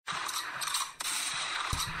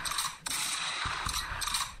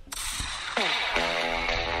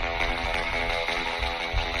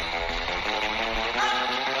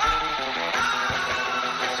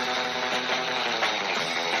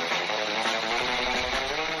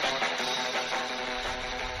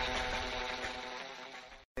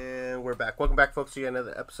We're back. Welcome back, folks, to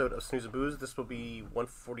another episode of Snooze and Booze. This will be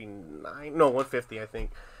 150, I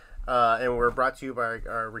think. And we're brought to you by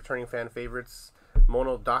our returning fan favorites,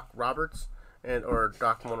 Mono Doc Roberts, or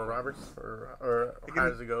Doc Mono Roberts, or how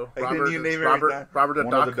does it go? Robert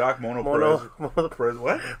the Doc Mono Perez.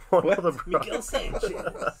 What? Mono Miguel Sanchez.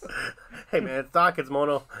 Hey man, it's Doc, it's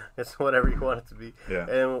Mono, it's whatever you want it to be. Yeah.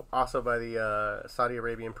 And also by the Saudi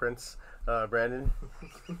Arabian Prince, Brandon.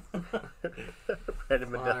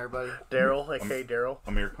 Brandon Come on, everybody. Daryl, aka Daryl.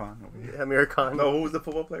 Amir Khan. Amir Khan. No, who was the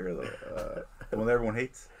football player? The one that everyone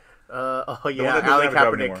hates? Oh The one yeah, that doesn't Ali have a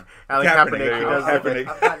job Kaepernick. anymore. Ali Kaepernick. He does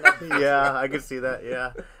Kaepernick. Yeah, I can see that.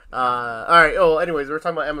 Yeah. All right. Oh, anyways, we're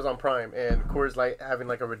talking about Amazon Prime and Coors Light having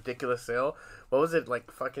like a ridiculous sale. What was it, like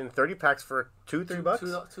fucking 30 packs for $3 bucks?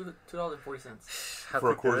 $2.40 How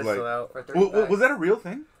For a quick did Coors it Light. sell out? for 30 packs. Was that a real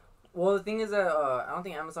thing? Well, the thing is that I don't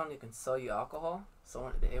think Amazon can sell you alcohol. So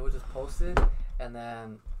it was just posted, and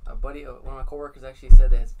then a buddy, one of my coworkers, actually said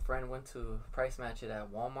that his friend went to price match it at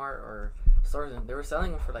Walmart or stores, and they were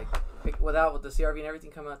selling them for like with the CRV and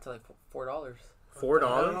everything coming out to like $4.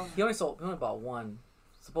 $4? He only bought one,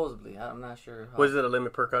 supposedly. I'm not sure. Was it a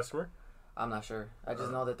limit per customer? I'm not sure. I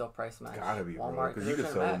just know that they'll price match Gotta be, bro, Walmart 'cause because you they're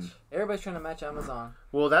could trying to sell match. Everybody's trying to match Amazon.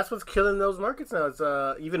 Well, that's what's killing those markets now. It's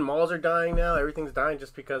even malls are dying now. Everything's dying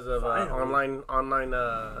just because of online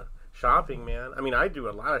shopping, man. I mean, I do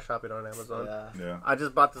a lot of shopping on Amazon. Yeah. I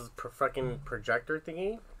just bought this fucking projector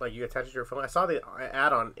thingy. Like, you attach it to your phone. I saw the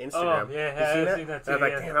ad on Instagram. Oh, yeah, You seen I've seen that too, I was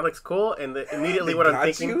like, yeah. damn, that looks cool. And immediately They what I'm got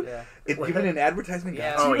thinking... you? Yeah. Even an advertisement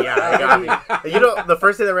Yeah. got Oh, you? yeah, it got me. You know, the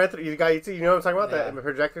first thing that ran through... You know what I'm talking about? Yeah. That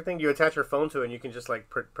projector thing? You attach your phone to it, and you can just, like,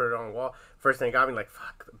 put it on the wall. First thing it got me, like,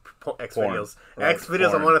 fuck, X Porn. videos. Right, X videos,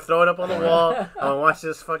 porn. I want to throw it up on the wall. I want to watch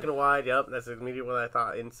this fucking wide. Yep, that's immediately what I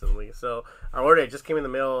thought instantly. So, I ordered it. It just came in the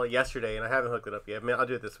mail yesterday, and I haven't hooked it up yet. I'll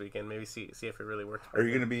do it this weekend. Maybe see if it really works. Are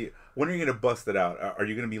you gonna be? When are you gonna bust it out? Are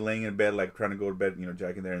you gonna be laying in bed, like trying to go to bed,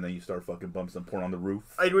 Jack in there, and then you start fucking bumping some porn on the roof?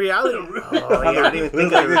 In reality, oh, yeah, I didn't even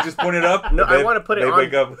think Like of they it. just point it up. No, the bed- I want to put it they on.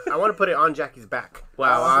 wake up. I want to put it on Jackie's back.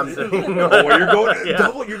 Wow, I'm. Oh, well, you're going Yeah.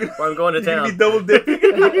 double. You're gonna. Well, I'm going to You're town. gonna be double dipping.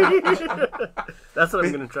 That's what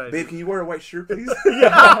I'm gonna try. Babe, can you wear a white shirt, please?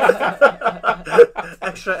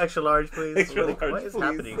 extra large, please. Extra What large, is please.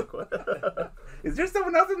 happening? Is there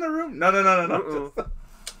someone else in the room? No. Mm-mm.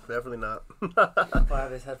 Definitely not. If I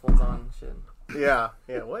have his headphones on and shit. Yeah.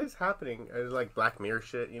 What is happening? It's like Black Mirror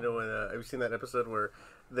shit. When have you seen that episode where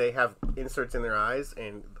they have inserts in their eyes,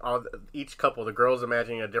 and each couple, the girl's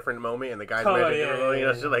imagining a different moment, and the guy's imagining a different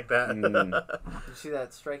moment. Shit like that. Did you see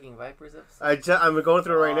that Striking Vipers episode? I'm going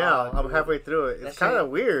through it right now. Oh, I'm dude. halfway through it. It's That kind of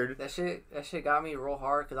shit- weird. That shit got me real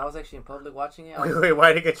hard because I was actually in public watching it. Wait,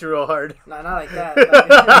 why did it get you real hard? Not like that.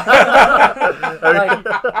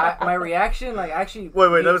 My reaction, like actually. Wait,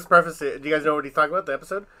 let us preface it. Do you guys know what he's talking about, the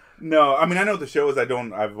episode? No, I mean I know the show is. I've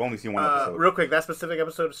only seen one episode. Real quick, that specific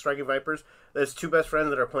episode of Striking Vipers, there's two best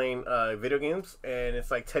friends that are playing video games, and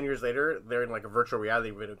it's like 10 years later, they're in like a virtual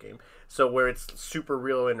reality video game. So where it's super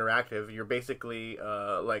real interactive, you're basically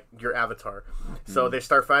like your avatar. So they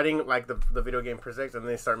start fighting like the video game presents, and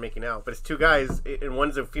then they start making out. But it's two guys, and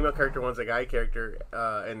one's a female character, one's a guy character,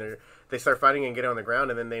 and they start fighting and get on the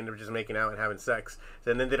ground, and then they end up just making out and having sex.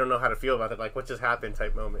 And then they don't know how to feel about it, like what just happened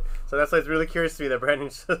type moment. So that's why it's really curious to me that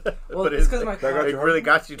Brandon. Well, it's because my That got it you really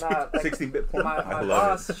got you. Nah, like, 16-bit porn. my I love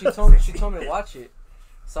boss, it. she told me to watch it.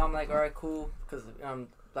 So I'm like, all right, cool, because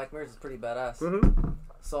Black Mirror is pretty badass. Mm-hmm.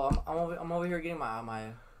 So I'm over here getting my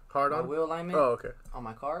Hard on. wheel alignment Oh, okay. on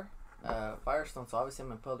my car, Firestone. So obviously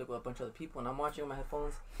I'm in public with a bunch of other people, and I'm watching with my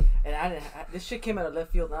headphones. And this shit came out of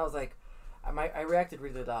left field, and I was like, I reacted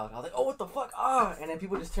really loud. I was like, oh, what the fuck? Ah! And then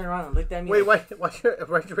people just turned around and looked at me. Wait, like, why?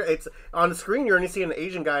 It's on the screen. You're only seeing an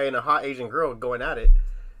Asian guy and a hot Asian girl going at it.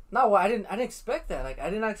 No, well, I didn't expect that. Like, I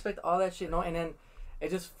did not expect all that shit. No, and then it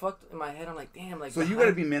just fucked in my head. I'm like, damn. Like, So you got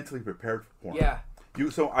to be mentally prepared for porn. Yeah.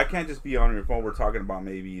 So I can't just be on your phone. We're talking about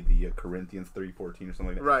maybe the Corinthians 3:14 or something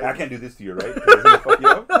like that. Right. And I can't do this to you, right? 'Cause it's gonna fuck you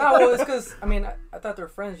up. No, well, it's because I thought they were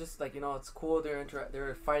friends. Just like it's cool.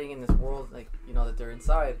 They're fighting in this world, like that they're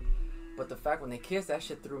inside. But the fact when they kissed, that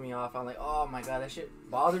shit threw me off. I'm like, oh my god, that shit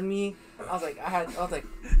bothered me. I was like,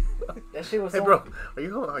 that shit was. Hey, so, bro, are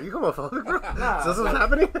you homophobic, bro? Nah, Is this what's like-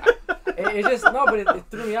 happening? It just but it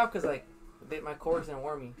threw me off because my coworkers didn't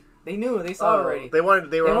warn me. They knew. They saw it already. They were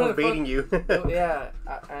They almost wanted to baiting you. Yeah,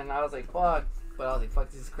 and I was like, fuck. But I was like,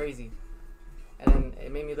 fuck, this is crazy. and then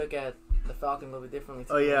it made me look at the Falcon movie differently.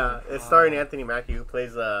 Too. Oh yeah, Like, it's starring Anthony Mackie, who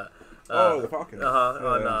plays the Falcon.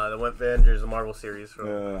 on the Avengers, the Marvel series.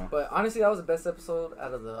 Yeah. But honestly, that was the best episode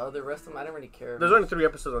out of the rest of them. I didn't really care. There's only 3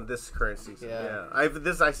 episodes on this current season. Yeah. I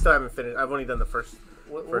still haven't finished. I've only done the first.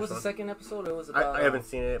 What first was the one. second episode? It was about. I haven't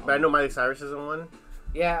seen it, but I know Miley Cyrus is in one.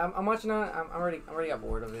 Yeah, I'm watching on. I'm already got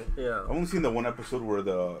bored of it. Yeah. I've only seen the one episode where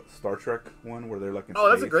the Star Trek one where they're like in Oh,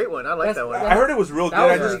 that's a space. great one. I like That's- that one. I heard it was real good. That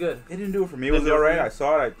was I just really good. it didn't do it for me. It Didn't was do it for alright. you? I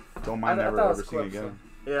saw it. I don't mind I never thought it was ever seeing it clips, again.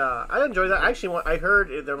 Yeah, I enjoyed that. Actually, I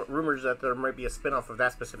heard there were rumors that there might be a spin-off of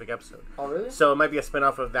that specific episode. Oh really? So it might be a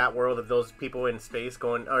spin-off of that world of those people in space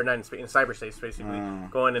going, or not in space, in cyberspace basically,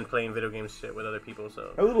 going and playing video games shit with other people.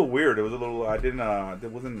 So. It was a little weird. It was a little. I didn't.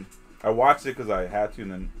 It wasn't. I watched it because I had to,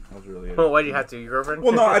 and then that was really it. Well, why do you have to? Your girlfriend?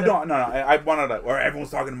 Well, no, I don't. No, I wanted to. Or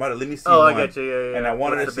everyone's talking about it. Let me see Oh, one. I get you. Yeah, yeah. And I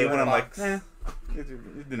wanted What's to the see big one. I'm like, Box?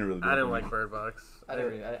 it didn't really. Do I it didn't for like me. Bird Box. I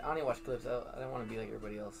only watch clips. I didn't want to be like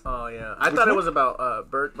everybody else. Oh yeah, I Which thought it one? was about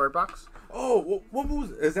Bird Box. Oh, what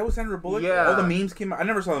movie is that? With Sandra Bullock? Yeah. All the memes came out. I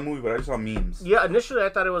never saw the movie, but I just saw memes. Yeah, initially I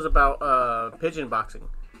thought it was about pigeon boxing.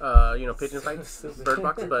 Pigeon fights, Stupid. Bird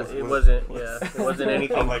Box, but it What- wasn't. Yeah, it wasn't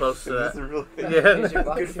anything I'm like, close to is this that. a real thing? Yeah. Pigeon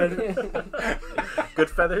box. Good feather. Good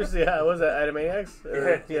Feathers. Yeah, what was that Animaniacs?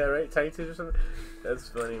 Yeah. Yeah, right. Tiny Toons or something. That's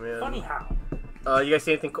funny, man. Funny how? You guys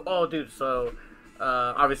see anything? Oh, dude. So,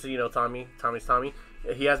 obviously, Tommy. Tommy's Tommy.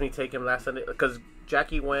 He has me take him last Sunday because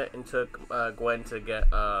Jackie went and took Gwen to get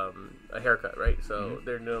a haircut, right? So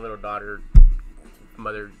they're doing a little daughter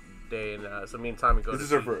Mother Day, and so me and Tommy go. This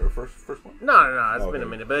to is her first one. No. It's Oh, been a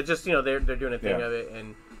okay. minute, but it's just they're doing a thing Yeah. of it,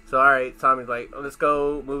 and so all right, Tommy's like, let's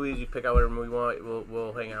go movies. You pick out whatever movie you want.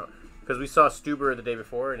 We'll hang out because we saw Stuber the day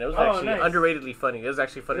before, and it was Oh, actually nice. underratedly funny. It was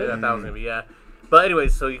actually funnier than I thought it was Really? gonna be. Yeah, but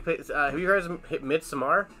anyways, so have you guys hit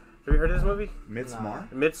Midsommar? Have you heard of this movie? Midsommar.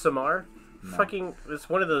 Midsommar. No. Fucking, it's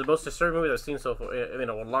one of the most disturbing movies I've seen so far in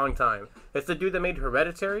a long time. It's the dude that made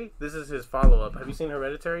Hereditary. This is his follow up. Have you seen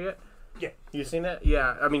Hereditary yet? Yeah. You seen that?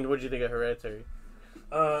 Yeah. I mean, what did you think of Hereditary?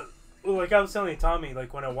 Well, like I was telling Tommy,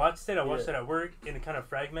 like when I watched it Yeah. at work and it kind of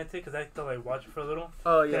fragmented because I had to like watch it for a little.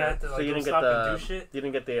 Oh Then I yeah. had to, So like, you go didn't get stop and the do shit. you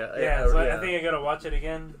didn't get the Yeah, so I think I gotta watch it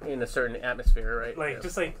again, in a certain atmosphere, right? like Yeah.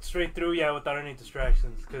 just like straight through, yeah, without any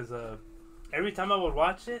distractions. Because every time I would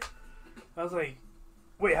watch it, I was like,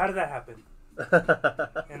 wait, how did that happen?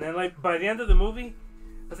 And then like by the end of the movie,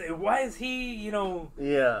 I was like, why is he,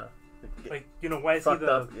 yeah. why is Fucked he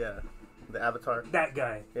the up. Yeah. The Avatar. that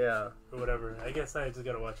guy Yeah. or whatever? I guess I just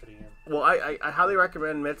gotta watch it again. Well, I highly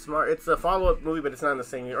recommend Midsommar. It's a follow-up movie, but it's not in the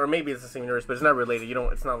same, or maybe it's the same universe, but it's not related.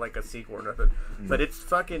 It's not like a sequel or nothing. But it's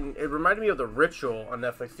fucking. It reminded me of The Ritual on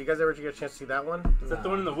Netflix. Do you guys ever get a chance to see that one? Is that the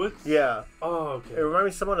one in the woods? Yeah. Oh, It okay. reminded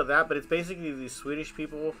me somewhat of that, but it's basically these Swedish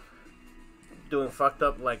people doing fucked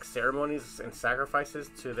up like ceremonies and sacrifices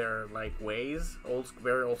to their like ways,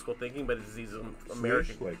 very old school thinking. But it's these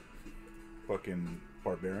American. Swedish, like fucking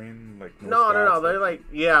barbarian, like No, Scots, they're like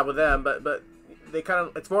with them, but they kind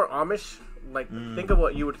of it's more Amish. Like think of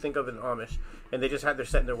what you would think of in Amish, and they just had their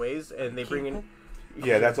set in their ways, and they bring in.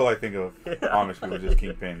 Yeah, that's all I think of. Amish people just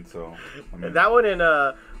Kingpin. So I mean, That one and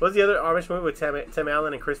what's the other Amish movie with Tim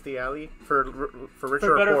Allen and Christy Alley for Richer For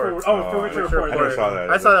Report? for Richer Richer Report. I never saw that.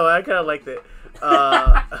 I saw that one. I kind of liked it.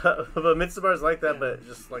 But Midsommar's like that, but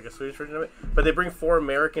just like a Swedish version of it. But they bring 4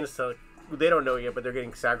 Americans to. They don't know yet, but they're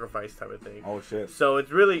getting sacrificed type of thing. Oh shit. So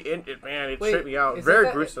it's really, it tripped me out. is Very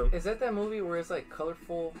that gruesome. Is that movie where it's like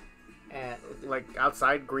colorful and Like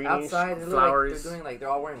outside, greenish, outside it look flowers. like they're doing like they're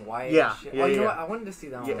all wearing white? Yeah, and shit. yeah, Oh, you know yeah. what? I wanted to see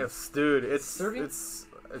that one. Yes, dude. It's Serbian? it's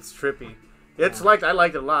trippy. It's Yeah. like I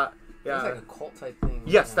liked it a lot. Yeah. It's like a cult type thing.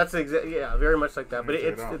 Yes, yeah. that's yeah, very much like that. But Check it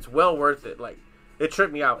it's out. it's well worth it. Like it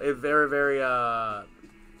tripped me out. It very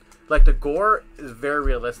like the gore is very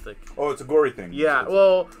realistic. Oh, it's a gory thing. Yeah,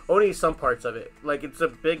 well, only some parts of it. Like it's a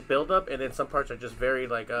big build up, and then some parts are just very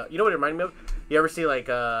like you know what it reminded me of? You ever see like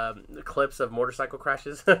clips of motorcycle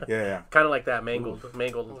crashes? Yeah. Kind of like that, mangled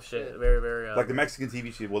Oh, shit. shit. Very Like the Mexican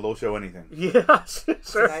TV shit. Well, they'll show anything. yeah, sure.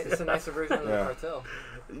 It's a nicer version of the Yeah. cartel.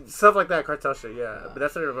 Stuff like that, cartel shit, yeah. But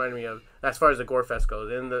that's what it reminded me of as far as the gore fest goes.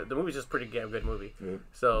 And the movie's just a pretty damn good movie. Yeah.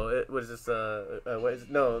 So it was this what is it?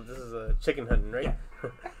 No, this is chicken hunting, right?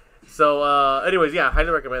 So anyways, yeah,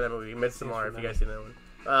 highly recommend that movie, Midsommar, if you guys seen that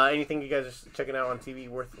one. Anything you guys are checking out on TV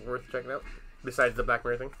worth checking out besides the Black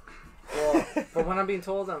Mirror thing? Well, from what I'm being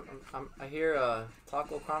told, I hear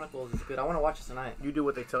Taco Chronicles is good. I want to watch it tonight. You do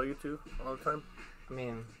what they tell you to all the time. I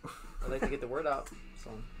mean, I like to get the word out.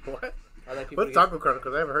 So What? I like people. What's To get, Taco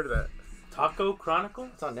Chronicles? I haven't heard of that. Taco Chronicle?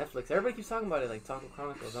 it's on Netflix. Everybody keeps talking about it, like Taco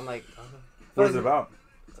Chronicles. I'm like, What is it about?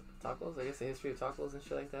 tacos. I guess the history of tacos and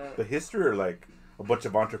shit like that. The history or like a bunch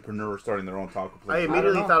of entrepreneurs starting their own taco I place.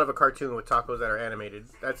 immediately know. thought of a cartoon with tacos that are animated.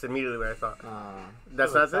 That's immediately what I thought.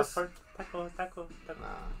 That's not this? Taco. Nah.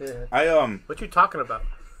 Yeah. I What you talking about?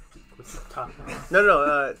 Taco.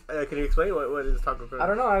 No. Can you explain what is taco? I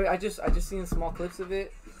don't know. I just seen small clips of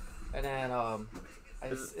it, and then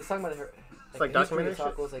it's talking about her. like the history documentary of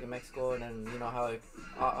shit? tacos, like in Mexico, and then you know how like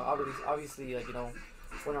obviously like you know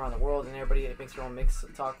went around the world and everybody makes their own mix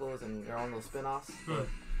of tacos and their own little spin-offs. But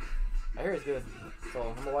I hear it's good, so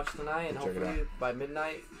I'm gonna watch it tonight, and Check it hopefully by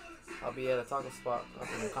midnight I'll be at a taco spot up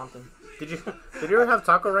in Compton. Did you ever have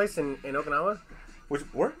taco rice in Okinawa?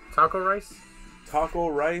 where? Taco rice? Taco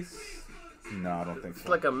rice? No, I don't think It's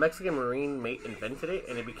so. like a Mexican Marine mate invented it,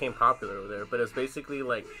 and it became popular over there. But it's basically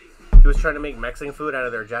like he was trying to make Mexican food out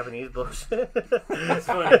of their Japanese bullshit. That's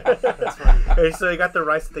funny. That's funny. And so he got the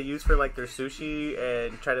rice that they use for like their sushi,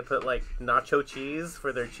 and tried to put like nacho cheese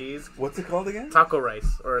for their cheese. What's it called again? Taco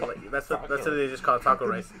rice, or like that's what they just call it, taco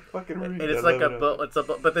rice. Fucking read. And it's I like love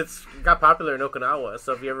it. but it's got popular in Okinawa.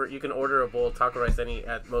 So if you can order a bowl of taco rice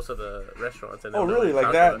at most of the restaurants. And Oh, they'll really?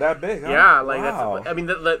 Like taco that big? Huh? Yeah, like Wow. that's. I mean,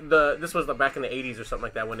 this was back in the '80s or something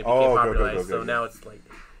like that when it became Oh, okay, popularized. okay. So now it's like,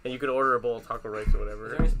 and you could order a bowl of taco rice or Is there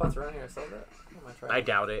whatever. any spots around here that sell that? I might try I it.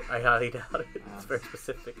 doubt it. I highly doubt it. It's very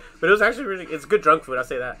specific, but it was actually really. It's good drunk food. I'll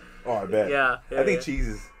say that. Oh, I bet. Yeah. I think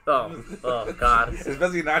cheeses. Oh God.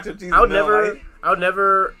 Especially nacho cheese. I would in the middle of I would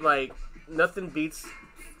never like. Nothing beats.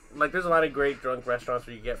 Like, there's a lot of great drunk restaurants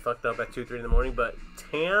where you get fucked up at 2, 3 in the morning, but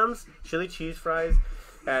Tam's chili cheese fries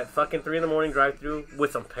at fucking 3 in the morning drive-through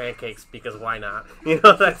with some pancakes, because why not? You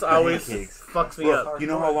know, that's always Pancakes. fucks me Bro, up. you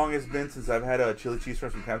know how long it's been since I've had a chili cheese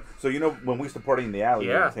fries from Tam? So you know when we used to party in the alley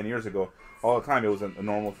Yeah. 10 years ago, all the time it was a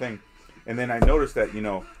normal thing. And then I noticed that, you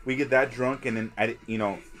know, we get that drunk and then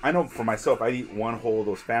I know for myself I'd eat one whole of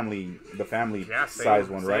those family Yeah, same, size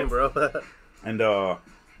one, right? same, bro. And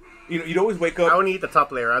you know, you'd always wake up. I only eat the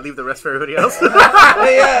top layer. I leave the rest for everybody else.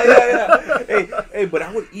 yeah. Hey, but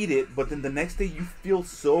I would eat it, but then the next day you feel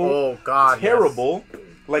so Oh, God, terrible.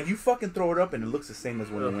 Like, you fucking throw it up and it looks the same as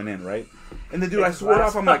when it went in, right? And then, dude, I swore it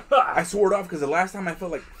off. I'm like, I swore it off because the last time I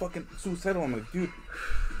felt like fucking suicidal, I'm like, dude,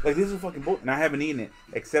 like, this is fucking bull. And I haven't eaten it,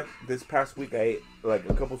 except this past week I ate like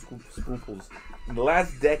a couple spoonfuls. In the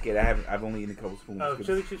last decade, I've only eaten a couple spoonfuls. Oh,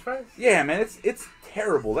 chili cheese fries? Yeah, man, it's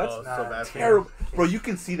terrible. That's Oh, it's so bad for you. terrible, bro. You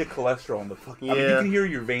can see the cholesterol in the fucking. I mean, you Yeah. can hear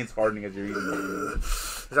your veins hardening as you're eating it. It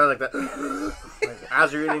sounds like that. Like,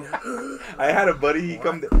 as you're eating. I had a buddy. He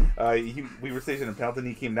we were stationed in Pendleton.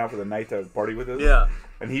 He came down for the night to party with us. Yeah.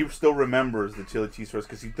 And he still remembers the chili cheese fries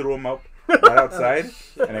because he threw them up right outside.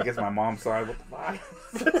 And I guess my mom saw it. What the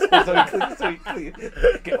fuck? so he cleaned.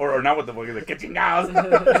 Or not what the fuck is it? Que chingados.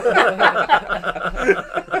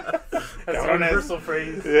 That's a universal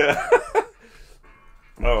phrase. Yeah.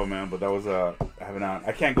 Oh man, but that was having out.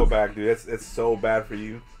 I can't go back, dude. It's so bad for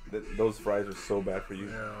you. Those fries are so bad for you.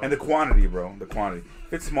 Yeah. And the quantity, bro. The quantity.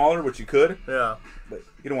 If it's smaller, which you could, Yeah. but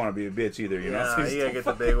you don't want to be a bitch either, you know? Yeah, So you gotta get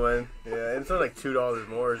the big one. Yeah, and it's only like $2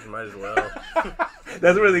 more, so you might as well.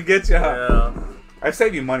 That's where they get you. Yeah. I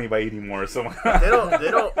save you money by eating more, so They don't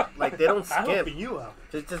I'm skimp. helping you out.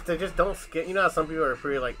 They just don't skip. You know how some people are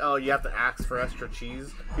pretty like, oh, you have to ask for extra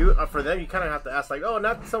cheese. For them, you kind of have to ask like, oh,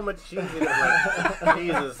 not so much cheese. You know, like,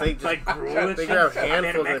 Jesus, they just Like gruel and they shit. grab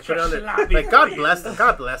handfuls and put it on there. Sloppy Like, God bless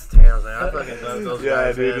Tams, man. I fucking love those yeah,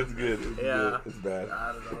 guys, dude, man. it's good. It's Yeah. good. It's bad.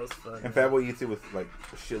 I don't know, it's fun. And Fatboy eats it with like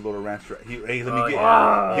a shitload of ranch. Hey, let me Oh, get.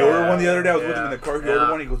 yeah. He ordered one the other day. I was with Yeah. him in the car. He Yeah.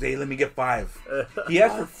 ordered one. He goes, "Hey, let me get 5." He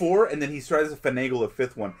asked for 4, and then he tries to finagle a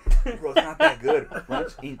 5th one. Bro, it's not that good.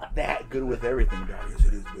 Ranch ain't that good with everything, dog. Yes,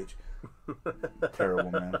 it is, bitch.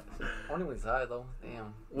 Terrible, man. Only when it's high though.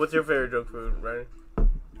 Damn. What's your favorite junk food, Ryan?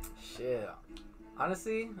 Shit.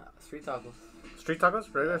 Honestly, street tacos. Street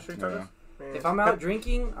tacos? Regular street Yeah. tacos? Man. If I'm out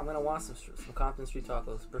drinking, I'm gonna want some Compton street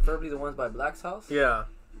tacos, preferably the ones by Black's house. Yeah.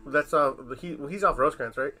 That's he's off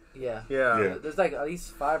Rosecrans, right? Yeah. Yeah. Yeah. There's like at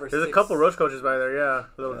least 5 or 6. There's a couple roast coaches by there, yeah.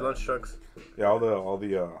 Those lunch trucks. Yeah, all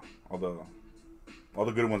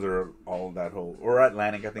the good ones are all that whole or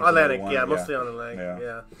Atlantic. I think. Atlantic, one. yeah, mostly on Atlantic.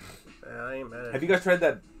 Yeah. Yeah. I ain't mad at Have it. you guys tried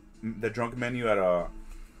the drunk menu at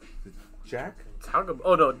Jack?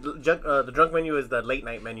 Oh no, the drunk menu is the late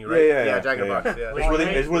night menu, right? Yeah, Jack in the yeah. Box. Yeah.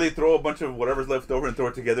 It's where they throw a bunch of whatever's left over and throw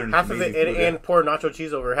it together. And Half it's of it amazing food, and pour nacho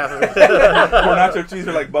cheese over half of it. pour nacho cheese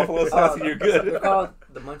or like buffalo sauce, and you're They're good. called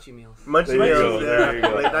the Munchie Meals. Munchie There you meals, go, yeah. there you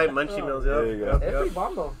go. Late night munchie meals, yeah. There you go. Yep, They're yep. pretty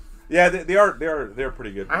bomb though. Yeah, they're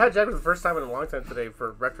pretty good. I had Jack for the first time in a long time today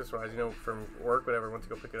for breakfast wise, from work, whatever. Went to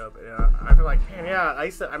go pick it up. Yeah, I feel like, man, yeah. I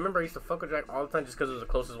remember I used to fuck with Jack all the time just because it was the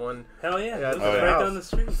closest one. Hell yeah. Yeah, It was oh, yeah. right down the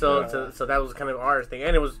street. So that was kind of our thing,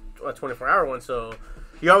 and it was a 24-hour one. So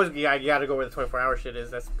You always you gotta go where the 24-hour shit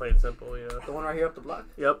is. That's plain and simple. You know. The one right here up the block.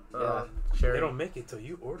 Yep. Yeah. Sherry. They don't make it till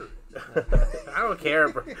you order it. I don't care,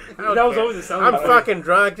 bro. I don't That was care. always the sound. I'm fucking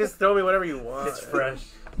drunk. Just throw me whatever you want. It's fresh.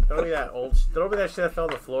 Throw me that old. Throw me that shit that fell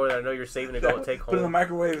on the floor that I know you're saving to go and take Put it in the home.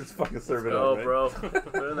 microwave and fucking serve it Oh, up. Right? bro.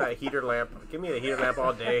 Put in that heater lamp. Give me a heater lamp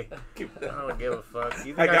all day. I don't give a fuck.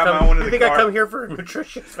 You think I got come, my one in you the think I car. come here for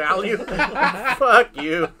nutritious value? Fuck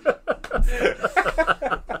you.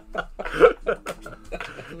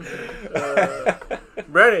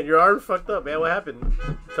 Brennan, your arm's fucked up, man. What happened?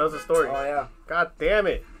 Tell us a story. Oh yeah. God damn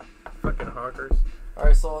it. Fucking honkers. All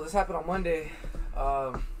right, so this happened on Monday.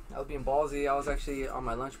 I was being ballsy. I was actually on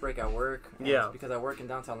my lunch break at work. And Yeah. Because I work in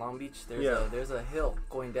downtown Long Beach. Yeah. There's a hill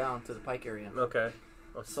going down to the Pike area. Okay.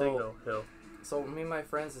 So- Signal Hill. So me and my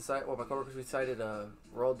friends decided, my coworkers, we decided to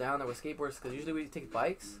roll down there with skateboards because usually we take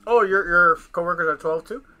bikes. Oh, your coworkers are 12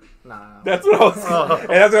 too? Nah. That's what I was. Oh. And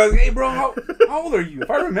that's what I was. Hey, bro, how old are you?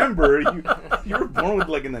 If I remember, you were born with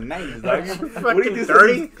like in the 90s. Dog. What do you Fucking do?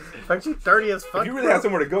 30? Fucking 30 as fuck. If you really bro. have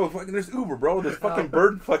somewhere to go, fucking there's Uber, bro. There's fucking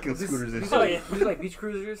bird fucking scooters and These shit. are like, these are like beach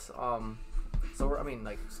cruisers. So we're, I mean,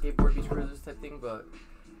 like skateboard beach cruisers type thing, but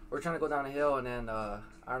we're trying to go down a hill, and then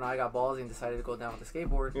I don't know, I got ballsy and decided to go down with the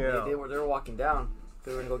skateboard. Yeah. They were walking down.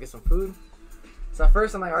 They were gonna go get some food. So at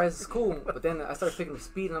first I'm like, all right, this is cool, but then I started picking up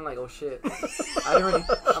speed, and I'm like, oh shit, I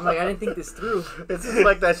didn't think this through. It's just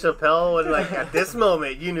like that Chappelle when, like, at this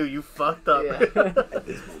moment, you knew you fucked up.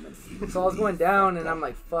 Yeah. So I was going down, and I'm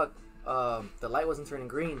like, fuck, the light wasn't turning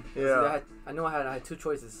green. So Yeah. I knew I had two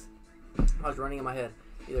choices. I was running in my head.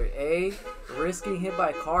 Either A, risk getting hit by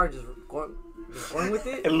a car, just going with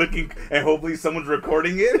it, And looking, and hopefully someone's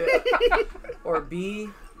recording it. or B,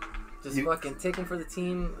 just You- fucking take them for the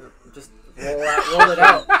team, just roll it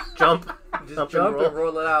out. Jump. Just Jump jump and and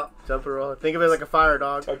roll it out. Jump and roll. Think of it like a fire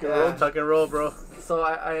dog. Tuck and Yeah. roll. Tuck and roll, bro. So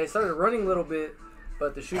I started running a little bit,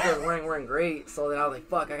 but the shoes I was wearing great. So then I was like,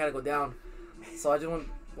 fuck, I gotta go down. So I just went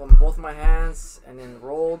with both my hands and then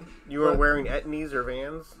rolled. You were But- wearing Etnies or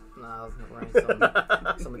Vans? Nah, I was wearing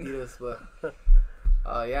some Adidas, but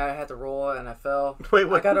yeah, I had to roll and I fell. Wait,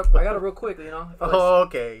 what? I got up real quick, you know. I felt like- Oh,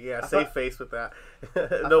 okay. Yeah, I save thought- face with that. No,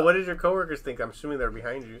 thought- what did your coworkers think? I'm assuming they're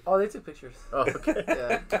behind you. Oh, they took pictures. Oh, okay.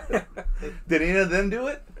 Yeah. Did any of them do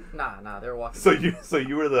it? Nah, they were walking. So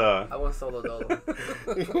you were the. I went solo dolo.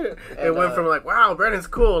 It And, went from like, wow, Brandon's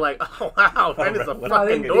cool, like, oh, wow, Brandon's a What No,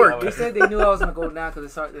 fucking they dork. said they knew I was gonna go down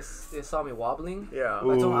because they saw me wobbling. Yeah. I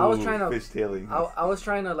told 'em I was trying to- fishtailing. I was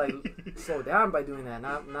trying to like slow down by doing that,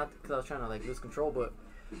 not because I was trying to like lose control, but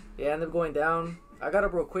yeah, I ended up going down. I got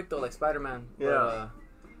up real quick though, like Spider-Man. But, Yeah.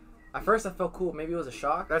 at first I felt cool. Maybe it was a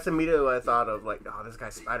shock. That's immediately what I thought of, like, oh, this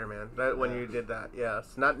guy's Spider-Man. That when you did that,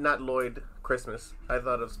 yes, not Lloyd Christmas. I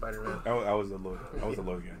thought of Spider-Man. I was a Lloyd. I was a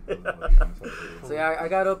Lloyd guy. So yeah, I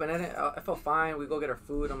got up and then I felt fine. We go get our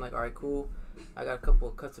food. I'm like, all right, cool. I got a couple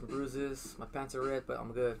of cuts and bruises. My pants are red, but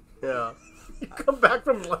I'm good. Yeah. You come back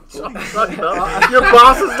from lunch all fucked up. Your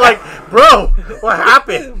boss is like, bro, what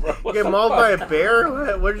happened? You get mauled by a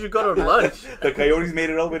bear? Where did you go to lunch? The Coyotes made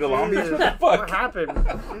it all the way to Long Beach. What the What fuck? happened?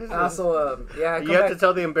 So yeah, I You come have back. to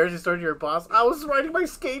tell the embarrassing story to your boss. I was riding my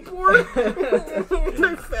skateboard and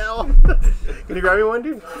I fell. Can you grab me one,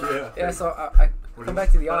 dude? Yeah, so I come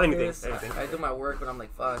back to the Anything, office. anything. I do my work, but I'm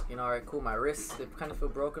like, fuck, you know, all right, cool. My wrists, they kind of feel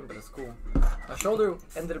broken, but it's cool. My shoulder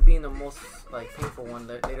ended up being the most like painful one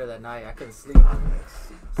later that night. I couldn't sleep,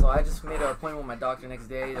 so I just made an appointment with my doctor next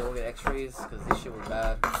day to go get X-rays because this shit was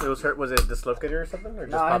bad. It was hurt. Was it dislocated or something? Or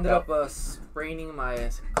just No, I popped ended out? up spraining my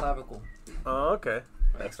clavicle. Oh, okay.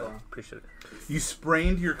 Thanks, So, man. Appreciate it. You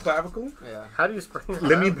sprained your clavicle? yeah. How do you sprain your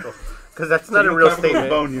Let me- Because that's not a your real clavicle is statement.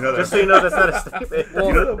 bone, you know that. Just so you know, that's not a statement. Well,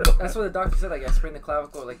 You know the- that's what the doctor said. Like I sprained the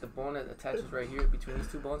clavicle, like the bone that attaches right here between these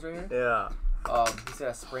two bones right here. Yeah. He said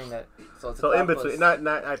I sprained that. So it's a So in clavicle between, is-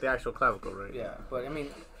 not at the actual clavicle, right? Yeah, but I mean,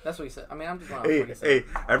 that's what he said. I mean, I'm just going off Hey, what he said. hey!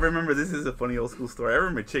 I remember this is a funny old school story. I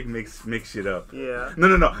remember Chick mix shit up. Yeah.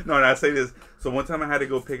 No. I say this. So one time I had to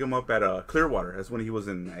go pick him up at Clearwater. That's when he was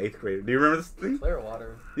in 8th grade. Do you remember this thing?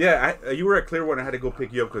 Clearwater. Yeah, you were at Clearwater. And I had to go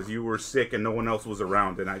pick you up because you were sick and no one else was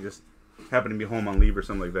around, and I just happened to be home on leave or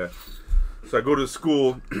something like that. So I go to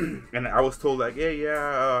school, and I was told like, hey,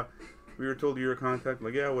 we were told you were contact.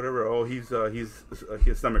 Like, yeah, whatever. Oh, he has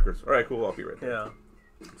stomach hurts. All right, cool. I'll be right there. Yeah.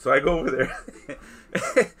 So I go over there.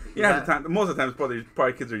 Yeah. Half the time, most of the time,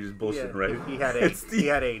 probably kids are just bullshitting, right? He had AIDS. It's He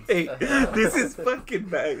had AIDS. Hey, this is fucking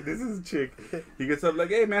bad. This is a chick. He gets up like,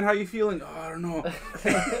 hey man, how you feeling? Oh, I don't know.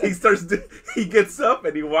 He gets up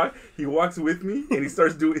and he walks with me and he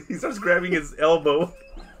starts grabbing his elbow.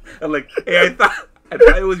 I'm like, hey, I thought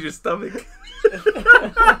it was your stomach.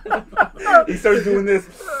 He starts doing this.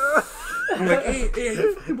 I'm like, hey,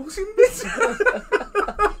 you fucking bullshitting, bitch.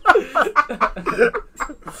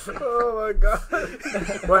 Oh my god!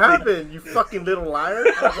 What happened? You fucking little liar!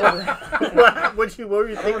 What were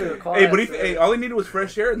you thinking? Hey, but hey, all he needed was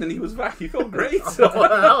fresh air, and then he was back. He felt great.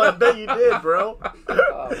 Oh, hell, I bet you did, bro.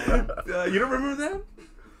 You don't remember that?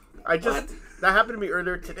 That happened to me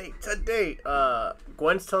earlier today.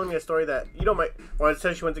 Gwen's telling me a story that when I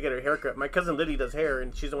said she went to get her haircut. My cousin Liddy does hair,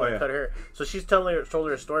 and she's the one who cut her hair. So she's told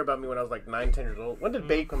her a story about me when I was like 9, 10 years old. When did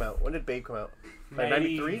Babe come out? Like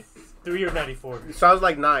 93? 3 or 94. So I was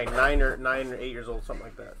like 9 or 8 years old, something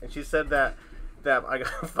like that. And she said that I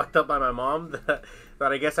got fucked up by my mom.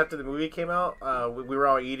 That I guess after the movie came out, we were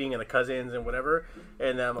all eating and the cousins and whatever,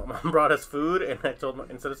 and my mom brought us food, and I told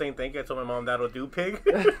instead of saying thank you, I told my mom, "That'll do, pig."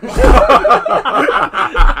 I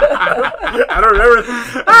don't remember.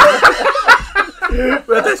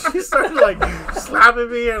 But then she started like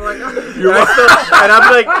slapping me and like, and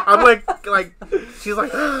I'm like, she's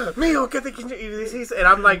like, "Mio, get the kitchen," and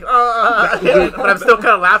I'm like, but I'm still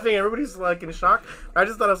kind of laughing. Everybody's like in shock. I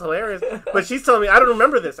just thought it was hilarious. But she's telling me I don't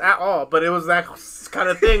remember this at all. But it was that kind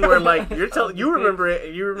of thing where like you remember it.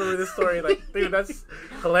 And you remember this story. Like, dude, that's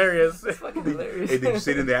hilarious. It's fucking hilarious. Hey, did you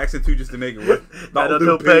say it in the accent too, just to make it work? That'll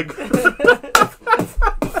do, pig.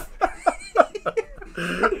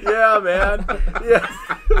 Yeah, man. Yeah.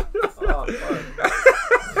 Oh,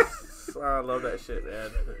 fuck. I love that shit, man.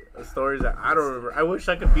 The stories that I don't remember. I wish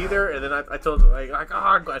I could be there, and then I told her I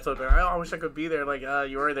told her, I wish I could be there. Like,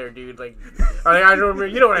 you were there, dude. Like, I don't remember.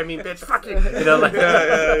 You know what I mean, bitch? Fuck you. You know, like,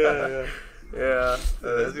 yeah.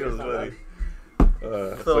 That's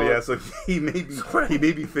funny. So he may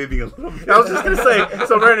be fibbing a little bit. I was just gonna say.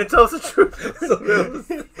 So, Brandon, tell us the truth.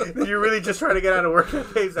 You really just trying to get out of work?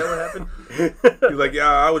 Is that what happened? He's like, yeah,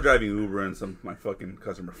 I was driving Uber and my fucking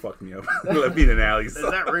customer fucked me up. Left me in an alley. Is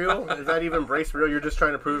that real? Is that even brace real? You're just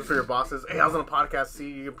trying to prove it for your bosses. Hey, I was on a podcast.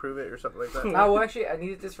 See, you can prove it or something like that. Well, actually, I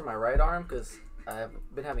needed this for my right arm because I've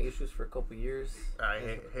been having issues for a couple years.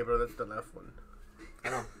 Hey, bro, that's the left one. I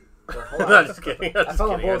know. But hold on. No, I'm just kidding. I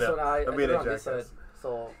fell on both, so now I I'm being put it a on this side. jackass.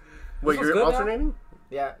 So, Wait, this you're one's good alternating? now?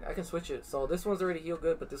 Yeah, I can switch it. So this one's already healed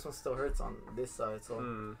good, but this one still hurts on this side. So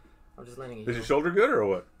I'm just letting it heal. Is your shoulder good or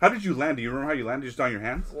what? How did you land? Do you remember how you landed? Just on your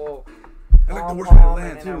hands? Well, I like the worst way to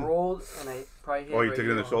land and too. I rolled and I probably hit. Oh, you right took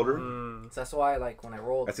it in the shoulder? So that's why, like, when I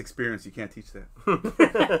rolled. That's experience. You can't teach that.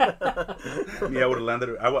 Yeah, I would have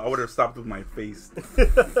landed. I would have stopped with my face.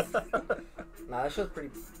 Nah, that shit was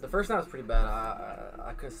pretty. The first night was pretty bad.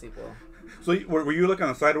 I couldn't sleep well. So were you like on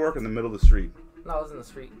the sidewalk or in the middle of the street? No, I was in the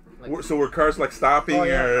street. Like, So were cars like stopping or on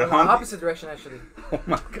the honking? opposite direction actually. Oh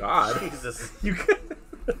my god! Jesus. You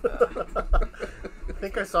I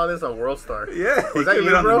think I saw this on World Star. yeah, Was that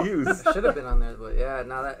you, on bro? the news. I should have been on there, but yeah,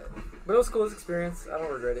 now that. But it was cool experience. I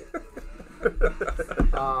don't regret it.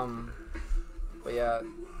 But yeah,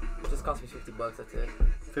 it just cost me $50. That's it.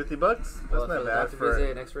 $50? That's Well, not for the bad doctor for. visit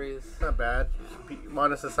and X-rays. Not bad.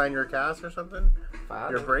 Want us to sign your cast or something? If I had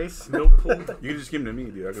Your to. brace? Milk pool. You can just give them to me,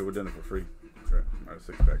 dude. I could have done it for free. Right, a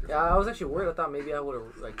 6-pack. Yeah, I was actually worried. I thought maybe I would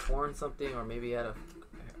have like torn something or maybe had a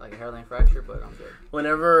hairline fracture, but I'm good.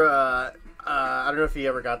 Whenever I don't know if you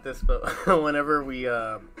ever got this, but whenever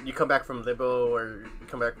you come back from libo or you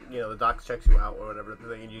come back, the doc checks you out or whatever,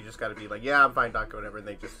 and you just got to be like, yeah, I'm fine, doc, or whatever, and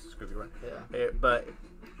they just screw you around. Yeah. But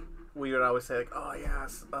we would always say like, oh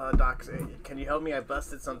yes, doc, can you help me? I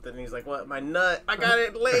busted something. And he's like, what? My nut? I got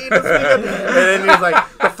it laid. And then he's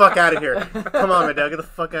like, the fuck out of here. Come on, my dog, get the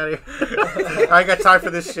fuck out of here. I ain't got time for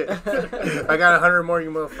this shit. I got 100 more,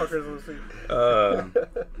 you motherfuckers. Will see.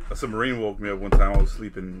 A submarine woke me up one time. I was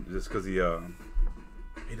sleeping just because he, hey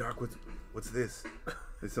doc, what's this?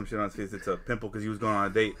 There's some shit on his face. It's a pimple because he was going on a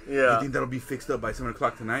date. Yeah. You think that'll be fixed up by 7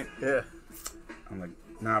 o'clock tonight? Yeah. I'm like,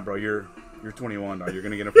 nah, bro, you're 21 now. You're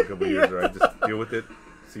gonna get it for a couple years, right? Just deal with it.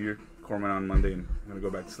 See your corpsman on Monday, and I'm gonna go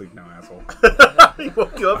back to sleep now, asshole. He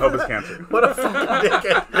woke you up. I hope for it's that? cancer. What a fucking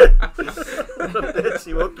dickhead. What a bitch.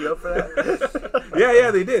 He woke you up for that? Yeah,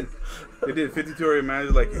 they did. They did. 52-year-old man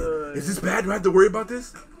is like, is this bad? Do I have to worry about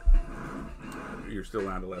this? You're still an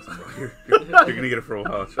adolescent, bro. You're gonna get it for a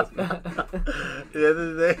while. Trust me. The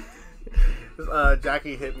other day,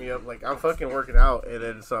 Jackie hit me up like I'm fucking working out, and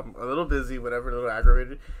then I'm a little busy, whatever, a little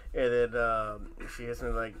aggravated, and then she hits me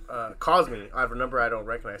like calls me. I have a number I don't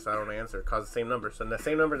recognize, so I don't answer. Calls the same number, so the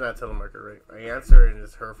same number's not a telemarketer, right? I answer, and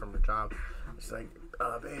it's her from her job. She's like,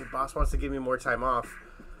 "Babe, boss wants to give me more time off."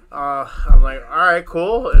 I'm like, "All right,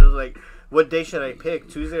 cool." And it was like, "What day should I pick?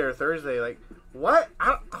 Tuesday or Thursday?" Like, what?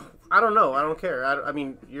 I don't know. I don't care. I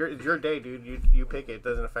mean, it's your day, dude. You pick it. It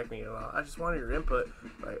doesn't affect me at all. I just wanted your input.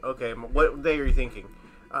 Like, okay, what day are you thinking?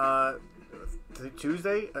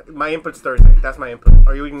 Tuesday? My input's Thursday. That's my input.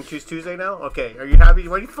 Are you going to choose Tuesday now? Okay. Are you happy?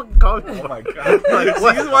 Why are you fucking calling me? Oh my god! Like, So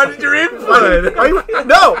you just wanted your input.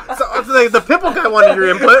 No! So the pimple guy wanted your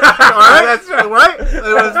input. Alright? That's right. It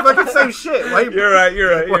was fucking same shit. Why you, You're right.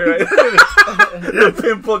 The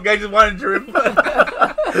pimple guy just wanted your input.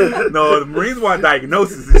 No, the Marines want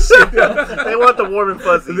diagnosis and shit. They want the warm and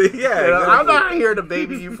fuzzy. Yeah, You know, exactly. I'm not here to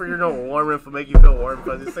baby you for your no warm and make you feel warm and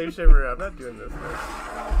fuzzy. Same shit. I'm not doing this, man.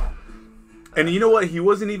 And you know what? He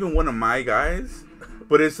wasn't even one of my guys.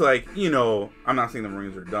 But it's like, you know, I'm not saying the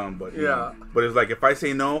Marines are dumb, but you know, but it's like if I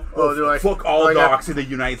say no, fuck all docs in the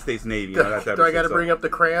United States Navy. You know, that type Do of I got to shit, bring up the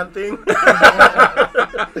crayon thing?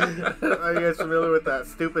 Are you guys familiar with that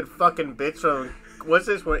stupid fucking bitch from what's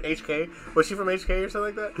this? What, HK? Was she from HK or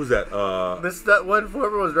something like that? Who's that? That one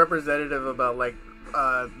whoever was representative about like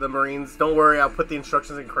the Marines. Don't worry, I'll put the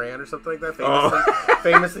instructions in crayon or something like that.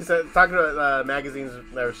 Famously said, talking about magazines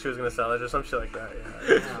that she was gonna sell it or some shit like that.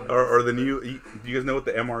 Yeah. or the new. Do you guys know what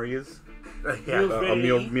the MRE is? Yeah. A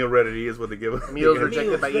meal ready is what they give. Meals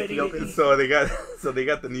rejected by Ethiopians. So they got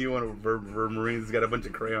the new one for Marines. Got a bunch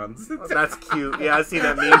of crayons. That's cute. Yeah, I see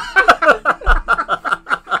that meme.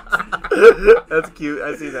 That's cute.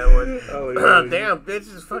 I see that one. Oh, yeah. Damn,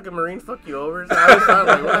 bitch, is fucking Marine fuck you over. So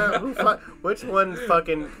I was like, which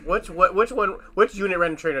unit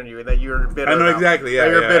ran train on you that you're bitter? I know about? exactly. Yeah,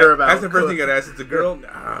 that you're bitter about. That's the first thing I'd ask. It's a girl.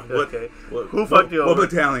 Nah, Okay. Who fucked you over? What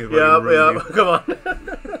battalion? Yeah. Come on.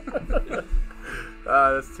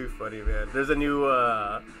 That's too funny, man. There's a new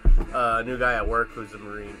guy at work who's a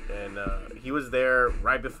Marine, and he was there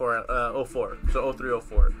right before 04, so 03,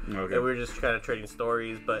 04. Okay. And we were just kind of trading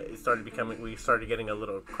stories, but we started getting a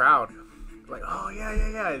little crowd. Like, oh,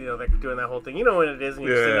 yeah. You know, like doing that whole thing. You know when it is, and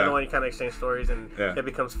you see another one, you kind of exchange stories, and it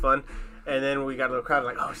becomes fun. And then we got a little crowd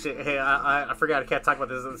like, oh shit, hey, I forgot, I can't talk about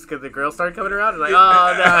this. It's because the girls started coming around. And like,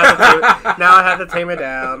 oh, now I have to tame it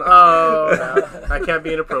down. Oh, no, I can't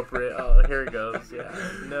be inappropriate. Oh, here it goes. Yeah.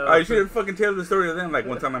 No. I should have fucking tell the story to them. Like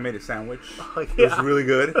one time I made a sandwich. Oh, It was really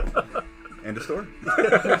good. End of story.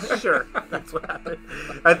 Sure, that's what happened.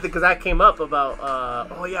 I think because that came up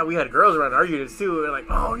about, we had girls around our units too. We were like,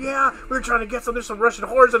 oh yeah, we were trying to get there's some Russian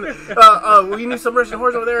whores, and we need some Russian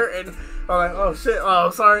whores over there. And I'm like, oh shit, oh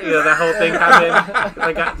sorry, you know that whole thing happened.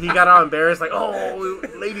 Like he got all embarrassed, like, oh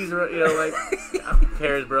ladies, are, you know, like who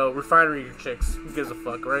cares, bro? Refinery chicks, who gives a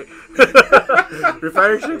fuck, right?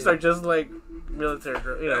 Refinery chicks are just like military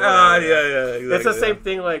girl, you know. Yeah, exactly, it's the same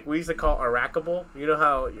thing like we used to call Iraqable. You know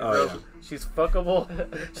how she's fuckable.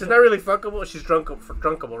 She's not really fuckable. She's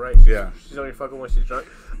drunkable, right? Yeah. She's only fuckable when she's drunk.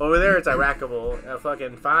 Over there, it's Iraqable.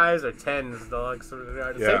 Fucking 5s or 10s, dog.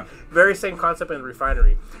 So very same concept in the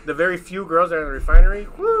refinery. The very few girls that are in the refinery,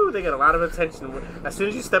 woo, they get a lot of attention. As soon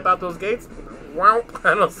as you step out those gates, wow,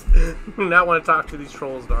 I don't not want to talk to these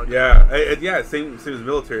trolls, dog. Yeah, same as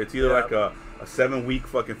military. It's either like a 7-week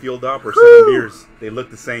fucking field op or 7 beers. They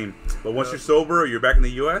look the same. But once you're sober or you're back in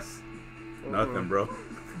the U.S., nothing, bro.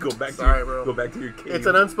 Go back to your cave. It's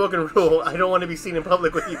an unspoken rule. I don't want to be seen in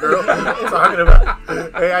public with you, girl. Talking about,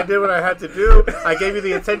 hey, I did what I had to do. I gave you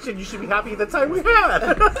the attention. You should be happy at the time we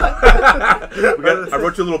had. I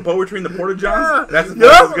wrote you a little poetry in the Porta Johns. That's as far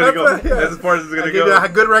as it's gonna go. That's as far as it's gonna go. A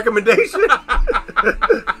good recommendation.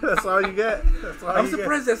 That's all you get. I'm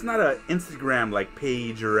surprised that's not an Instagram like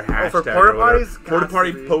page or a hashtag. For porta potties? Porta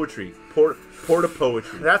potty poetry. Porta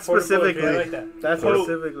poetry. That's specifically. I like that. That's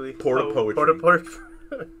specifically. Porta poetry. Porta.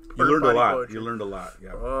 You learned a lot. Poetry. You learned a lot.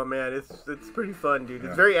 Yeah. Oh man, it's pretty fun, dude.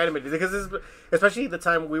 It's very animated because especially the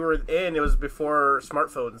time we were in, it was before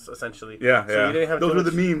smartphones, essentially. Yeah, so you didn't have those were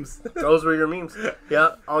the memes. Those were your memes.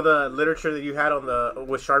 Yeah, all the literature that you had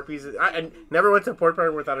with Sharpies. I never went to a porta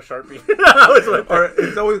potty without a Sharpie.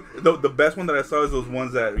 It's always the best one that I saw is those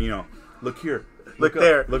ones that look here. Look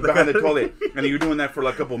there. Look behind the toilet. And you're doing that for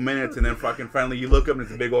like a couple minutes, and then fucking finally you look up and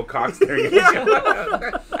it's a big old cock staring at you.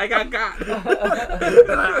 I got.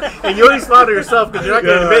 And you only smile to yourself because you're not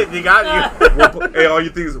going to admit you got you. Hey, all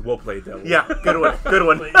you think is, well played, devil. Yeah, good one. Good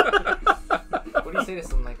one. What do you say to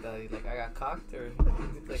something like that? Like, I got cocked? Or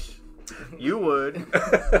like... You would.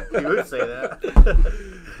 You would say that.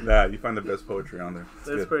 Nah, you find the best poetry on there.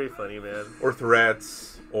 It's pretty funny, man. Or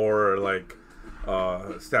threats, or like...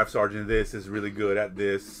 Staff Sergeant, this is really good at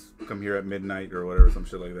this. Come here at midnight or whatever, some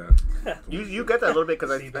shit like that. You get that a little bit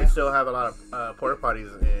because I still have a lot of porta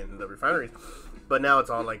potties in the refineries, but now it's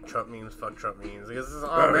all like Trump memes, fuck Trump memes because it's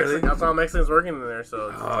all Mexicans. That's all Mexicans working in there, so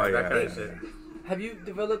it's that kind of shit. Have you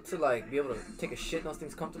developed to like be able to take a shit in those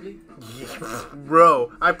things comfortably? Yeah,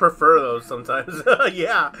 bro, I prefer those sometimes.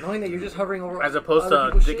 Yeah. Knowing that you're just hovering over. As opposed other to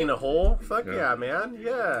people's digging shit? a hole? Fuck yeah, man.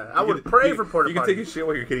 Yeah. I would pray for porta potties. You can take a shit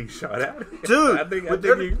while you're getting shot at. Dude, I think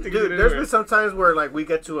there's been some times where like we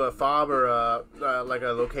get to a fob or like a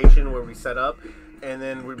location where we set up, and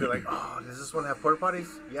then we'd be like, "Oh, does this one have porta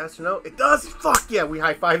potties? Yes or no? It does. Fuck yeah!" We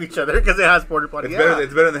high five each other because it has porta potties.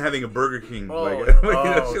 It's better than having a Burger King. Oh,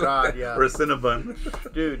 God, yeah. Or a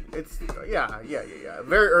Cinnabon. Dude, it's yeah.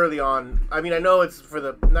 Very early on. I mean, I know it's for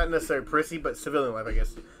the not necessarily prissy, but civilian life, I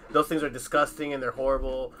guess. Those things are disgusting and they're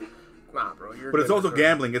horrible. Nah, bro. But it's also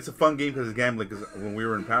gambling. It's a fun game because it's gambling. Because when we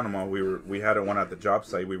were in Panama, we had one at the job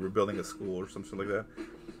site. We were building a school or something like that,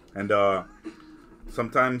 and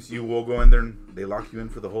sometimes you will go in there and they lock you in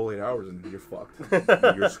for the whole 8 hours and you're fucked.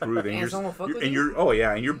 And you're screwed.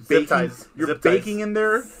 And you're baking in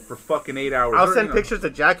there for fucking 8 hours. I'll send pictures to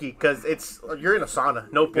Jackie because you're in a sauna.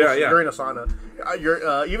 No bullshit. Yeah. You're in a sauna.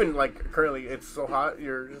 You're even like currently it's so hot.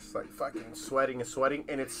 You're just like fucking sweating,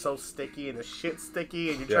 and it's so sticky and the shit's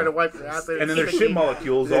sticky and you're trying to wipe your ass. And then there's shit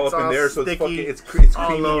molecules all up in there, so it's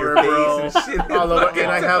creamy in your face and shit. All over. And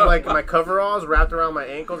I have like my coveralls wrapped around my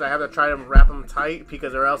ankles. I have to try to wrap them tight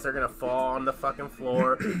because or else they're gonna fall on the fucking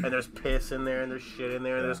floor. And there's piss in there and there's shit in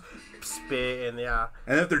there and there's spit and yeah.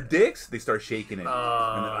 And if they're dicks, they start shaking it. And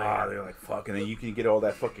then, they're like fucking, and you can get all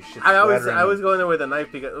that fucking shit. I was going there with a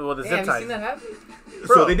knife because the zip ties. Have you seen that happen?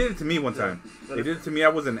 So they did it to me one time. They did it to me. I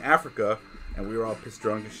was in Africa and we were all pissed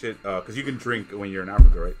drunk and shit. Because you can drink when you're in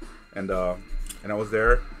Africa, right? And I was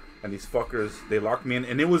there and these fuckers, they locked me in,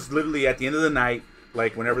 and it was literally at the end of the night,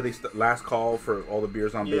 like whenever they last call for all the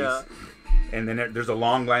beers on base. And then there's a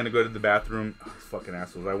long line to go to the bathroom. Oh, fucking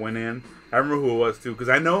assholes. I went in. I remember who it was, too. Because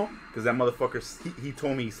that motherfucker, he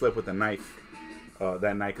told me he slept with a knife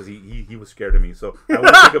that night because he was scared of me. So I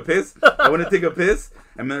went to take a piss. And when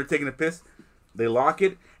they're taking a piss, they lock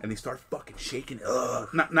it, and they start fucking shaking it.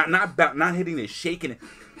 Not hitting it, shaking it.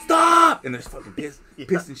 Stop! And there's fucking piss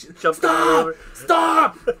and shit.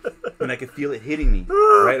 Stop! And I could feel it hitting me.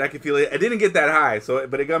 Right? I could feel it. I didn't get that high,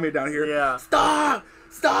 but it got me down here. Yeah. Stop!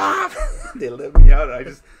 They let me out.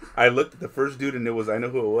 I looked at the first dude and I know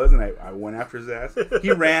who it was, and I went after his ass.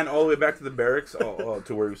 He ran all the way back to the barracks to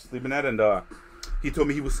where he was sleeping at, and he told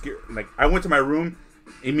me he was scared. Like I went to my room,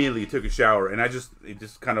 immediately took a shower, and it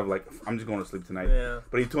just kind of like I'm just going to sleep tonight. Yeah.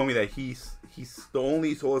 But he told me that he's the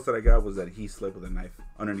only solace that I got was that he slept with a knife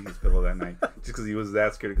underneath his pillow that night, just because he was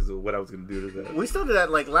that scared because of what I was going to do to that. We still did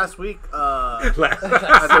that like last week at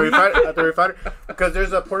the refiner because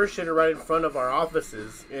there's a porta shitter right in front of our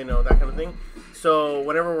offices, that kind of thing. So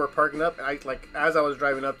whenever we're parking up, as I was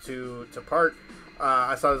driving up to park,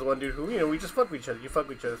 I saw this one dude who we just fuck with each other. You fuck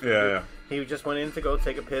with each other. So yeah. He just went in to go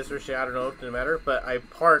take a piss or shit. I don't know. It didn't matter. But I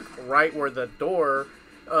parked right where the door.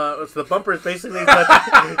 So the bumper is basically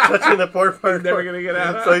touching the porta potty. Never gonna get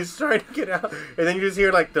out. So he's trying to get out, and then you just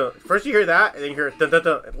hear like first you hear that, and then you hear dun, dun,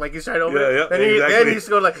 dun, like he's trying to open it. Yeah, then he's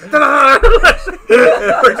going like. Dun, dun, dun, dun.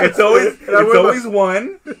 It's always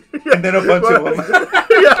one, and then a bunch of them.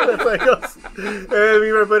 Yeah, that's like us. And me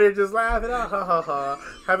and my buddy are just laughing, ha ha ha,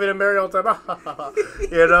 having a merry old time, ha ha ha.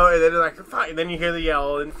 And then like fuck, and then you hear the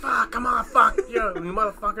yell, and fuck, come on, fuck, you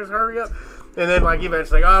motherfuckers, hurry up. And then like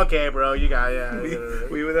eventually, like, okay, bro, you got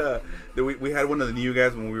we had one of the new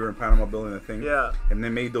guys when we were in Panama building a thing. Yeah. And they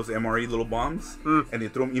made those MRE little bombs, and they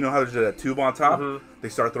throw them. You know how there's a tube on top? Mm-hmm. They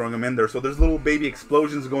start throwing them in there, so there's little baby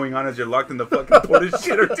explosions going on as you're locked in the fucking porta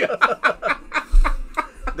shitter.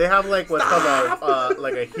 They have like what's called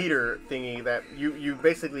like a heater thingy that you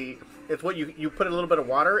basically. It's what you put a little bit of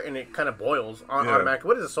water and it kind of boils automatically.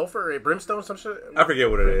 What is it, sulfur or brimstone, some shit? I forget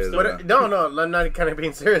what it is. But no, I'm not kind of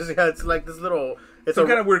being serious. Yeah, it's like this little. It's some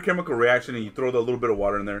kind of weird chemical reaction, and you throw a little bit of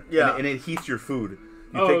water in there. Yeah, and it heats your food.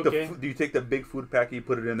 You take the big food packet, you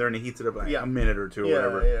put it in there, and it heats it up like a minute or two, or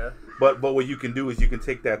whatever. Yeah. But what you can do is you can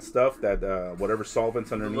take that stuff, that whatever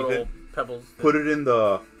solvents underneath it, pebbles, put it in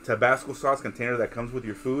the Tabasco sauce container that comes with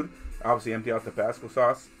your food. Obviously, empty out Tabasco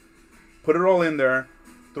sauce. Put it all in there.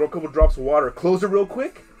 Throw a couple drops of water, close it real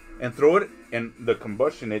quick, and throw it. And the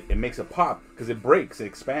combustion, it makes a pop because it breaks, it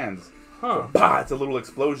expands. Huh? So, it's a little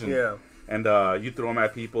explosion. Yeah. And you throw them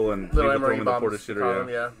at people, and little people throw them in the porta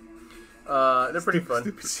shitter. They're pretty fun.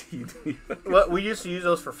 Stupid shit. Well, we used to use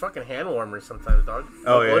those for fucking hand warmers sometimes, dog.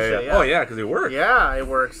 Oh yeah. Oh yeah, because they work. Yeah, it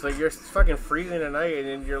works. Like you're fucking freezing at night, and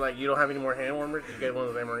then you're like, you don't have any more hand warmers. You get one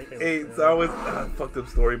of those MRE things. Hey, it's always a fucked up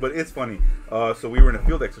story, but it's funny. So we were in a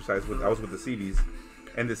field exercise I was with the CBs.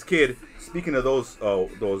 And this kid, speaking of those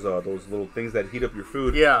little things that heat up your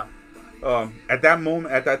food. Yeah. At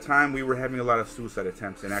that time, we were having a lot of suicide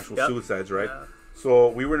attempts and actual suicides, right? So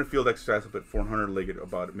we were in a field exercise up at 400 Liggett,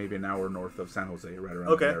 about maybe an hour north of San Jose, right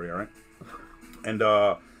around that area, right? And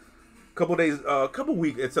couple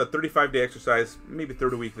weeks. It's a 35-day exercise, maybe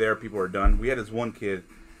third a week there. People are done. We had this one kid.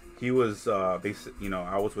 He was, I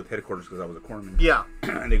was with headquarters because I was a corpsman. Yeah.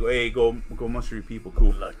 And they go, hey, go muster your people.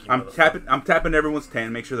 Cool. Lucky I'm tapping everyone's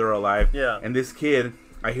tent, make sure they're alive. Yeah. And this kid,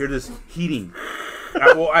 I hear this heating.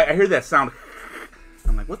 I hear that sound.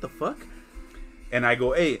 I'm like, what the fuck? And I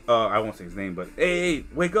go, hey, I won't say his name, but hey,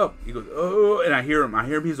 wake up. He goes, oh, and I hear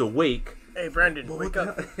him. He's awake. Hey, Brandon, wake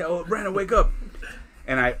up. Oh, Brandon, wake up.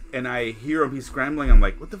 And I hear him. He's scrambling. I'm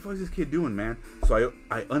like, what the fuck is this kid doing, man? So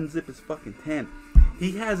I unzip his fucking tent.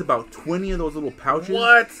 He has about 20 of those little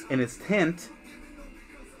pouches in his tent.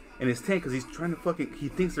 Because he's trying to he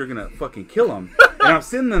thinks they're gonna fucking kill him. And I'm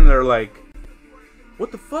sitting there like,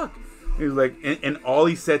 what the fuck? And he's like, and all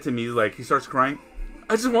he said to me is like, he starts crying.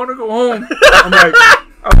 I just want to go home. I'm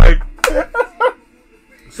like,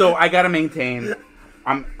 so I gotta maintain.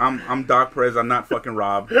 I'm Doc Perez. I'm not fucking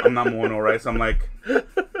Rob. I'm not Mono, right? So I'm like,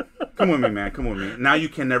 come with me, man. Come with me. Now you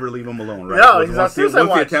can never leave him alone, right? No, he's on suicide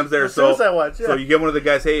watch. Attempts there. Suicide watch. Yeah. So you get one of the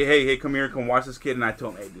guys. Hey, come here, come watch this kid. And I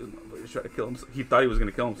told him, hey, dude, he's trying to kill him. He thought he was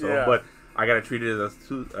gonna kill himself, but I gotta treat it as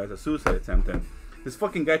a suicide attempt. And this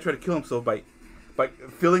fucking guy tried to kill himself by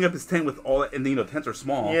filling up his tent with all that, and tents are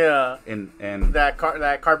small. Yeah. And that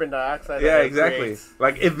carbon dioxide. Yeah, exactly. Creates.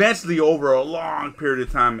 Like eventually, over a long period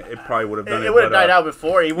of time, it probably would have done it. It would have died out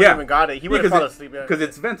before. He wouldn't even got it. He would have fallen asleep. Because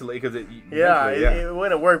it's ventilated. It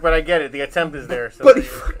wouldn't work. But I get it. The attempt is there. So but he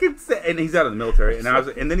fucking said, and he's out of the military. And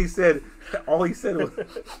and then he said, all he said was,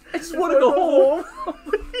 "I just want to go home."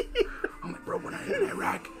 I'm like, bro, we're not in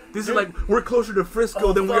Iraq. This is like, we're closer to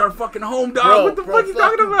Frisco than we are fucking home, dog. Bro, what the fuck are you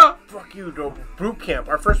talking about? Fuck you, bro. Boot camp.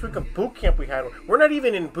 Our first week of boot camp we had. We're not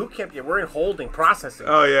even in boot camp yet. We're in holding, processing.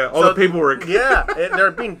 Oh, yeah. All the paperwork. Yeah.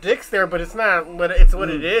 They're being dicks there, but it's not what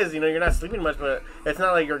it is. You know, you're not sleeping much, but it's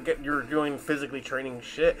not like you're doing physically training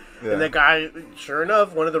shit. Yeah. And the guy, sure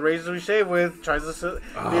enough, one of the razors we shave with tries to.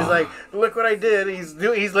 He's like, look what I did. He's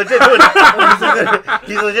legit doing it.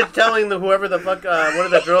 He's legit telling whoever the fuck, one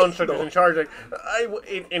of the drill instructors in charge, like,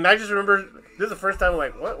 and I just remember this is the first time I'm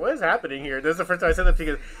like, what is happening here? This is the first time I said that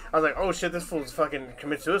because I was like, oh shit, this fool's fucking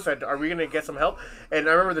commit suicide. Are we gonna get some help? And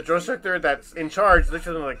I remember the drill instructor that's in charge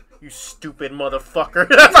literally like, you stupid motherfucker.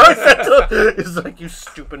 That's how I said to him. He's like, you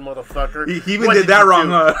stupid motherfucker. He even did that wrong,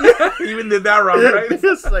 huh? He even did that wrong, right?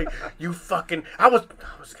 It's like, you fucking. I was.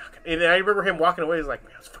 And I remember him walking away. He's like,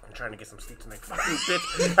 man, I was fucking trying to get some sleep tonight. Fucking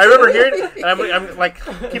bitch. I remember hearing it. And I'm like,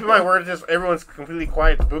 keeping my word, just everyone's completely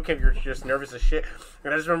quiet. It's boot camp. You're just nervous as shit.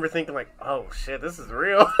 And I just remember thinking like, oh shit, this is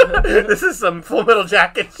real. This is some Full Metal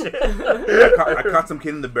Jacket shit. I caught some kid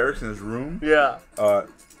in the barracks in his room. Yeah.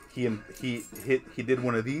 He did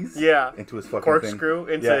one of these. Yeah. Into his fucking corkscrew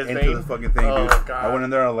thing. into his vein. Into his fucking thing, oh, dude. God. I went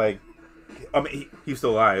in there and like, I mean, he's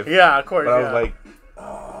still alive. Yeah, of course. But I was like,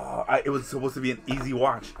 it was supposed to be an easy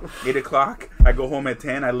watch. 8 o'clock. I go home at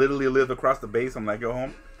 10. I literally live across the base. I'm like, go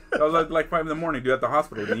home. I was like 5 in the morning, dude, at the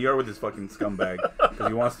hospital. And you're with this fucking scumbag because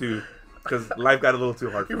he wants to. Because life got a little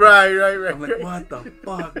too hard for me. Right. I'm like, what the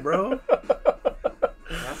fuck, bro?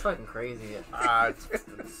 That's fucking crazy.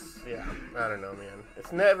 Yeah, I don't know, man.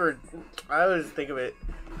 It's never. I always think of it,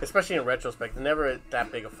 especially in retrospect, never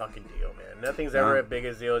that big a fucking deal, man. Nothing's ever as big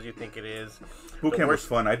as deal as you think it is. Boot camp was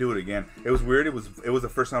fun. I do it again. It was weird. It was the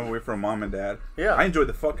first time away from mom and dad. Yeah, I enjoyed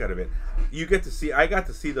the fuck out of it. I got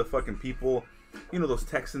to see the fucking people. You know those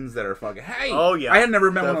Texans that are fucking, hey! Oh, yeah. I had never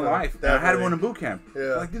met one in life. And I had one in boot camp.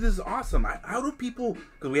 Yeah. Like, dude, this is awesome. How do people...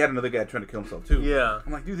 Because we had another guy trying to kill himself, too. Yeah.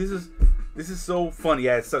 I'm like, dude, this is so fun.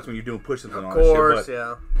 Yeah, it sucks when you're doing push-ups and all that shit. Of course,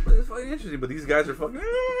 yeah. But it's fucking interesting. But these guys are fucking...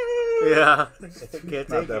 Yeah. It's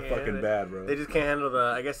not that fucking bad, bro. They just can't handle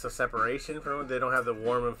the separation from it. They don't have the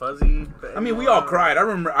warm and fuzzy. I mean, we all cried. I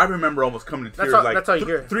remember almost coming to tears. That's all you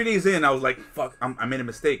hear. 3 days in, I was like, fuck, I made a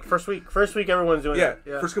mistake. First week, everyone's doing it.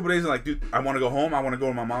 Yeah. First couple days, I'm like, dude, I want to go home. I want to go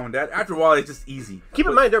with my mom and dad. After a while, it's just easy. Keep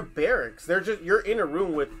in mind, they're barracks. You're in a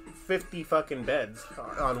room with 50 fucking beds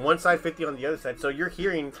on one side, 50 on the other side. So you're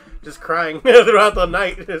hearing just crying throughout the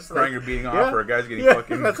night. Just crying or beating off, or a guy's getting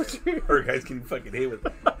fucking hit with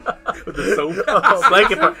the soap.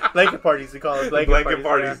 Blanket parties, we call it. Blanket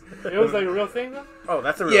parties. Yeah. It was like a real thing, though? Oh,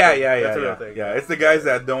 that's a real thing. That's a real thing. Yeah, it's the guys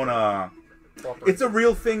that don't. It's a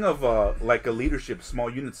real thing of like a leadership, small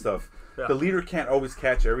unit stuff. Yeah. The leader can't always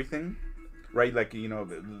catch everything. Right, like, you know,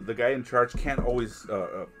 the guy in charge can't always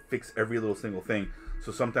fix every little single thing.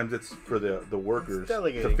 So sometimes it's for the workers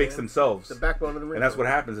to fix themselves. The backbone of the and that's what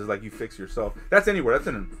happens is like you fix yourself. That's anywhere. That's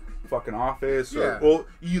in a fucking office. Or, well,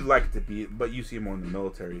 you like it to be, but you see it more in the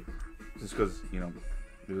military, just because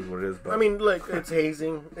it is what it is. But I mean, look, it's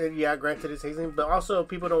hazing. Yeah, granted, it's hazing, but also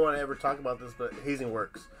people don't want to ever talk about this, but hazing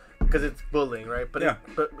works because it's bullying, right? But Yeah.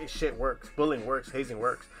 shit works. Bullying works. Hazing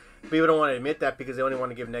works. People don't want to admit that because they only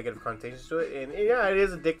want to give negative connotations to it. And yeah, it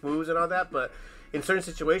is a dick moves and all that, but in certain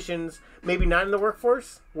situations, maybe not in the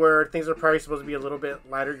workforce where things are probably supposed to be a little bit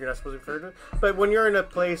lighter, you're not supposed to be further. But when you're in a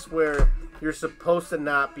place where you're supposed to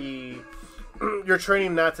not be, you're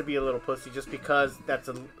training not to be a little pussy just because that's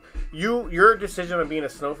your decision on being a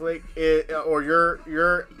snowflake or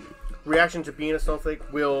your reaction to being a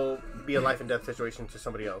snowflake will be a life and death situation to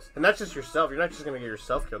somebody else, and not just yourself. You're not just gonna get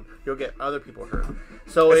yourself killed. You'll get other people hurt.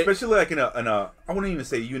 So especially like in a I wouldn't even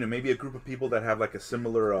say unit, maybe a group of people that have like a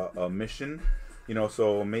similar mission. You know,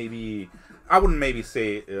 so maybe I wouldn't maybe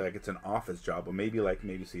say like it's an office job, but maybe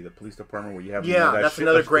say the police department where you have that's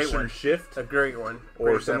another great one. Shift, a great one,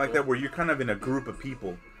 or something like that where you're kind of in a group of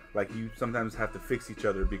people. Like you sometimes have to fix each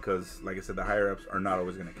other because, like I said, the higher ups are not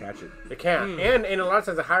always going to catch it. They can't, and a lot of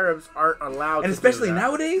times the higher ups aren't allowed. And to especially do that.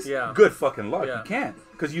 nowadays, yeah, good fucking luck, Yeah. you can't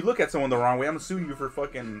because you look at someone the wrong way. I'm gonna sue you for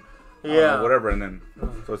fucking whatever, and then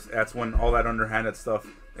so that's when all that underhanded stuff.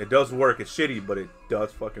 It does work. It's shitty, but it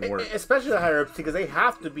does fucking work. Especially the higher ups because they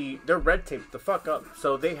have to be. They're red taped the fuck up,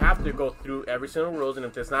 so they have to go through every single rules, and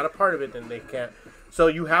if it's not a part of it, then they can't. So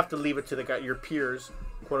you have to leave it to your peers,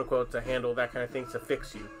 quote unquote, to handle that kind of thing to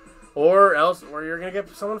fix you. Or else, or you're gonna get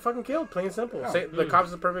someone fucking killed. Plain and simple. Oh. The cops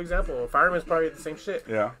is a perfect example. Fireman's probably the same shit.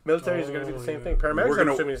 Yeah. Military's gonna do the same thing.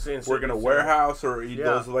 Paramedics We're gonna warehouse or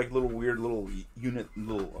those like little weird little unit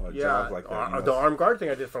jobs like that. The armed guard thing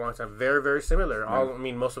I did for a long time, very very similar. I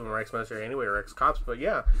mean, most of them are ex-military anyway or ex-cops, but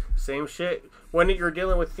yeah, same shit. When you're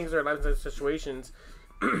dealing with things that are life and death situations,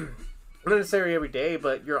 not necessarily every day,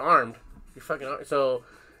 but you're armed. You're fucking armed. So.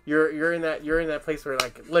 You're in that place where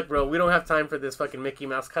like, look, bro, we don't have time for this fucking Mickey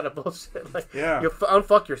Mouse kind of bullshit. Like, yeah, you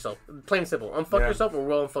unfuck yourself, plain and simple. Unfuck yourself, or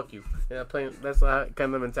we'll unfuck you. Yeah, plain. That's the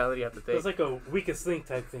kind of mentality you have to take. It's like a weakest link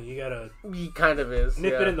type thing. You gotta. He kind of is.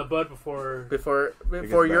 Nip it in the bud before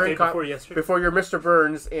you're in before you're Mr.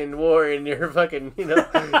 Burns in war and you're fucking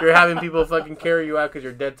you're having people fucking carry you out because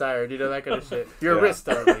you're dead tired. That kind of shit. You're a risk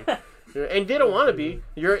starving. And they don't want to be.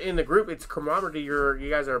 You're in the group. It's camaraderie. You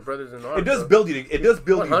guys are brothers in arms. It does build you. It does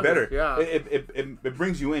build you better. Yeah. It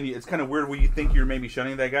brings you in. It's kind of weird when you think you're maybe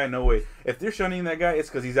shunning that guy. No way. If they're shunning that guy, it's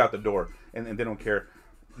because he's out the door and they don't care.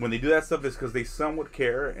 When they do that stuff, it's because they somewhat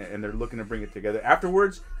care and they're looking to bring it together.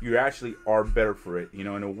 Afterwards, you actually are better for it. In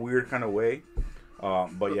a weird kind of way.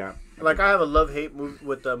 But yeah. Like I have a love-hate movie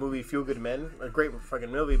with the movie Feel Good Men. A great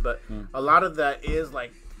fucking movie, but a lot of that is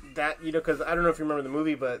like. That because I don't know if you remember the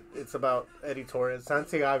movie, but it's about Eddie Torres,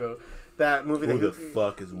 Santiago. That movie. Who the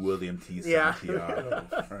fuck is William T. Santiago?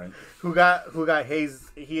 Right. Who got hazed?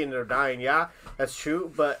 He ended up dying. Yeah, that's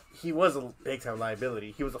true. But he was a big time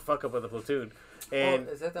liability. He was a fuck up of the platoon. And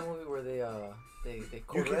is that movie where they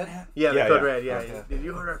code red? Yeah, code red. Yeah, okay. If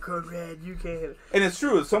you heard our code red, you can't. And it's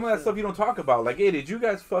true. Some of that stuff you don't talk about. Like, hey, did you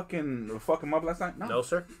guys fuck him up last night? No,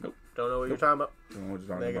 sir. Nope. Don't know what you're talking about. Don't know what you're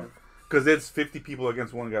talking Negative. about. Because it's 50 people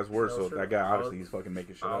against one guy's word, so sure. that guy obviously he's fucking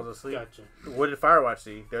making shit I up. was asleep. Gotcha. What did Firewatch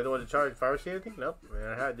see? They're the ones in charge. Firewatch see anything? Nope.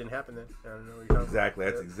 It didn't happen then. I don't know what you're talking Exactly.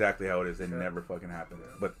 about. That's exactly how it is. It never fucking happened.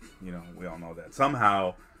 But, we all know that.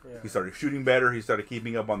 Somehow, he started shooting better. He started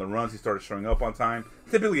keeping up on the runs. He started showing up on time.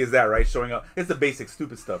 Typically is that, right? Showing up. It's the basic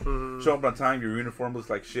stupid stuff. Mm-hmm. Show up on time. Your uniform looks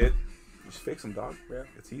like shit. Just fix them, dog. Yeah.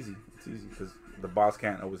 It's easy. It's easy because the boss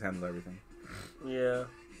can't always handle everything. Yeah.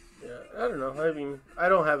 Yeah. I don't know. I mean, I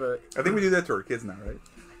don't have a... I think we do that to our kids now, right?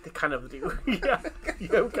 They kind of do. Yeah,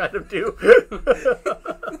 you kind of do.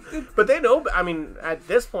 But they know. I mean, at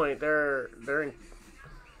this point, they're in.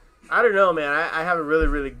 I don't know, man. I have a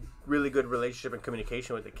really good relationship and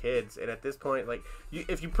communication with the kids, and at this point, like,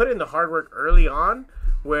 if you put in the hard work early on,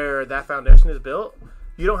 where that foundation is built,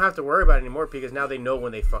 you don't have to worry about it anymore because now they know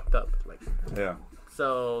when they fucked up. Like, yeah.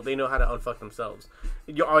 So they know how to unfuck themselves.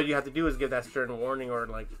 All you have to do is give that stern warning or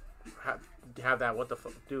like. Have that what the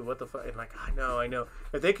fuck and like I know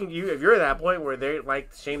if you're at that point where they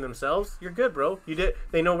like shame themselves, you're good, bro.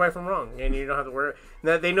 They know right from wrong and you don't have to worry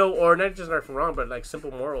that they know, or not just right from wrong, but like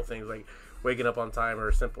simple moral things like waking up on time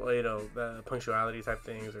or simple the punctuality type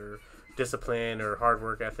things or discipline or hard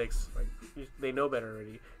work ethics. Like they know better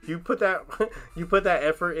already. You put that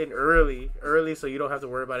effort in early so you don't have to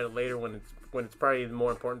worry about it later when it's probably the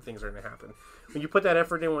more important things are going to happen. When you put that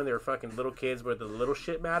effort in when they're fucking little kids where the little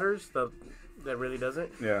shit matters, that really doesn't.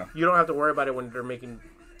 Yeah. You don't have to worry about it when they're making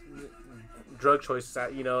drug choices,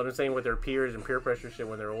 you know what I'm saying, with their peers and peer pressure shit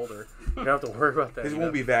when they're older. You don't have to worry about that. These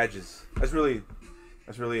won't be badges. That's really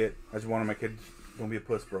it. I just wanted my kids, don't be a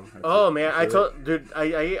puss, bro. Man, I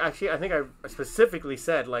think I specifically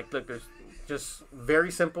said, like, look, there's just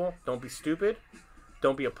very simple. Don't be stupid.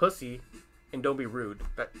 Don't be a pussy, and don't be rude.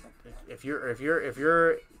 That if you're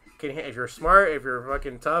smart, if you're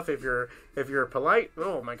fucking tough, if you're polite,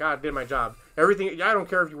 oh my god, I did my job. Everything. I don't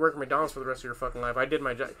care if you work at McDonald's for the rest of your fucking life. I did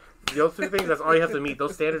my job. Those 3 things. That's all you have to meet.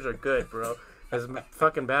 Those standards are good, bro. As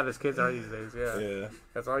fucking bad as kids are these days. Yeah.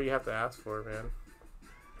 That's all you have to ask for, man.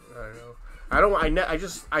 I don't know.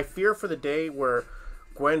 I fear for the day where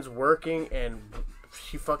Gwen's working and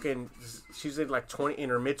she's in like in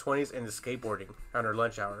her mid-20s and is skateboarding on her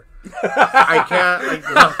lunch hour. I can't.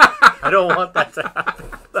 I don't want that to happen.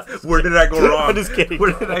 Where did I go wrong? I'm just kidding.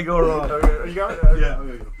 Where did I go wrong? Okay, you got it? Yeah.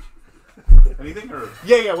 Okay. Anything or?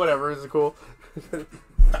 Yeah, whatever. This is cool.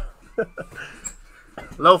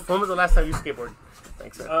 Loaf, when was the last time you skateboarded?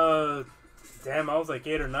 Thanks, man. Damn, I was like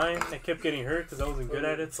 8 or 9. I kept getting hurt because I wasn't good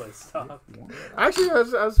at it, so I stopped. Actually, I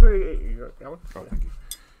was pretty. You got one? Oh, thank you.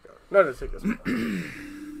 No, just take this one.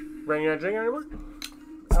 Brandon, you're not drinking anymore?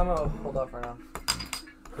 I'm gonna hold off for now.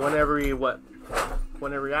 One every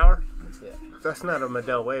hour? Yeah. That's not a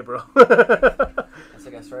Medell way, bro. That's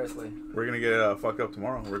like arthritis way. We're gonna get fucked up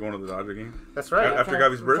tomorrow. We're going to the Dodger game. That's right. After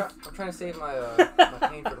Gabby's birth? I'm trying to save my my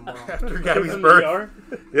pain for tomorrow. After Gabby's birth.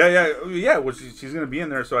 Yeah. Well, she's gonna be in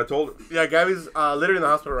there, so I told her. Yeah, Gabby's literally in the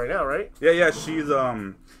hospital right now, right? Yeah. She's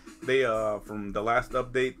They from the last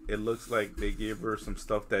update, it looks like they gave her some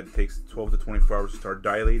stuff that takes 12 to 24 hours to start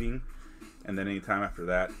dilating, and then any time after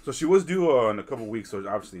that. So she was due in a couple weeks, so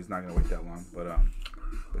obviously it's not gonna wait that long.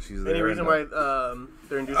 But she's there. Any reason why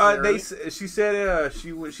they're inducing she said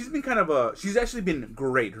she's been kind of she's actually been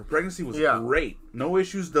great. Her pregnancy was great, no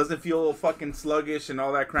issues, doesn't feel fucking sluggish and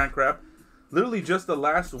all that crap. Literally just the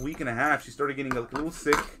last week and a half, she started getting a little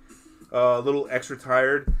sick, a little extra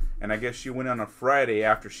tired. And I guess she went on a Friday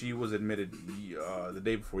after she was admitted the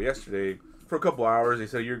day before yesterday for a couple hours. They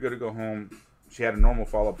said, you're good to go home. She had a normal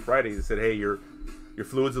follow-up Friday. They said, hey, your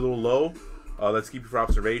fluid's a little low. Let's keep you for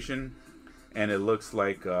observation. And it looks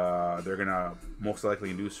like they're going to most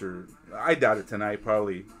likely induce her. I doubt it tonight,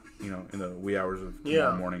 probably, in the wee hours of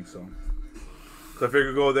tomorrow morning. So I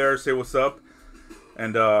figured go there, say what's up.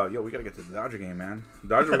 And, we got to get to the Dodger game, man.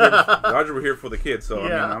 Dodger were here for the kids, so,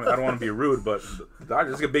 I mean, I don't want to be rude, but the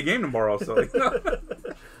Dodgers is a big game tomorrow, so.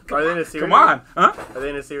 Are they in a series? Come on, huh? Are they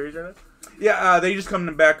in a series or not? Yeah, they just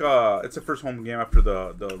coming back. It's the first home game after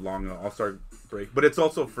the long All-Star break. But it's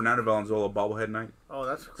also Fernando Valenzuela bobblehead night. Oh,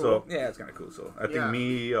 that's cool. So, yeah, it's kind of cool. So, I think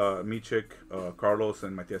me, Chick, Carlos,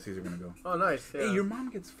 and Matias are going to go. Oh, nice. Yeah. Hey, your mom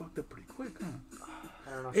gets fucked up pretty quick, huh?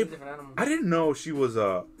 I don't know. She's a different animal. I didn't know she was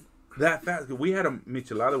that fast. We had a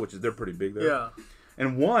michelada, which is they're pretty big there. Yeah.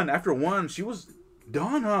 And after one, she was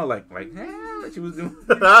done, huh? Like she was doing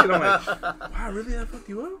shit. I'm like, wow, really? That fucked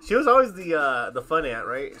you up? She was always the fun aunt,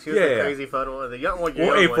 right? She was the crazy fun one, the young one.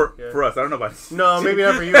 Well, hey, for us, I don't know about you. No, maybe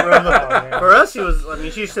not for you, bro. For us, she was. I mean,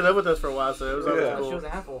 she used to live with us for a while, so it was always cool. She was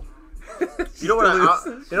an apple. You know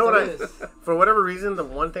what? For whatever reason, the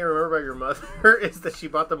one thing I remember about your mother is that she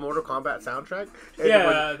bought the Mortal Kombat soundtrack.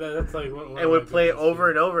 And that's like one and would play it over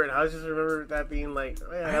and over. And I just remember that being like,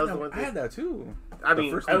 I had that too. I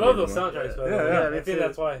mean, I love those soundtracks. Yeah, I think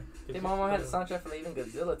that's why. Hey, Mama had a soundtrack for even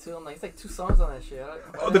Godzilla too. I'm like, it's like 2 songs on that shit.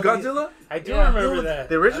 The Godzilla? I do remember that.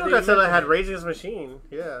 The original Godzilla had Rage Against the Machine.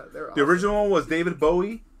 Yeah, they were awesome. The original one was David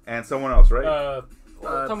Bowie and someone else, right?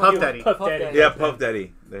 Puff Daddy. Yeah, Puff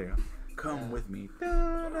Daddy. There you go. Come with me.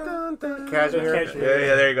 Cashmere.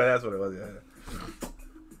 Yeah, there you go. That's what it was. Yeah.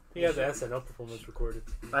 He had the SNL performance recorded.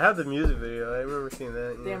 I have the music video. I remember seeing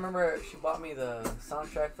that. I remember she bought me the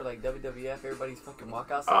soundtrack for like WWF, everybody's fucking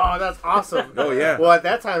walkout. Oh, that's awesome. Oh, yeah. Well, at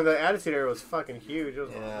that time, the Attitude Era was fucking huge. It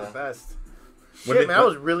was the best. Shit, man, I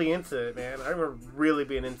was really into it, man. I remember really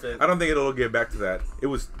being into it. I don't think it'll get back to that. It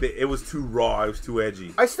was too raw. It was too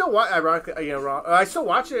edgy. I still watch, ironically, raw. I still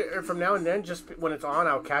watch it from now and then. Just when it's on,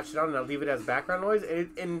 I'll catch it on and I'll leave it as background noise.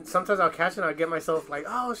 And sometimes I'll catch it and I'll get myself like,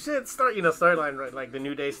 oh shit, storyline, right? Like the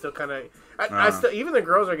New Day still kind of. I still, even the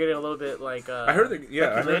girls are getting a little bit like. I heard that.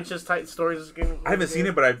 Yeah, Becky Lynch's type stories. I haven't seen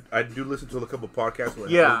it, but I do listen to a couple podcasts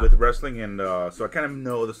with wrestling, and so I kind of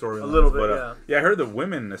know the story a little bit. Yeah, I heard the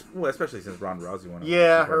women, especially since Ronda Rousey won.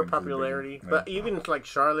 Yeah, her popularity, but even like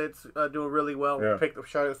Charlotte's doing really well. Yeah. Picked up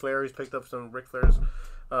Charlotte Flair. He's picked up some Ric Flair's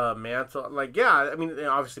mantle. Like, yeah, I mean,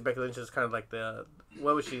 obviously Becky Lynch is kind of like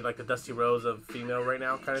what was she, like the Dusty Rose of female right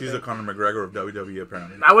now? Kind of. She's the Conor McGregor of WWE,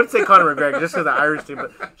 apparently. I wouldn't say Conor McGregor just because the Irish team,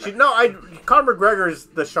 but Conor McGregor is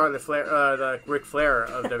the Charlotte Flair, the Ric Flair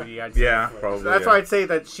of WWE. Yeah, probably. So that's why I'd say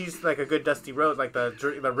that she's like a good Dusty Rose, like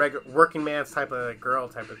the working man's type of girl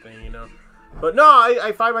type of thing, you know. But no,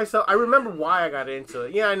 I find myself. I remember why I got into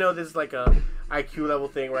it. Yeah, I know this is like a IQ level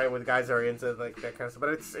thing, right? With guys that are into like that kind of stuff.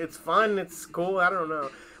 But it's fun. It's cool. I don't know.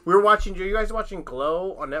 We were watching. Are you guys watching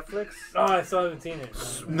Glow on Netflix? Oh, I still haven't seen it.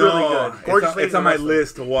 No, Really good. Gorgeous it's on my Wrestling.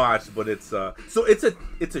 list to watch, but it's so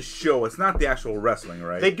it's a show. It's not the actual wrestling,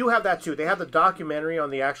 right? They do have that too. They have the documentary on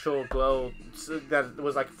the actual Glow that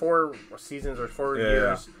was like 4 seasons or 4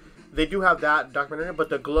 years. They do have that documentary, but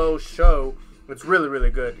the Glow show, it's really, really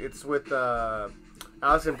good. It's with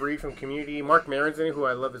Allison Brie from Community, Mark Maron's in it, who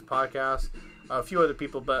I love his podcast, a few other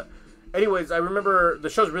people. But anyways, I remember the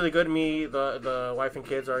show's really good. Me, the wife and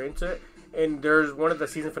kids are into it. And there's one of the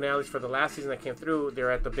season finales for the last season that came through.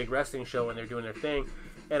 They're at the big wrestling show and they're doing their thing.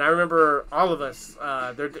 And I remember all of us,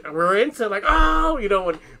 we're into like, oh, you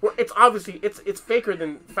know, it's obviously, it's faker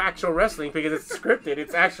than factual wrestling because it's scripted.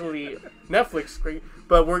 It's actually Netflix script.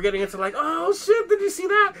 But we're getting into like, oh shit, did you see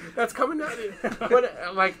that? That's coming out.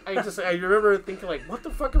 But like, I remember thinking like, what the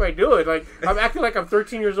fuck am I doing? Like, I'm acting like I'm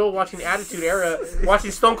 13 years old watching Attitude Era,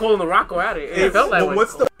 watching Stone Cold and The Rock go at it. And it felt that way.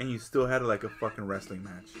 And you still had like a fucking wrestling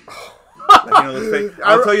match. Like, you know, those fake,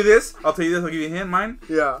 I'll tell you this. I'll give you a hint. Mine.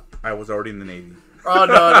 Yeah. I was already in the Navy. Oh,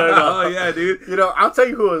 no. Oh, yeah, dude. You know, I'll tell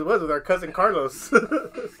you who it was with our cousin Carlos.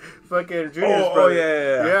 Fucking Junior's brother. Oh,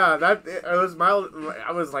 yeah. Yeah, it was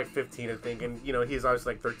I was like 15, I think, and, you know, he's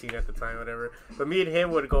obviously like 13 at the time, whatever. But me and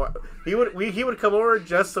him would go, he would come over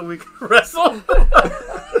just so we could wrestle.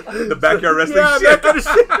 The backyard wrestling shit. Backyard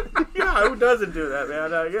shit. Yeah, who doesn't do that,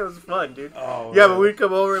 man? Yeah, it was fun, dude. Oh, yeah, man. but we'd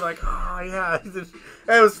come over like, oh, yeah.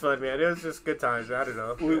 It was fun, man. It was just good times. I don't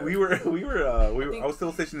know. I was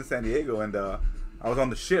still stationed in San Diego, and I was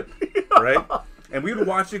on the ship, right? And we would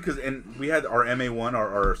watch it and we had our MA1,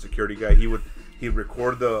 our security guy. He'd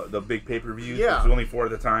record the big pay-per-views. Yeah. There was only 4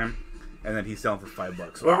 at the time, and then he's selling for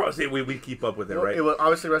 $5. So obviously we'd keep up with it, right? It was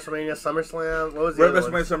obviously WrestleMania, SummerSlam. What was the other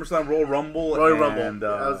one? WrestleMania, SummerSlam, Royal Rumble, Royal Rumble. and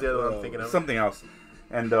That was the other one I'm thinking of. Something else,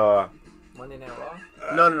 and Monday Night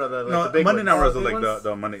Raw? No, the big Monday Night Raw was Oh, like big ones?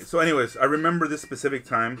 the Monday. So, anyways, I remember this specific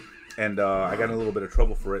time, and I got in a little bit of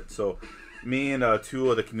trouble for it. So, me and 2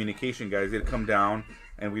 of the communication guys, they'd come down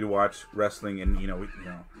and we'd watch wrestling, and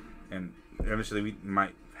and eventually we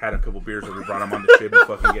might had a couple beers that we brought them on the ship and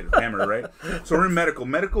fucking get hammered, right? So we're in medical.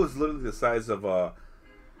 Medical is literally the size of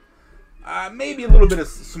maybe a little bit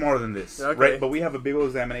smaller than this, Okay. right? But we have a big old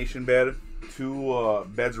examination bed, 2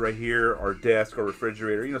 beds right here, our desk, our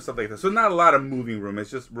refrigerator, stuff like that. So not a lot of moving room. It's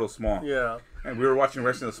just real small. Yeah. And we were watching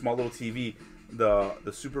wrestling on a small little TV. The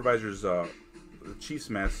supervisor's the chief's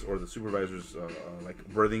mess or the supervisor's like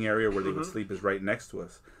berthing area where they would sleep is right next to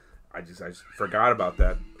us. I just forgot about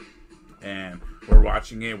that. And we're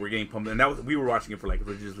watching it. We're getting pumped, and we were watching it for like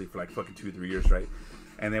religiously for like fucking 2-3 years, right?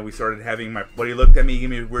 And then we started having my buddy looked at me, he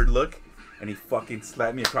gave me a weird look, and he fucking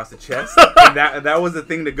slapped me across the chest. And that was the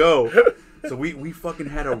thing to go. So we fucking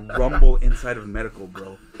had a rumble inside of medical,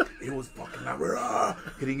 bro. It was fucking loud. We're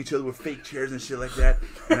hitting each other with fake chairs and shit like that.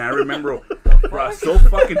 And I remember, bro, so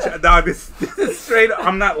fucking dog. This is straight up.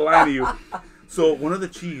 I'm not lying to you. So one of the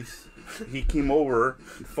chiefs, he came over,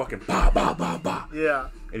 and fucking bah bah bah bah. Yeah.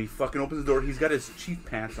 And he fucking opens the door. He's got his chief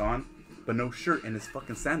pants on, but no shirt, and his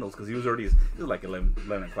fucking sandals because he was like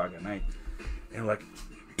 11 o'clock at night. And we're like,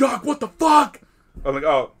 Doc, what the fuck? I'm like,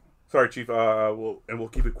 oh, sorry, chief. We'll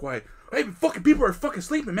keep it quiet. Hey, fucking people are fucking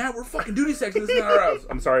sleeping, man. We're fucking duty section. This is not our house.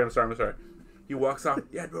 I'm sorry. He walks off.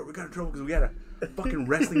 Yeah, bro, we got in trouble because we had a fucking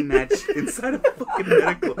wrestling match inside of fucking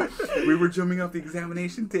medical. We were jumping off the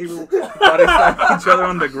examination table, body slapping each other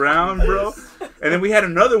on the ground, bro. And then we had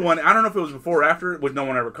another one. I don't know if it was before or after, which no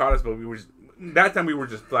one ever caught us, but that time we were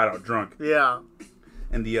just flat out drunk. Yeah.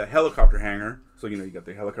 And the helicopter hangar, so you got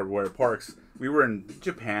the helicopter where it parks. We were in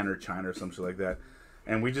Japan or China or some shit like that.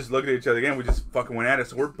 And we just looked at each other again. We just fucking went at it.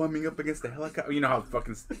 So we're bumping up against the helicopter. You know how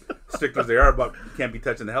fucking stickers they are about you can't be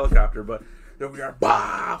touching the helicopter. But there we are,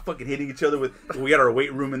 fucking hitting each other with. We got our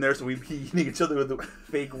weight room in there, so we be hitting each other with the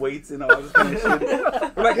fake weights and all this kind of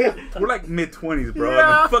shit. We're like mid-20s, bro.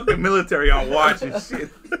 Yeah. The fucking military on watch and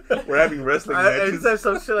shit. We're having wrestling matches. Anytime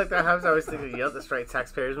some shit like that happens, I always think, yo, that's right,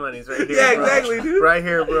 taxpayers' money's right here. Yeah, bro. exactly, dude. Right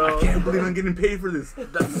here, bro. I can't believe I'm getting paid for this.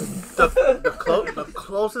 The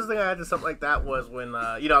closest thing I had to something like that was when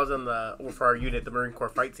I was in for our unit, the Marine Corps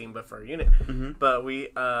fight team, but for our unit. Mm-hmm. But we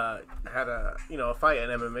had a fight,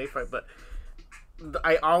 an MMA fight. But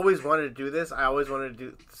I always wanted to do this. I always wanted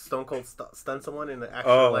to do Stone Cold stun someone in the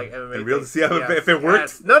actual MMA. And real to see if it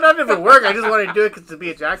worked. No, not if it worked. I just wanted to do it to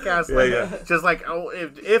be a jackass. Yeah, like, yeah. Just like,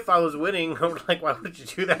 if I was winning, I'm like, why would you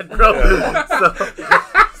do that, bro?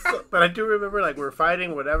 Yeah. But I do remember, like, we're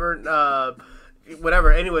fighting, whatever.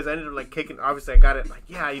 whatever. Anyways, I ended up like kicking. Obviously, I got it. Like,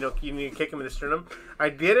 yeah, you need to kick him in the sternum. I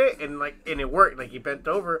did it, and it worked. Like, he bent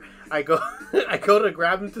over. I go to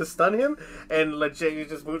grab him to stun him, and legit, he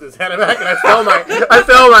just moved his head back, and I fell my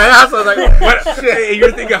ass. I was like, what? Shit, and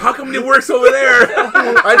you're thinking, how come it works over there?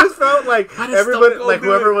 I just felt like everybody, like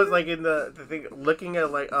whoever was like in the thing, looking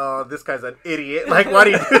at like, oh, this guy's an idiot. Like, why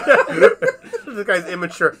do you do that? This guy's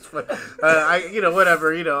immature.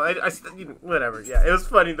 Whatever. Whatever. Yeah, it was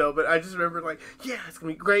funny though. But I just remember like, yeah, it's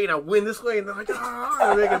gonna be great, and I win this way, and they're like,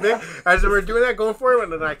 I make a thing. I just remember doing that, going for him,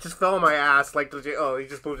 and then I just fell on my ass. Like, oh, he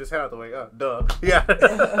just moved his head out the way. Oh, duh. Yeah,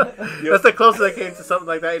 that's the closest I came to something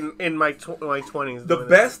like that in my 20s.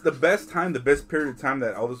 The best period of time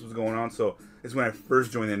that all this was going on. So is when I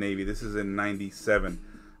first joined the Navy. This is in '97.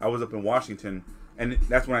 I was up in Washington. And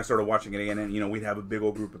that's when I started watching it again. And, we'd have a big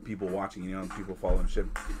old group of people watching, people following shit.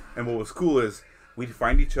 And what was cool is we'd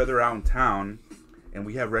find each other out in town, and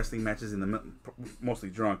we have wrestling matches mostly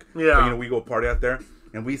drunk. Yeah. But, we go party out there,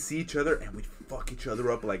 and we see each other, and we'd fuck each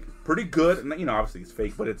other up, like, pretty good. And, obviously it's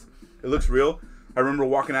fake, but it looks real. I remember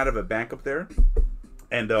walking out of a bank up there,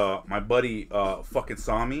 and my buddy fucking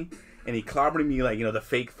saw me. And he clobbered me like, the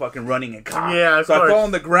fake fucking running and cop. Yeah, so I fall on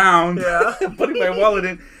the ground, yeah. putting my wallet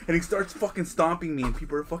in, and he starts fucking stomping me, and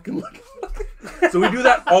people are fucking looking. So we do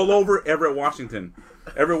that all over Everett, Washington.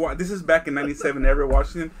 This is back in '97, Everett,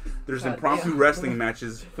 Washington. There's impromptu wrestling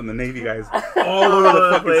matches from the Navy guys all over the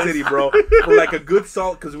fucking city, bro. For like a good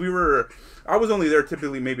salt, because I was only there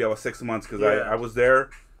typically, maybe I was 6 months, because I was there.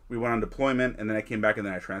 We went on deployment, and then I came back, and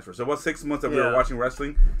then I transferred. So about 6 months that we were watching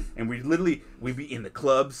wrestling, and we'd be in the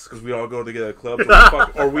clubs, because we all go together to clubs,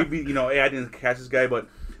 or we'd be, hey, I didn't catch this guy, but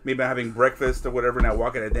maybe I'm having breakfast or whatever, and I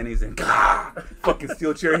walk in at Denny's, and fucking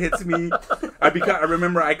steel chair hits me. I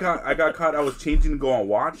remember I got caught, I was changing to go on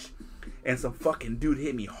watch, and some fucking dude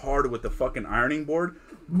hit me hard with the fucking ironing board.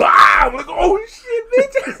 Bah! I'm like, oh shit,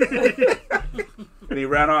 bitch! And he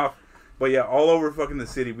ran off. But yeah, all over fucking the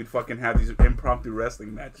city, we'd fucking have these impromptu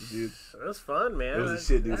wrestling matches, dude. It was fun, man. It was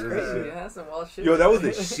the shit, dude. That's crazy. Yeah, that's some wild shit. Yo, that was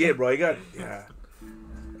the shit, bro. I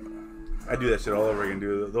do that shit all over again,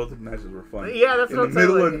 dude. Those matches were fun. Yeah, that's what I'm saying.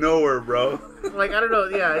 In the middle of nowhere, bro. Like, I don't know.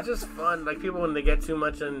 Yeah, it's just fun. Like, people, when they get too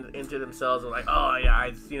much into themselves, are like, oh, yeah,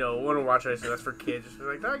 I want to watch wrestling. That's for kids. Just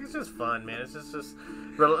like, no, it's just fun, man. It's just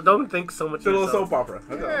don't think so much. It's a little soap opera.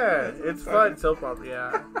 Yeah, it's fun. Soap opera,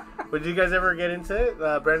 yeah. But did you guys ever get into it,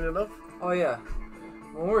 Brandon Love? Oh, yeah.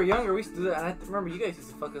 When we were younger, we used to do that. And I remember you guys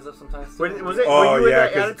used to fuck us up sometimes. Too. Oh,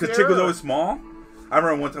 yeah, because Chick was always small. I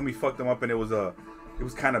remember one time we fucked him up, and it was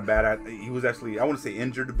kind of bad. He was actually, I wouldn't say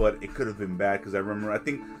injured, but it could have been bad, because I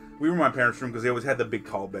think we were in my parents' room, because they always had the big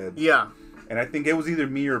tall beds. Yeah. And I think it was either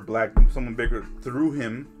me or Black, someone bigger, threw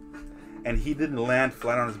him, and he didn't land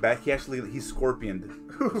flat on his back. He scorpioned.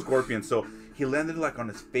 So he landed like on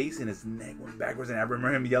his face, and his neck went backwards, and I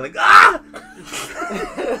remember him yelling, ah!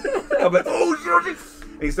 I'm like, oh shit!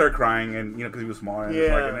 And he started crying, and because he was small, and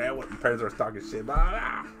my parents were talking shit.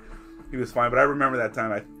 He was fine, but I remember that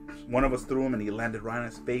time one of us threw him, and he landed right on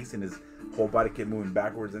his face, and his whole body kept moving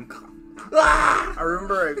backwards, and I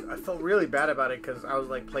remember I felt really bad about it, because I was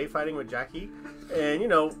like play fighting with Jackie, and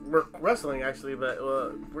we're wrestling actually, but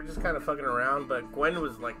we're just kind of fucking around. But Gwen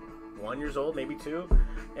was like 1 year old, maybe 2,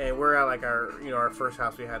 and we're at like our first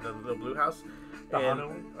house. We had the little blue house. The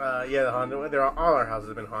Honda. All our houses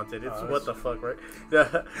have been haunted. It's what the fuck, right?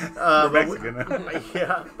 We're Mexican.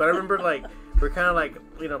 Yeah, but I remember like we're kind of like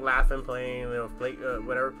laughing, playing,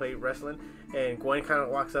 play wrestling, and Gwen kind of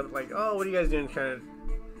walks up like, oh, what are you guys doing? Kind of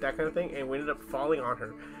that kind of thing, and we ended up falling on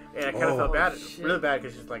her, and I kind of felt bad, really bad,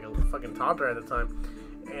 because she's like a fucking toddler at the time.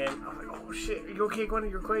 And I was like, oh shit, are you okay, Gwen?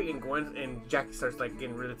 You're great. And Gwen and Jackie starts like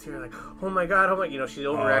getting really teary, like, oh my god, she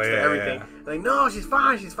overreacts to everything. Yeah. Like, no, she's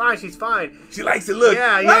fine. She likes it, look.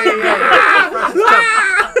 Yeah.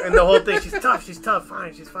 And the whole thing, she's tough,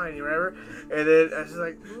 fine, whatever. And then she's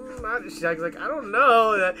like, she's like, I don't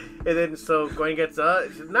know. And then so Gwen gets up.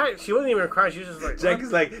 She wasn't even crying. She was just like,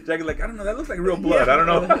 Jackie's like, I don't know. That looks like real blood. I don't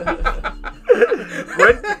know.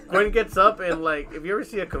 Gwen gets up, and like, if you ever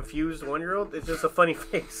see a confused 1 year old, it's just a funny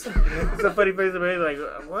face. It's a funny face of me, like,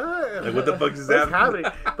 what? Like, what the fuck is happening?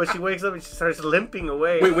 But she wakes up and she starts limping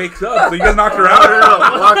away. Wait, wakes up? So you guys knocked her out?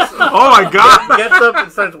 No. Oh my god! Gets up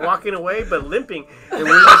and starts walking away, but limping. And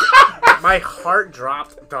my heart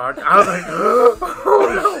dropped, dog. I was like, oh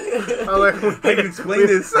no. I was like, I can explain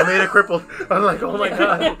this. I made a crippled. I was like, oh my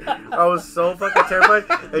god. I was so fucking terrified.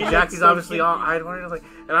 And Jackie's obviously all eyed on her.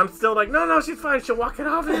 And I'm still like, no, she's fine. She'll walk it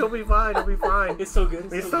off and it'll be fine. It'll be fine. It's so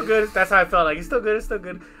good. It's still good. That's how I felt. Like, it's still good. It's still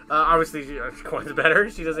good. Obviously, Coin's better.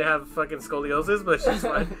 She doesn't have fucking scoliosis, but she's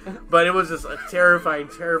fine. But it was just a terrifying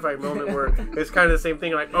moment where it's kind of the same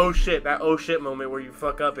thing. Like, oh shit, that oh shit moment where you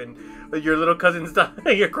fuck up and your little cousin's dying.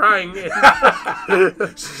 You're crying.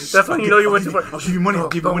 That's when you know you went too far. I'll give you money. I'll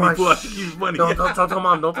give you money. I'll give you money. Don't tell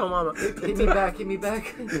mom. Don't tell mama. Hit me back. Hit me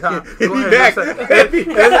back. And then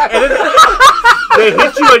they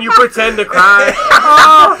hit you and you pretend to cry.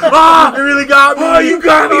 You really got me. Oh, you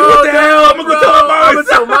got me. What the hell? I'm gonna go tell my I'm gonna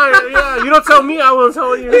tell mine. Yeah, you don't tell me. I won't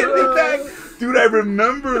tell you. Hit me back. Dude, I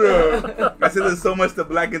remember. I said this so much to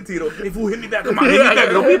Black and Tito. Hey, fool, hit me back. Come on, hit me back.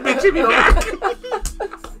 Don't be a bitch. Hit me back.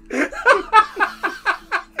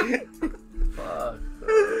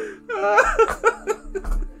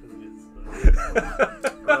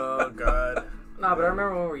 Oh god. Nah, but I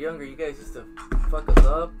remember when we were younger, you guys used to fuck us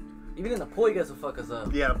up. Even in the pool, you guys would fuck us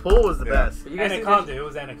up. Yeah, pool was the best. But you guys Anaconda. It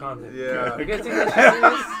was Anaconda. Yeah. You guys think that shit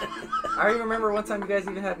serious? I even remember one time you guys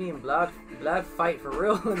even had me in blood fight for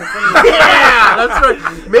real in the front of Yeah, that's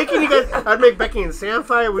right. Making you guys, I'd make Becky and Sam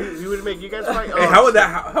fight. We would make you guys fight. Hey, how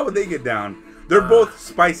would they get down? They're both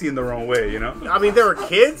spicy in their own way, you know? I mean, they were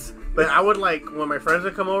kids, but I would like when my friends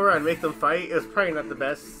would come over, I'd make them fight. It was probably not the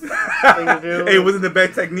best thing to do. Hey, wasn't the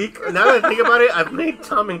best technique? Now that I think about it, I've made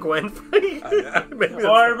Tom and Gwen fight.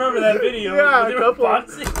 Oh, I remember that video. Yeah, They a were couple.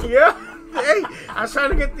 boxing. Yeah. Hey, I was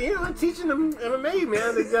trying to get I'm teaching them MMA,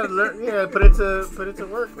 man. They gotta learn, put it to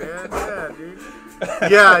work, man. Yeah, dude.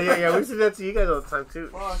 Yeah. We see that to you guys all the time too.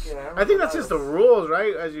 Fuck yeah, I think that's just the rules,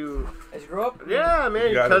 right? As you grow up. Yeah,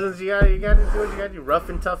 man. Your cousins, you gotta do what you gotta do. Rough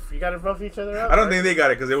and tough. You gotta rough each other up. I don't think they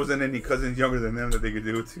got it because there wasn't any cousins younger than them that they could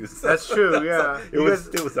do it to. So. That's true. Yeah. It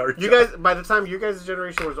was our. You guys, by the time your guys'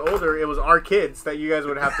 generation was older, it was our kids that you guys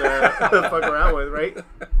would have to fuck around with, right?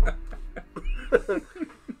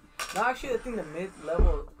 No, actually, I think the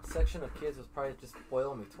mid-level section of kids was probably just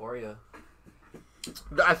Boyle and Victoria.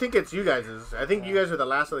 I think it's you guys'. I think you guys are the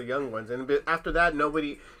last of the young ones, and after that,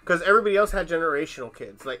 nobody, because everybody else had generational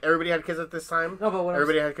kids. Like everybody had kids at this time. No, but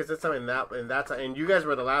everybody had kids at this time, and that time, and you guys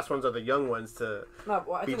were the last ones of the young ones to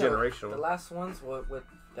I be think generational. The last ones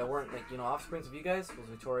that weren't offsprings of you guys was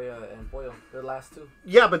Victoria and Boyle. They're the last two.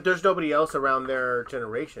 Yeah, but there's nobody else around their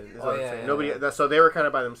generation. Is what I'm saying. Nobody. So they were kind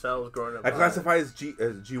of by themselves growing up. I classify as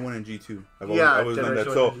G1 and G2. I've always done that.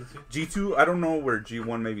 So G2, I don't know where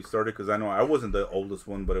G1 maybe started because I know I wasn't the oldest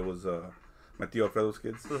one, but it was my Tio Alfredo's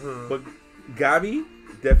kids. Mm-hmm. But Gabi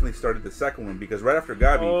definitely started the second one because right after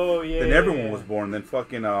Gabi, then everyone was born. Then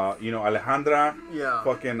fucking Alejandra,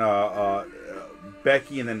 fucking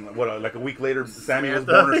Becky, and then like a week later Sammy was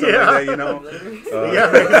born or something like that, you know.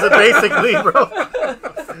 Basically, bro.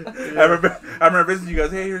 I remember visiting you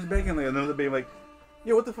guys. Hey, here's Becky, and another baby. Like,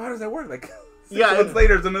 yo, what the fuck does that work? Like, 6 months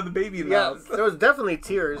later, there's another baby in the house. There was definitely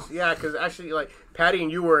tears. Yeah, because actually, like Patty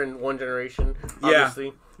and you were in one generation,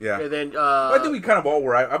 obviously. Yeah. And then I think we kind of all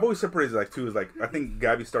were. I've always separated like two. Is like I think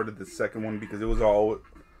Gabi started the second one because it was all.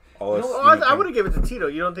 I would have given it to Tito.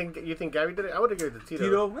 You think Gabi did it? I would have given it to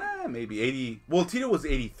Tito. Tito, maybe 80. Well, Tito was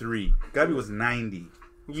 83. Gabi was 90.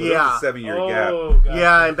 So yeah, that was a 7-year gap. God.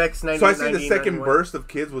 Yeah, and Beck's 90. So I say the second burst of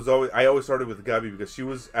kids was always. I always started with Gabi because she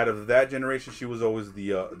was out of that generation. She was always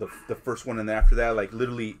the first one, and after that, like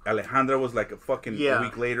literally, Alejandra was like a fucking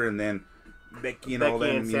week later, and then Becky and all that.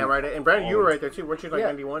 And Sam, right? And Brandon, you were right there too. Weren't you like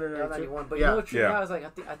 91 or 92? 91. But you know what? True. Now, I was like,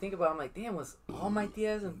 I think about. I'm like, damn, was all my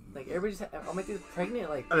tias and like everybody just all my tias pregnant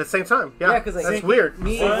like at the same time? Yeah, because like that's weird.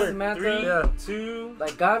 Me, Samantha, 3, 2.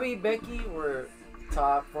 Like Gabi, Becky were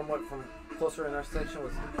top from closer in our section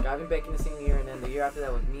was Gabi and Becky in the same year, and then the year after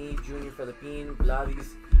that was me, Junior, Philippine,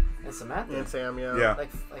 Gladys, and Samantha. And Sam, Like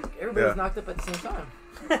everybody was knocked up at the same time.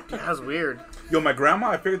 Yeah, that's weird. Yo, my grandma,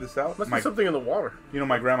 I figured this out. Must be something in the water. You know,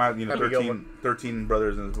 my grandma, 13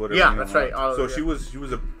 brothers and whatever. Yeah, that's right. So she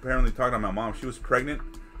was apparently talking to my mom. She was pregnant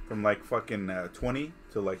from like fucking 20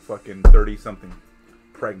 to like fucking 30 something.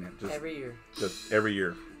 Pregnant. Just every year. Just every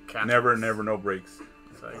year. Catch never, no breaks.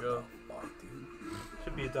 That's how I go.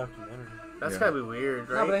 Should be a documentary. That's gotta be weird,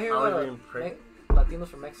 right? No, but I hear Latinos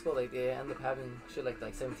from Mexico, like they end up having shit like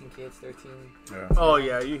 17 kids, 13. Yeah. Oh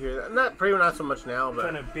yeah, you hear that? Not so much now, but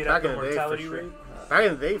Trying to beat out back the in the day for mortality sure. rate. Back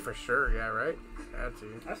in the day for sure, yeah, right? Had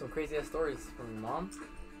to. I have some crazy ass stories from mom,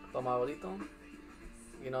 about my abuelito.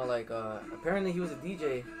 You know, like apparently he was a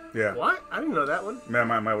DJ. Yeah. What? I didn't know that one. Man,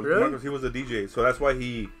 my Really? Marcos, he was a DJ, so that's why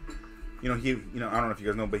he I don't know if you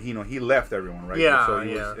guys know, but he left everyone, right? Yeah, So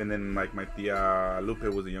he was, and then like my tia Lupe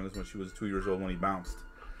was the youngest one. She was 2 years old when he bounced,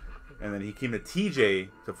 and then he came to TJ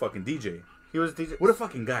to fucking DJ. He was DJ. What a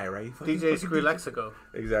fucking guy, right? DJ Skrillexico.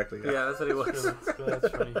 Exactly. Yeah, that's what he was. That's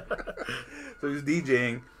funny. So he was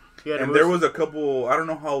DJing, Yeah, and there was a couple. I don't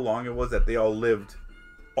know how long it was that they all lived.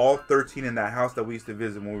 All 13 in that house that we used to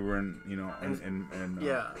visit when we were in,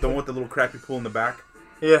 the one with the little crappy pool in the back.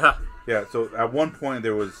 Yeah. Yeah. So at one point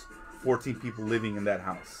there was 14 people living in that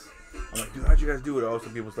house. I'm like, dude, how'd you guys do it? Oh,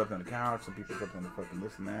 some people slept on the couch, some people slept on the fucking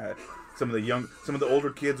this and that. Some of the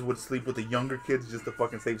older kids would sleep with the younger kids just to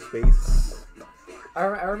fucking save space. I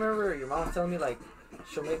remember your mom was telling me like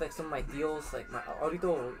she'll make like some of my deals like my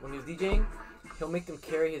Aurito when he was DJing, he'll make them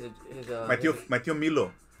carry his my tío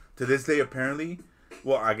Milo, to this day apparently.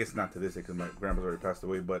 Well, I guess not to this day because my grandpa's already passed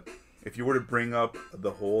away. But if you were to bring up the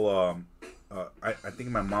whole, I think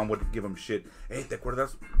my mom would give him shit. Hey, ¿te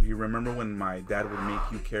acuerdas? You remember when my dad would make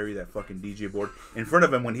you carry that fucking DJ board in front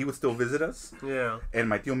of him when he would still visit us? Yeah. And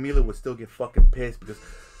my tío Milo would still get fucking pissed because,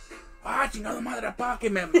 chingada madre, pa, que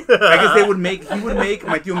me. I guess he would make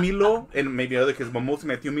my tío Milo and maybe other kids, but mostly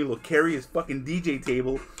my tío Milo carry his fucking DJ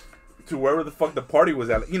table to wherever the fuck the party was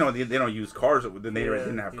at. You know, they don't use cars. They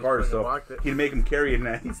didn't have cars, so he'd make him carry it,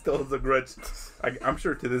 and he still has a grudge. I'm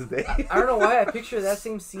sure to this day. I don't know why I picture that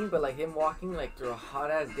same scene, but like him walking like through a hot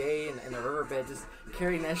ass day in a riverbed, just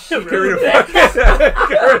carrying that shit. Carrying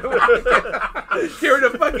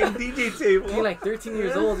a fucking DJ table. Being like 13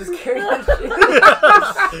 years old, just carrying that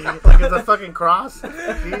shit. Like it's a fucking cross.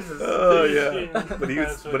 Jesus. Oh yeah.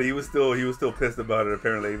 But he was still pissed about it.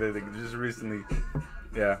 Apparently, just recently.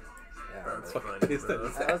 Yeah. That's funny,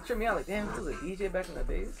 That was tripping me out. Like, damn, he was a DJ back in the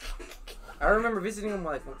days. I remember visiting him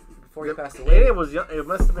like before he passed away. It was young. It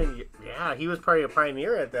must have been. Yeah, he was probably a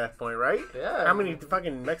pioneer at that point, right? Yeah. How many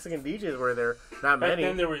fucking Mexican DJs were there? Not Back many.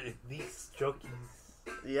 then there were these jockeys.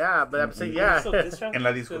 Yeah, but I'm saying yeah. En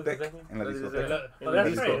la discoteca. En la discoteca.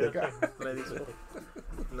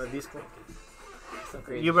 En la disco. Some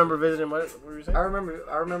crazy You remember visiting? What were you saying? I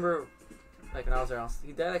remember, like when I was around.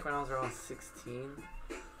 He died like when I was around 16.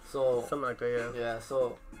 So Something like that, yeah. yeah.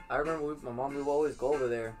 So I remember my mom would always go over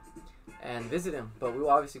there and visit him, but we would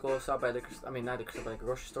obviously go stop by not liquor store, but like a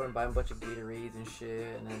grocery store and buy him a bunch of Gatorades and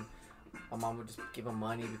shit, and then my mom would just give him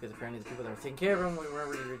money because apparently the people that were taking care of him weren't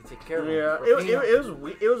really taking care of him. Yeah,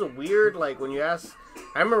 it was a weird, like when you ask.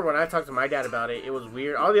 I remember when I talked to my dad about it, it was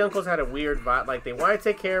weird. All the uncles had a weird vibe, like they wanted to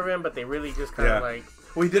take care of him, but they really just kind of like.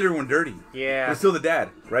 Well, he did everyone dirty. Yeah. He's still the dad,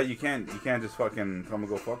 right? You can't just fucking tell him to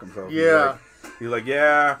go fuck himself. Yeah. He's like,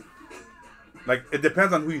 yeah. Like, it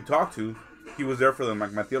depends on who you talk to. He was there for them.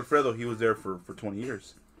 Like, my tío Alfredo, he was there for 20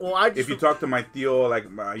 years. Well, if you talk to my tío, like,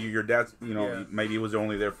 your dad's, maybe he was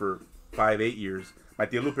only there for 5-8 years. My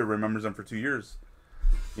tío Lupe remembers him for 2 years.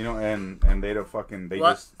 You know, and they'd have fucking, I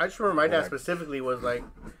just remember my dad specifically was like,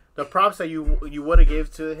 the props that you would have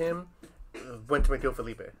gave to him went to my tío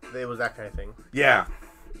Felipe. It was that kind of thing. Yeah.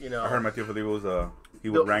 You know, I heard my tío Felipe was, he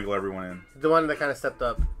would wrangle everyone in. The one that kind of stepped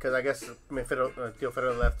up, because I guess tío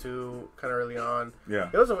Fero left too, kind of early on. Yeah.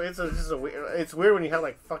 It's weird when you have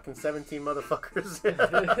like fucking 17 motherfuckers,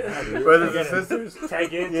 brothers and sisters.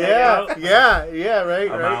 Tag in, tag out. Yeah, right.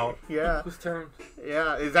 I'm out. Yeah. Whose turn?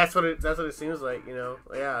 Yeah, that's what it seems like, you know.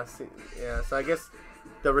 Yeah. So I guess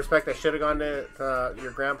the respect that should have gone to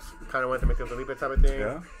your gramps kind of went to Tío Felipe type of thing.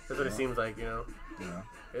 Yeah. That's what it seems like, you know. Yeah.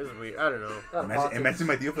 It was weird. I don't know. Imagine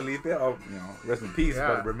my tío Felipe. Oh, rest in peace.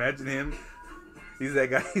 Yeah. But imagine him. He's that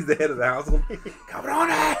guy. He's the head of the household.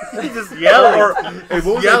 Cabrones! He's just yelling. What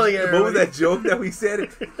was that joke that we said?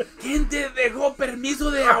 ¿Quién te dejó permiso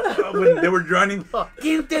de ahogar? When they were drowning.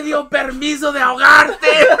 ¿Quién te dio permiso de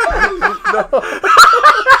ahogarte?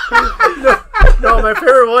 No, my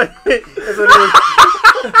favorite one is when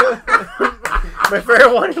my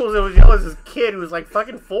favorite one was yelling as this kid who was like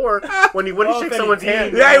fucking 4 when he wouldn't shake someone's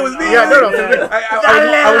hand. Yeah, it was me. Yeah, no.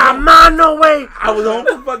 Dale la mano, way. I was home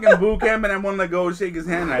from fucking boot camp and I wanted to go shake his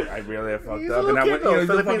hand. I really fucked up. And I went, he's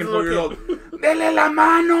a fucking 4 years old. Dele la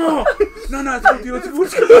mano. No, it's cool, it's cool.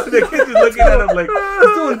 The kid's just looking at him like,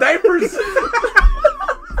 he's still in diapers.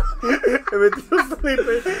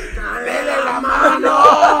 Dele la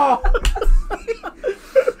mano.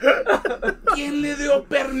 ¿Quién le dio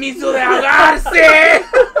permiso de ahogarse?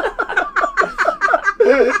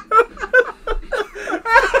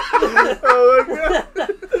 Oh my god.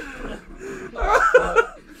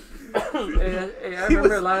 Hey, I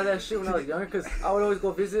remember a lot of that shit when I was younger because I would always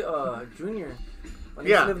go visit Junior. When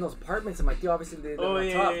he used to live in those apartments and my tío obviously lived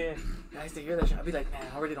on top. Yeah. I used to hear that shit. I'd be like, man,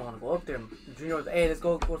 I really don't want to go up there. Junior was, hey, let's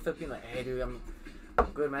go to Philippines. Like, hey, dude, I'm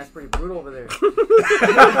good, man. It's pretty brutal over there.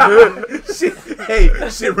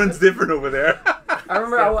 Shit runs different over there. I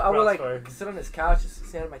remember I would like sit on this couch, just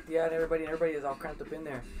sit with my tia and everybody is all cramped up in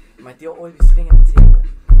there. And my tío always be sitting at the table.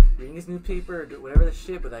 reading his newspaper or whatever the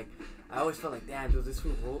shit. But like, I always felt like, damn, dude, this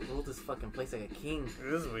fool ruled this fucking place like a king.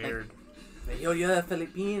 It was weird. Like, yo, you're that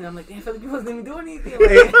Philippine. I'm like, damn, Philippine wasn't even doing anything.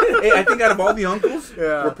 Hey, I think out of all the uncles,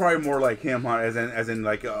 Yeah. we're probably more like him, huh? As in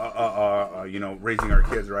like you know, raising our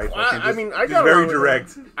kids, right? Well, Fucking I mean, I just got very along with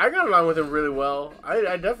direct. him. I got along with him really well.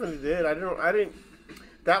 I definitely did. I didn't.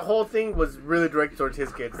 That whole thing was really direct towards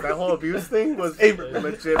his kids. That whole abuse thing was Hey,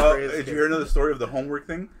 legit for his did kids. you hear another story of the homework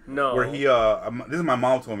thing? No. Where he this is my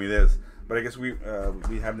mom told me this, but I guess we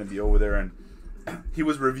happened to be over there and he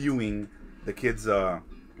was reviewing the kids.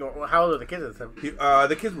 How old are the kids at the time?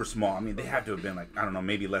 The kids were small. I mean, they had to have been like, I don't know,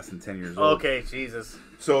 maybe less than 10 years old. Okay, Jesus.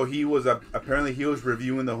 So he was apparently he was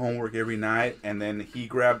reviewing the homework every night, and then he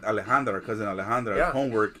grabbed Alejandra, our cousin Alejandra's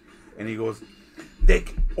homework, and he goes,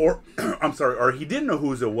 I'm sorry, or he didn't know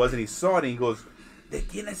whose it was, and he saw it, and he goes, ¿De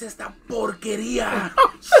quién es esta porquería?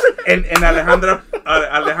 and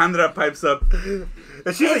Alejandra pipes up. And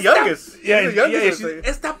she's the youngest. She's Yeah, the youngest.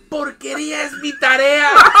 Esta porquería es mi tarea.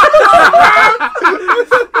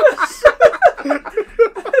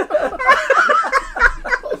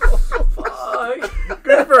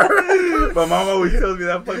 Good for her. My mom always tells me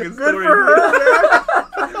that fucking Good story. for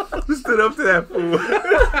her, Who stood up to that fool?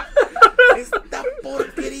 Esta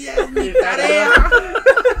porquería es mi tarea.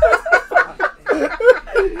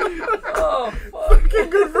 Oh, fuck.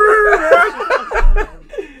 Good for her, man.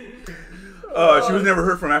 She was never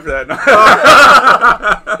heard from after that.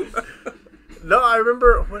 No, I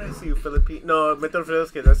remember, what did I see? Philippine. No, Metro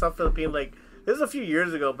Fidelis kids. I saw Philippine, like, this was a few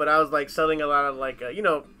years ago, but I was, like, selling a lot of, like, you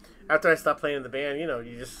know, after I stopped playing in the band, you know,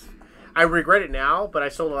 you just, I regret it now, but I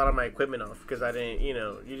sold a lot of my equipment off because I didn't, you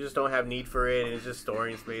know, you just don't have need for it, and it's just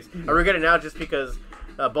storing space. I regret it now just because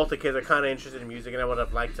both the kids are kind of interested in music, and I would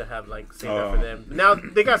have liked to have, like, saved up for them. Now,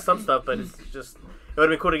 they got some stuff, but it's just, it would have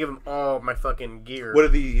been cool to give them all my fucking gear. What do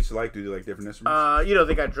they each like? Do they like different instruments? You know,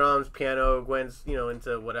 they got drums, piano, Gwen's, you know,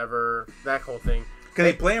 into whatever, that whole thing. Can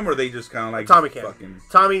they play them, or they just kind of like Tommy can. fucking...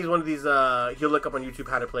 Tommy's one of these. He'll look up on YouTube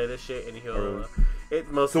how to play this shit, and he'll. It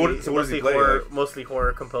mostly So what does he play, horror, like? mostly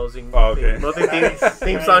horror composing. Oh, okay. Mostly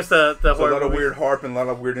theme songs to So horror. a lot of movies. weird harp and a lot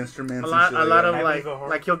of weird instruments. A lot and shit of that.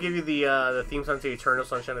 like he'll give you the theme song to Eternal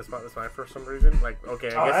Sunshine of the Spotless Mind for some reason. Like,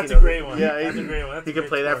 okay, I guess that's he knows a great it. one. Yeah, That's a great one. That's he a can great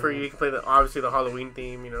play that score, for you. man. You can play obviously the Halloween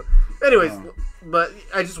theme. You know. Anyways, but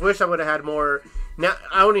I just wish I would have had more. Now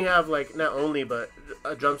I only have like not only but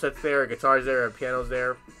a drum set's there, a guitar's there, a piano's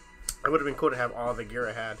there. It would have been cool to have all the gear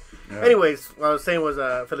I had. Yeah. Anyways, what I was saying was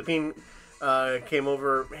Philippine came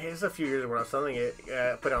over. Hey, this is a few years ago when I was selling it.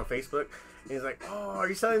 Put it on Facebook. And he's like, "Oh, are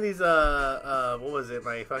you selling these? What was it?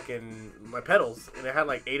 My pedals?" And I had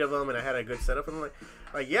like 8 of them, and I had a good setup. And I'm like,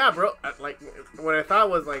 yeah, bro. Like, what I thought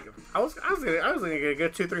was like, I was gonna get a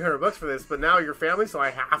good $200-300 for this, but now you're family, so I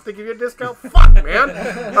have to give you a discount. Fuck, man.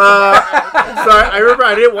 So I remember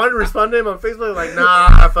I didn't want to respond to him on Facebook. Like,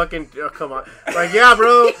 nah, fucking, come on. Like, yeah,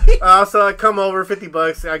 bro. So I come over,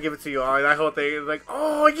 $50. I give it to you all. And that whole thing is like,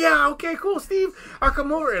 oh yeah, okay, cool, Steve. I'll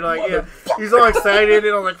come over. And like, yeah, he's all excited,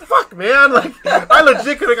 and I'm like, fuck, man. Like, I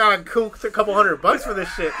legit could have got a cool couple $100 for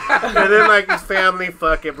this shit. And then like his family,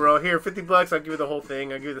 fuck it, bro. Here, $50. I'll give you the whole thing.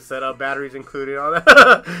 I'll give you the setup, batteries included, all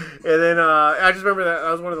that. And then I just remember that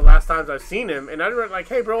was one of the last times I've seen him. And I remember like,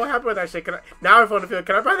 hey, bro, what happened with that shit? Now I want to feel,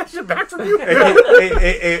 can I buy that shit back from you?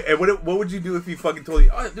 Hey, what would you do if he fucking told you,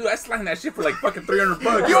 oh, dude, I slang that shit for like fucking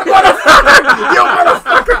 $300? You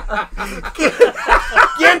motherfucker!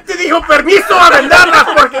 ¿Quién te dijo permiso a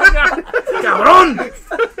venderlas? Porque... ¡Cabrón!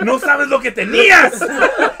 ¡No sabes lo que tenías!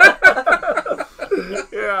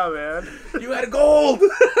 Yeah, man. You had gold!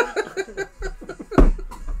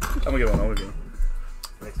 I'm gonna get one.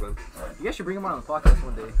 Next one. You guys should bring him on the podcast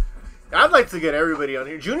one day. I'd like to get everybody on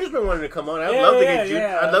here. Junior's been wanting to come on. I'd love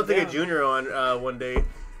to get Junior on one day.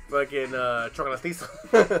 Fucking chocolatizo.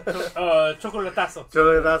 Chocolatazo.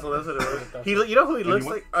 Chocolatazo, that's what it is. You know who he looks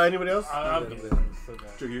like? Anybody else? I'm good.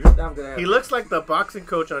 I'm gonna He looks like the boxing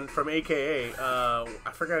coach from AKA. I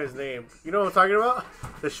forgot his name. You know what I'm talking about?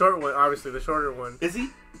 The short one, obviously, the shorter one. Is he?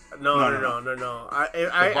 No.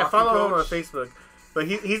 I follow him on coach? Facebook. But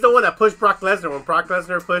he's the one that pushed Brock Lesnar when Brock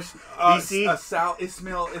Lesnar pushed DC. Sal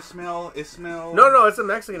Ismail. No, it's a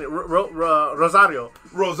Mexican. Rosario.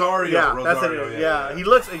 Rosario. Yeah, that's it. Yeah, he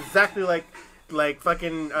looks exactly like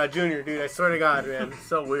fucking Junior, dude. I swear to God, man. It's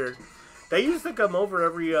so weird. They used to come over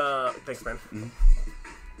every. Thanks, man.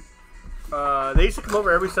 They used to come over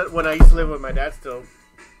every when I used to live with my dad still.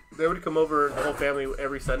 They would come over, the whole family,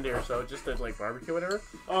 every Sunday or so, just to like barbecue, whatever.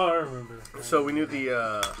 Oh, I remember. So we knew the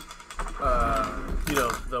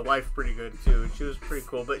wife pretty good too. She was pretty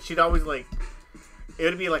cool, but she'd always like, it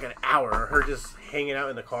would be like an hour of her just hanging out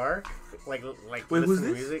in the car, like Wait, listening who's to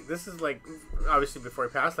this? music. This is like obviously before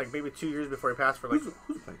he passed, like maybe 2 years before he passed for like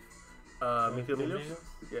Who's wife? Miguel Emilio?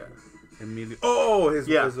 Yeah. Emilio. Oh, his.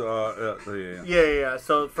 Yeah. Yeah. Yeah.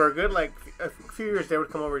 So for a good like a few years, they would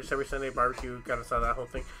come over just every Sunday, barbecue, kind of saw that whole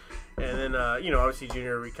thing, and then obviously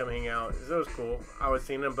Junior would come hang out. It was cool. I was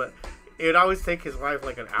seeing him, but it would always take his wife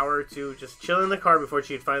like an hour or two just chill in the car before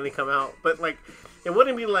she'd finally come out. But like, it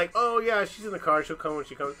wouldn't be like, oh yeah, she's in the car, she'll come when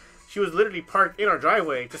she comes. She was literally parked in our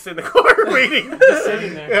driveway, just in the car waiting. Just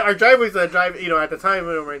sitting there. Our driveway's a drive. At the time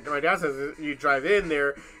when my dad says you drive in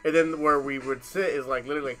there, and then where we would sit is like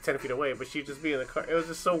literally like 10 feet away. But she'd just be in the car. It was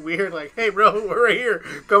just so weird. Like, hey, bro, we're right here.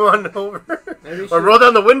 Come on over, or roll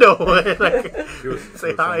down the window. Like,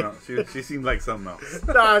 say hi. She seemed like something else.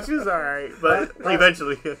 Nah, she was all right, but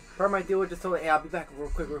eventually. Part of my deal would just tell her, hey, I'll be back real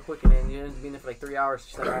quick, and then you end up being there for like 3 hours.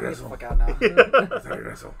 She's like, I'm getting the fuck out now.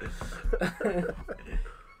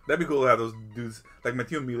 That'd be cool to have those dudes like my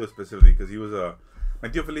Tío Milo specifically, because he was my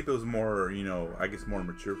Tío Felipe was more, I guess more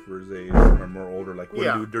mature for his age, or more older, like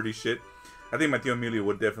wouldn't do dirty shit. I think my Tío Emilio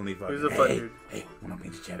would definitely fucking. He was a fun dude. Hey,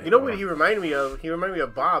 you know what he reminded me of? He reminded me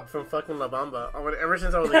of Bob from fucking La Bamba. Ever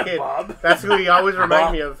since I was a kid, Bob. that's who he always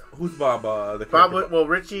reminded me of. Who's Bob? The Bob,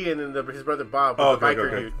 Richie, and then his brother Bob, was the biker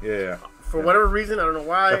dude. Yeah. For whatever reason, I don't know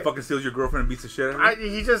why. That fucking steals your girlfriend and beats the shit out of you?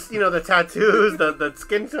 He just, the tattoos, the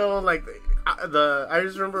skin tone, like I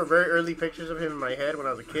just remember very early pictures of him in my head when I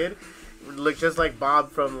was a kid. Looked just like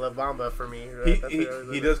Bob from La Bamba for me.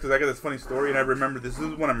 He does, because I got this funny story, and I remember this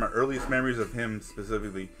is one of my earliest memories of him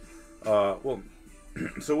specifically. So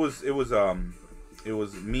it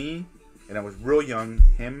was me, and I was real young,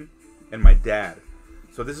 him, and my dad.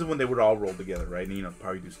 So this is when they would all roll together, right? And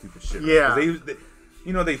probably do stupid shit. Yeah.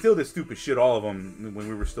 They still did stupid shit, all of them, when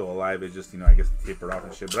we were still alive. It just, I guess, tapered off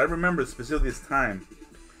and shit. But I remember specifically this time,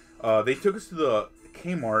 they took us to the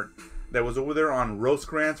Kmart that was over there on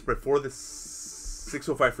Rosecrans before the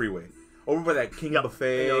 605 freeway. Over by that King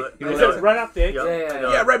Buffet. Right off the exit?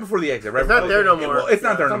 Yeah, right before the exit. Right it's not there no more. more. Well, it's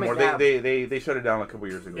not there no It's more. on They shut it down a couple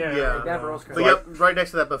years ago. Yeah. Rosecrans. But yep, right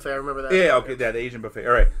next to that buffet. I remember that. Yeah, okay, the Asian buffet.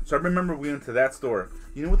 All right. So I remember we went to that store.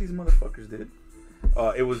 You know what these motherfuckers did?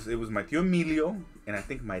 It was my Tío Emilio and I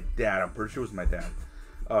think my dad. I'm pretty sure it was my dad.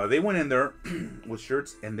 They went in there with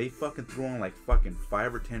shirts and they fucking threw on like fucking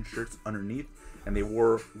 5 or 10 shirts underneath, and they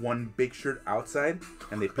wore one big shirt outside,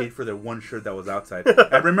 and they paid for their one shirt that was outside.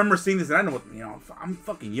 I remember seeing this, and I know, I'm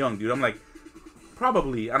fucking young, dude. I'm like,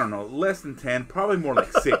 probably, I don't know, less than 10, probably more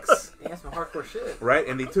like 6. Yeah, that's some hardcore shit. Right?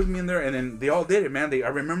 And they took me in there, and then they all did it, man. I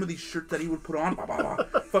remember these shirts that he would put on,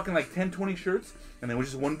 fucking like 10, 20 shirts, and then was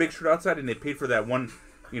just one big shirt outside, and they paid for that one,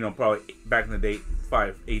 probably back in the day,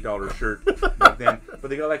 $8 shirt back then. But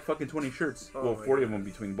they got like fucking 20 shirts. Oh well, 40 God. of them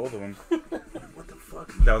between both of them. What the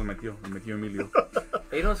fuck? That was my Tío Emilio.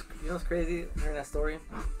 Hey, you know what's crazy? Hearing that story?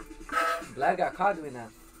 Vlad got caught doing that.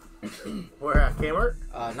 Where at Kmart?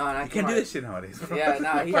 No, not You can't do this shit nowadays. Yeah,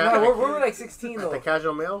 nah, we're like 16 At the though.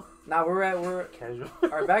 Casual Mail? Nah, we're Casual.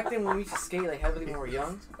 or back then when we used to skate like heavily when we were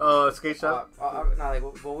young. Skate shop?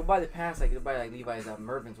 We buy the pants like we buy like Levi's at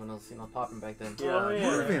Mervyn's when it was popping back then. Yeah. Oh, yeah.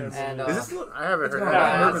 Mervyn's. And Is this I haven't it's heard going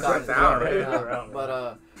that. around. Mervyn's It's right going down, around. right? Yeah.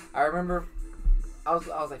 But I remember I was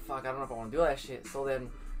like, fuck, I don't know if I want to do that shit. So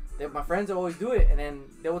then my friends would always do it, and then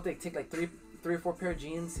they would take like three or four pair of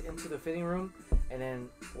jeans into the fitting room, and then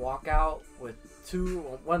walk out with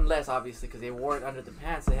one less obviously because they wore it under the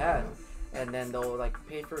pants they had, and then they'll like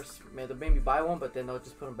pay for, they'll maybe buy one, but then they'll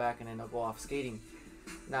just put them back and then they'll go off skating.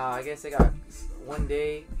 Now I guess they got one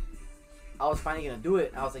day. I was finally gonna do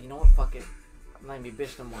it. I was like, you know what, fuck it. I'm not gonna be a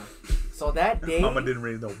bitch no more. So that day, Mama didn't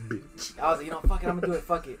raise no bitch. I was like, fuck it, I'm gonna do it,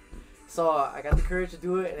 fuck it. So I got the courage to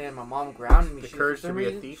do it, and then my mom grounded me. The courage for to some be a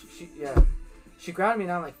reason, thief? She grounded me,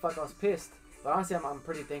 and I'm like, fuck, I was pissed. But honestly, I'm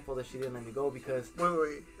pretty thankful that she didn't let me go because...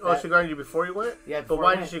 Wait. Oh, she grounded you before you went? Yeah, But before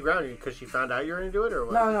why I did went. she ground you? Because she found out you were going to do it, or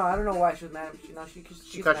what? No, I don't know why she was mad. She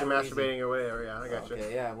caught you masturbating or whatever, yeah, I got you.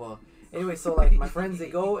 Okay, yeah, well... Anyway, so, like, my friends, they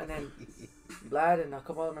go, and then Vlad and a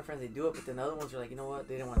couple other my friends, they do it, but then the other ones are like, you know what,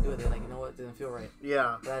 they didn't want to do it. They're like, you know what, it didn't feel right.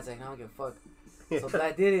 Yeah. Vlad's like, no, I don't give a fuck. So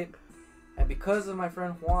Vlad did it, and because of my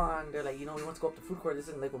friend Juan, they're like, we want to go up to food court. This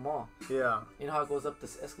is in Lakewood Mall. Yeah. You know how it goes up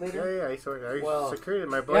this escalator? Yeah, I used to work there. I used Well, security.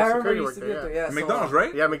 My boy Yeah, I remember security you worked used to be up there, there. yeah. Yeah, so, McDonald's,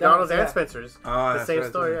 right? Yeah, McDonald's and yeah. Spencer's. Oh, The same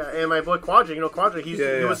store, yeah. And my boy Quadra, Quadra, he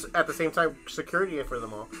Yeah. was at the same time security for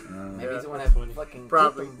them all. Maybe he's the one that Funny. fucking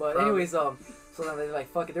Probably, killed them. But probably. anyways, so then they're like,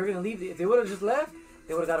 fuck it, they're gonna leave. If they would have just left,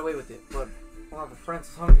 they would have got away with it. But one of the friends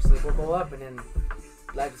was hungry, so they go up, and then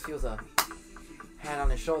Vlad just feels a hand on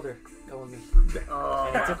his shoulder. Come with me.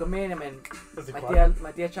 And I took him in, and Was it my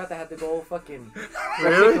quiet? tia Chata had to go fucking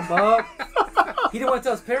Really? pick him up. he didn't want to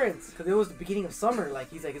tell his parents because it was the beginning of summer. Like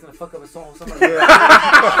he's like, he's gonna fuck up his whole summer. Yeah.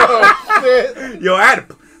 Oh, shit. Yo, I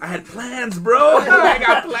had plans, bro. I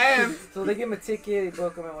got plans. So they give him a ticket, they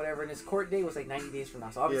book him and whatever, and his court date was like 90 days from now.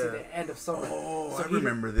 So obviously Yeah. the end of summer. Oh, So I he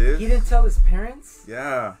remember this. He didn't tell his parents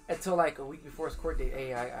Yeah. until like a week before his court date.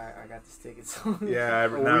 Hey, I got this ticket. So Yeah, I A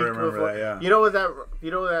now week remember before- that, yeah. You know what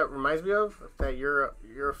that reminds me of? That you're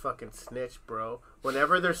a fucking snitch, bro.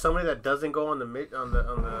 Whenever there's somebody that doesn't go on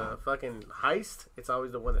the fucking heist, it's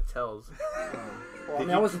always the one that tells. Well, I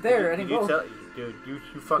mean, I wasn't there. I didn't go. Dude, you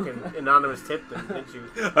fucking anonymous tipped them, didn't you?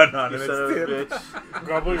 Anonymous You son of a tip. bitch.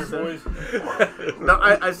 Gobble your boys. No,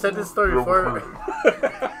 I said this story before.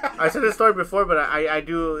 I said this story before, but I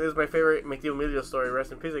do. It is my favorite Matthew Emilio story.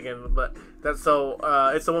 Rest in peace again. But that's so.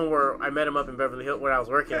 It's the one where I met him up in Beverly Hills where I was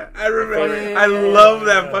working at. I remember. favorite- I love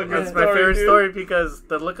that fucking That's story, my favorite dude. story because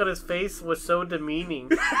the look on his face was so demeaning.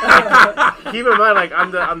 Keep in mind, like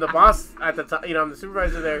I'm the boss at the time. You know, I'm the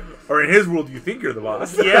supervisor there. Or in his world, you think you're the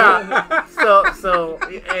boss. Yeah. So,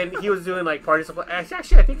 and he was doing like party supply.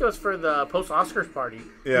 Actually, I think it was for the post Oscars party.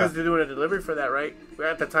 He Yeah. was doing a delivery for that, right?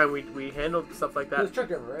 At the time, we handled stuff like He was that. truck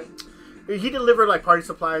driver, right? He delivered like party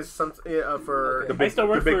supplies, for Okay. I used to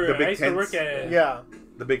work the for. big I used to work tents. at. yeah,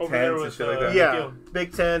 The big Over there tents and was, shit like that. yeah, deal.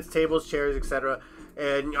 big tents, tables, chairs, etc.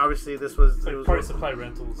 And obviously, this was It's it like was party supply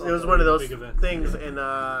rentals. it was one of those Big events. things. And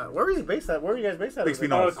where were you based at? Where were you guys based at? Bixby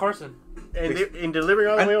over there? Knolls. Carson. And in delivering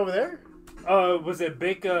all the way over there? Was it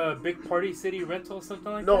big Party City Rental or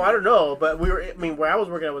something like that? No, I don't know. But we were. I mean, where I was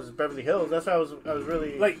working at was Beverly Hills. That's why I was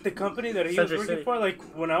really Like the company that he Century was working City. for, like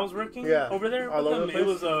when I was working Yeah. over there, All with over them, the it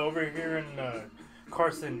place? was over here in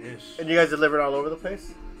Carson-ish. And you guys delivered all over the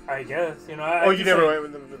place? I guess, you know. Oh, you never went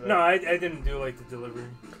with them? No, I didn't do like the delivery.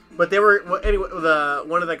 But they were well, anyway.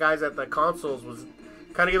 One of the guys at the consoles was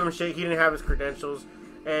kind of giving him shit. He didn't have his credentials,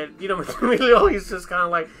 and you know, Emilio, he's just kind of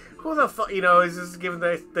like, who the fuck? You know, he's just giving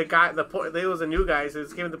the guy the poor. There was a new guy, so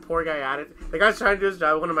he's giving the poor guy at it. The guy's trying to do his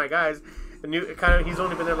job. One of my guys. He's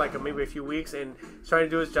only been there like maybe a few weeks and he's trying to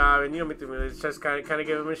do his job, and you know, it's just kind of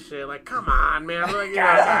give him a shit like, come on, man, like, you know,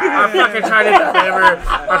 I'm fucking trying to deliver.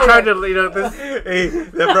 I'm trying to, you know, this. Hey,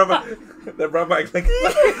 that brought my like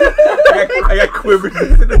I got quivered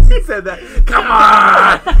as soon as he said that. Come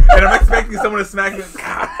on! And I'm expecting someone to smack me.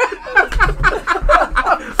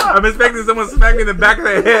 I'm expecting someone to smack me in the back of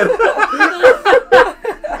the head.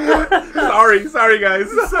 sorry guys.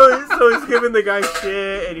 So he's giving the guy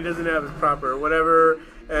shit, and he doesn't have his proper whatever.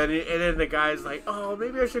 And then the guy's like, oh,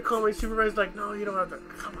 maybe I should call my supervisor. Like, no, you don't have to.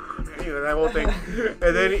 Come on, man. You know, that whole thing.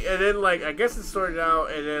 And then like, I guess it's sorted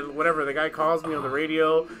out. And then whatever, the guy calls me on the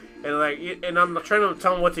radio, and like, and I'm trying to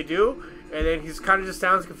tell him what to do. And then he's kind of just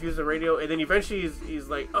sounds confused on the radio. And then eventually he's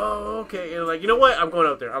like, oh, okay. And like, you know what? I'm going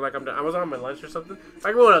out there. I'm like, I'm done. I was on my lunch or something.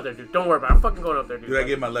 I'm going out there, dude. Don't worry about it. I'm fucking going out there, dude. Dude, I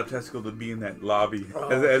gave my left testicle to be in that lobby Oh,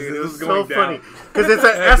 as dude, this it was was going so down. funny because it's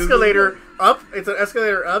an escalator up. It's an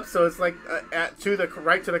escalator up, so it's like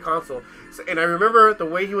right to the console. So, and I remember the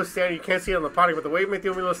way he was standing. You can't see it on the podcast, but the way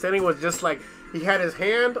Matthew Emilio was standing was just like he had his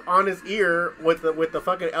hand on his ear with the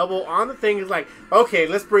fucking elbow on the thing. He's like, okay,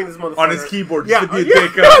 let's bring this motherfucker On his keyboard, Yeah, just to be a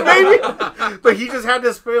dick up. baby. But he just had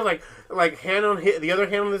this feel like hand on the other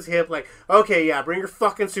hand on his hip, like, okay, yeah, bring your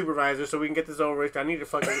fucking supervisor so we can get this over with. I need to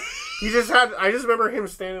fucking. I just remember him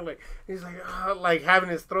standing like he's like having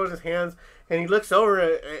his throw in his hands, and he looks over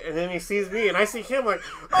and then he sees me, and I see him like,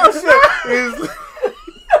 oh shit, he's.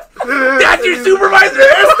 That's your supervisor.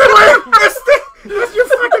 That's your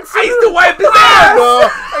fucking I used to wipe his ass. No,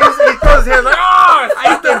 he throws his hands like, oh,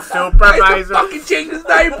 fucking supervisor. I used to fucking change his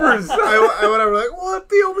diapers. I went over like, what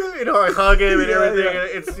the hell, man? You know, I hug him and everything. Yeah. And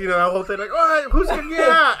it's, you know, that whole thing like, oh, who's gonna get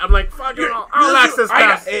that? I'm like, fucking, I'll access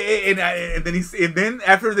pass. And then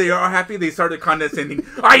after they are happy, they started condescending.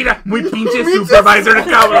 Ay, muy pinche supervisor,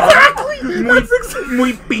 cabrón. Exactly.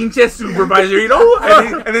 Muy pinche supervisor, you know?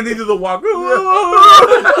 And then they do the walk.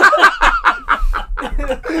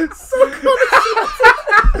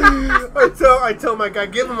 I tell my guy,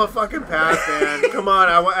 give him a fucking pass, man. Come on,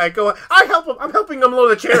 I help him. I'm helping him load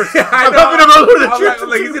the chairs. I'm helping him load the chairs.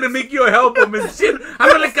 Like he's gonna make you help him and shit.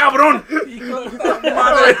 Ándale, cabrón.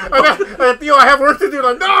 Tío, I have work to do.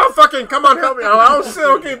 Like, no, fucking, come on, help me. Oh shit,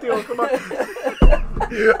 okay, Tío, come on.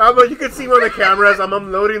 You can see me on the cameras. I'm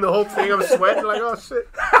unloading the whole thing. I'm sweating. Like, oh shit.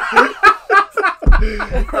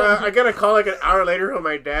 I got a call like an hour later from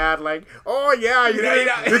my dad. Like, oh yeah,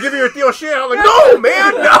 you're giving your Tío shit. I'm like, no,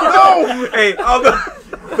 man, no. Hey, all the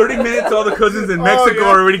 30 minutes, all the cousins in Mexico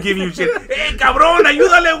are already giving you shit. Hey, cabrón,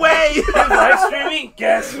 ayúdale, güey. Live streaming?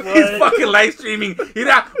 Guess what? He's fucking live streaming.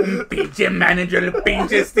 Mira, un pinche manager, el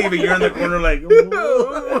pinche Steve. You're in the corner like,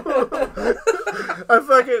 I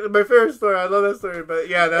fucking my favorite story. I love that story, but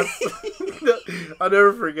yeah, that's I'll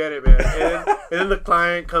never forget it, man. And then the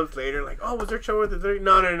client comes later, like, "Oh, was there trouble with the 30?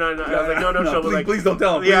 No. I was like, "No trouble." Please, Like, please don't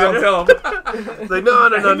tell him. Please Yeah. don't tell him. It's like, no.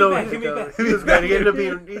 Give me back. He was good. He ended up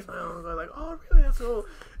being. He's like, "Oh, really? That's cool."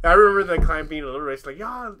 I remember the client being a little racist, like,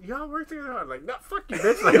 y'all work together. I'm like, "No, fuck you,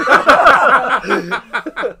 bitch." Like,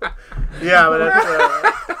 yeah, but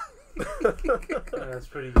that's. That's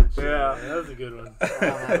pretty good shit. Yeah. Man. That was a good one. That's a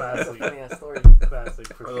Classic. funny ass story. Classic.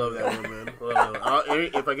 For I love sure. that one,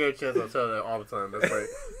 man. If I get a chance, I'll tell that all the time. That's my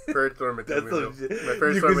first story. My That's legit. first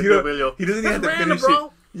Because story. you don't- he doesn't even have to That's random, finish bro.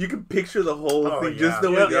 it. You can picture the whole Oh, thing yeah. just the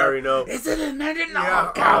way Yeah, they I are. already know. Is it a manager? No,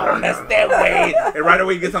 Yeah. cabrón, that's that way. And right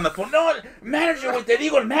away he gets on the phone. No, manager with the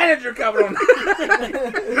legal manager, cabrón.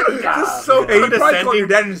 Just so Hey, you probably call condescending. your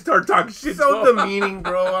dad and start talking shit. So to him. demeaning,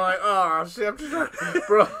 bro. I'm like, oh shit, I'm just like,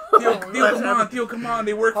 bro. Theo, come on,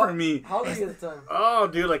 they work for me. How old are you at the time? Oh,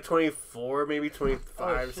 dude, like 24, maybe 25,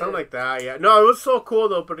 Oh, shit. something like that. Yeah, no, it was so cool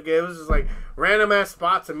though. But again, it was just like random ass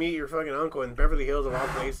spot to meet your fucking uncle in Beverly Hills of all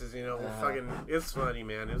places. You know, fucking, it's funny,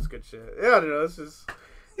 man. It was good shit. Yeah, I don't know. It's just.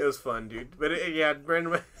 It was fun, dude. But yeah,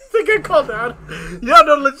 random. I think I called out. Yeah,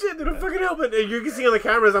 no, legit, dude. I'm fucking helping. And you can see on the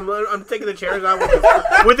cameras, I'm taking the chairs out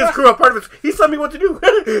with this crew. I'm part of it. He's telling me what to do.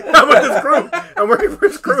 I'm with this crew. I'm working for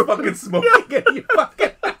his crew. Fucking smoking. You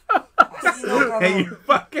fucking. No, Hey, you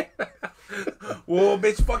fucking. Whoa,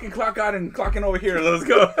 bitch, fucking clock out and clocking over here. Let's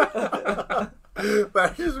go.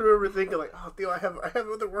 But I just remember thinking like, oh, Theo, I have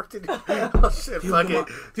other work to do. Oh shit, fuck it.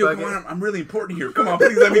 Theo, Fuck come it. on, I'm really important here. Come on,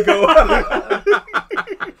 please let me go.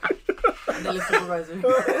 Daily supervisor.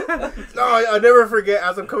 No, I never forget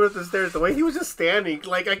as I'm coming up the stairs, the way he was just standing,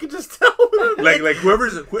 like I could just tell. like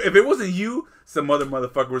whoever's, if it wasn't you, some other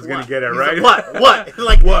motherfucker was gonna get it, He's right? like, what?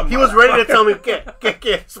 Like What, he was ready to tell me,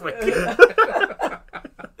 get, swing.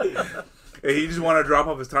 Hey, he just wanted to drop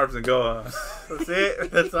off his tarps and go. That's it.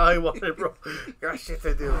 That's all he wanted, bro. Got shit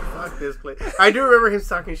to do. Fuck this place. I do remember him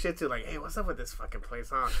talking shit to like, hey, what's up with this fucking place,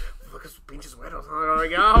 huh? Look at pinches widows, huh? I'm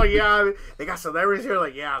like, oh yeah, they got celebrities here.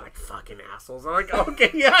 Like, yeah, like fucking assholes. I'm like, okay,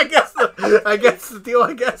 yeah, I guess the deal.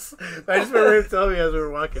 I guess. I just remember him telling me as we were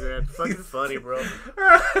walking, man. Fucking funny, bro.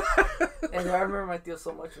 And I remember my deal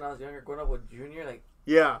so much when I was younger, growing up with Junior,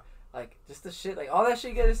 Yeah. like just the shit, like all that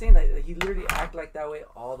shit you guys are saying, like he literally act like that way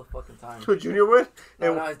all the fucking time. Who Junior would?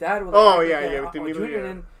 No, his dad would. Oh, act yeah, like that. yeah, with the Junior, Emilio, yeah.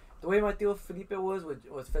 and the way my tío Felipe was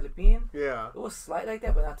Philippine. Yeah. It was slight like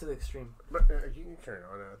that, but not to the extreme. But you can turn it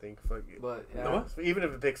on, I think. Fuck it. But yeah, The what? Even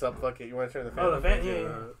if it picks up, fuck it. You want to turn the fan Oh, the on? fan? Yeah,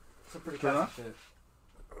 yeah. it's a pretty Turn classic shit.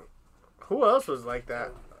 Who else was like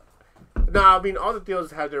that? No, I mean, all the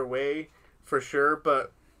deals had their way, for sure,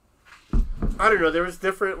 but I don't know. There was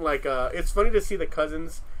different, like, it's funny to see the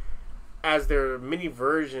cousins as their mini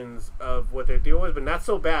versions of what their deal was, but not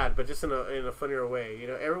so bad, but just in a funnier way. You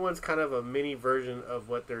know, everyone's kind of a mini version of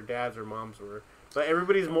what their dads or moms were. But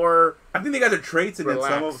everybody's more... I think they got their traits, and then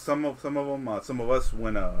Relax. some of them, some of us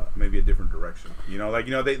went maybe a different direction. You know, like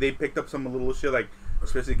they picked up some little shit, like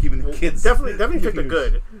especially keeping the kids. Definitely took the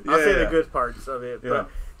good. I'll Yeah, say the yeah. good parts of it, Yeah. but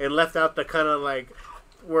it left out the kind of like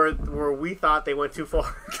where we thought they went too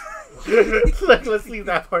far. Like, let's leave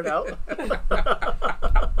that part out.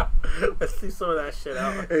 Let's leave some of that shit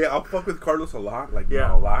out. Hey, I'll fuck with Carlos a lot, like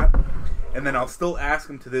Yeah. a lot, and then I'll still ask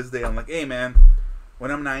him to this day. I'm like, hey man, when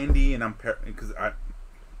I'm 90 and because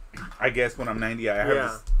I guess when I'm 90 I have Yeah.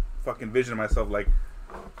 this fucking vision of myself like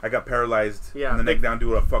I got paralyzed Yeah, from the big- neck down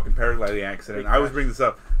due to a fucking paragliding accident. Big I always crash. bring this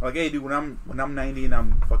up. I'm like, hey dude, when I'm 90 and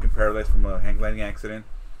I'm fucking paralyzed from a hang gliding accident,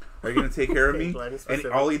 are you gonna take care of me? Hang gliding And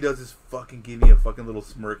specific. all he does is fucking give me a fucking little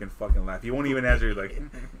smirk and fucking laugh. He won't even answer. Like,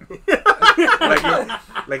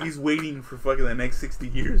 like he's waiting for fucking the next 60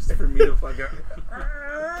 years for me to fucking.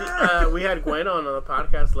 We had Gwen on the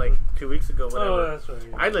podcast like 2 weeks ago. Whatever. Oh, that's right.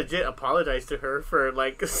 Yeah. I legit apologized to her for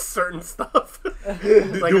like certain stuff.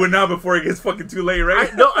 Do it now before it gets fucking too late,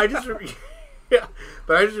 right? I just yeah,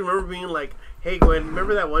 but I just remember being like, hey Gwen,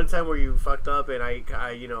 remember that one time where you fucked up and I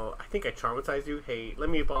think I traumatized you? Hey, let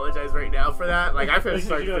me apologize right now for that. Like I feel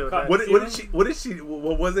starting to feel bad. What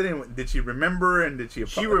was it in? Did she remember and did she?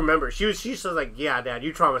 She remembered. She was like, yeah, Dad,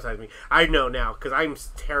 you traumatized me. I know now because I'm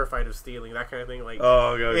terrified of stealing, that kind of thing. Like,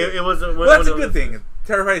 Oh, okay. it was. Well, that's a good thing.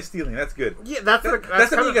 Terrified of stealing. That's good. Yeah, that's That's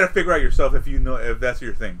something you gotta figure out yourself if that's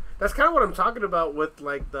your thing. That's kind of what I'm talking about with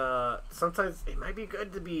like sometimes it might be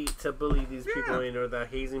good to bully these people in, or the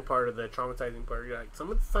hazing part or the traumatizing part. You're like,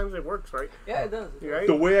 sometimes it works, right? Yeah, it does. You're right?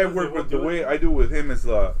 The way I Does work it with work the good? way I do with him is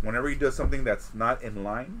whenever he does something that's not in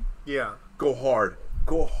line, Yeah. go hard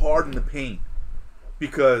in the pain,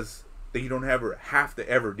 because then you don't have to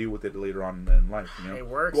ever deal with it later on in life. You know, It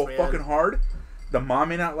works, go man. fucking hard. The mom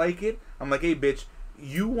may not like it. I'm like, hey, bitch,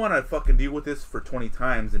 you want to fucking deal with this for 20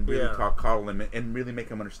 times and really Yeah. coddle him and really make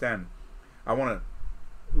him understand. I want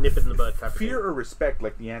to nip it in the bud type fear of thing. or respect.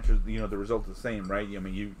 Like the answer, the result is the same, right? I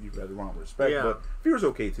mean, you rather want respect, Yeah. but fear's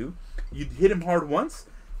okay too. You hit him hard once.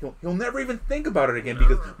 He'll never even think about it again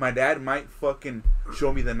because my dad might fucking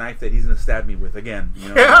show me the knife that he's gonna stab me with again.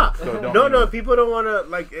 Yeah. So No, people don't want to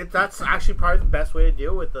like it. That's actually probably the best way to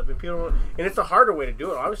deal with them. And people don't, and it's a harder way to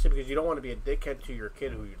do it, obviously, because you don't want to be a dickhead to your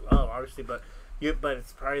kid who you love, obviously, but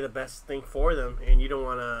it's probably the best thing for them, and you don't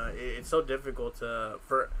want to. It's so difficult to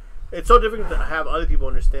have other people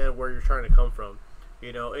understand where you're trying to come from,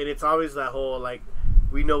 and it's always that whole like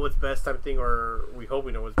we know what's best type of thing, or we hope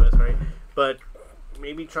we know what's best, right? But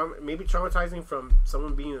maybe traumatizing from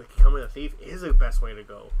someone becoming a thief is the best way to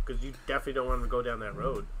go, because you definitely don't want to go down that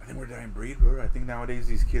road. I think we're dying breed, bro. I think nowadays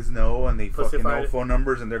these kids know, and they fucking know phone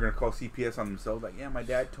numbers, and they're gonna call CPS on themselves. Like, yeah, my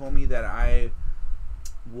dad told me that I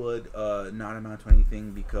would not amount to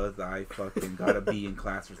anything because I fucking got a B in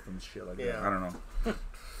class or some shit like that. I don't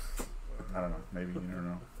know. Maybe you never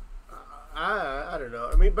know. I don't know.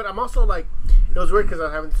 I mean, but I'm also like, it was weird because I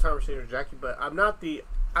was having this conversation with Jackie, but I'm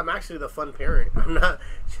actually the fun parent. I'm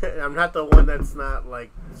not the one that's not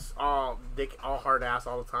like all hard ass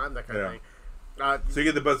all the time, that kind of thing. So you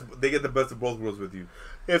get the best. They get the best of both worlds with you.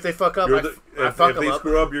 If they fuck up, if they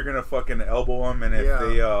screw up, you're gonna fucking elbow them, and if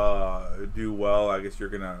they do well, I guess you're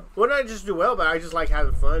gonna. Well, not just do well, but I just like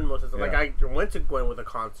having fun most of the time. Like I went to Gwen with a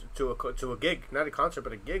concert to a gig, not a concert,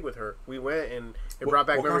 but a gig with her. We went and it brought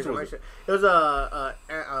back memories of my shit. It was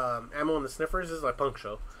Ammo and the Sniffers. Is like a punk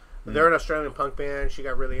show. They're an Australian punk band. She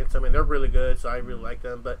got really into them, and they're really good, so I really like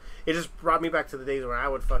them. But it just brought me back to the days where I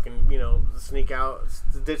would fucking, sneak out,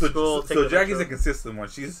 ditch school. So Jackie's a consistent one.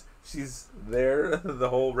 She's there the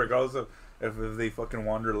whole, regardless of if they fucking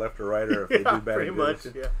wander left or right, or if they do bad. Pretty much,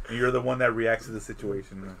 and you're the one that reacts to the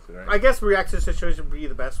situation. Right? I guess react to the situation would be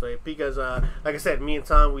the best way because, like I said, me and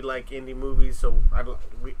Tom, we like indie movies, so I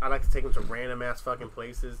like to take them to random ass fucking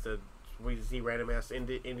places we see random ass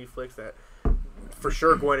indie flicks that. For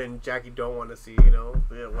sure, Gwen and Jackie don't want to see,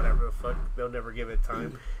 whatever the fuck. They'll never give it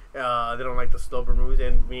time. They don't like the slower movies,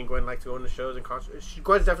 and me and Gwen like to go into shows and concerts.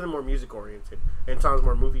 Gwen's definitely more music oriented, and Tom's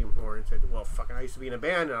more movie oriented. Well, fucking, I used to be in a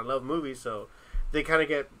band, and I love movies, so they kind of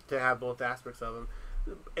get to have both aspects of them.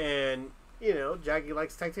 And Jackie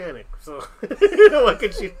likes Titanic, so what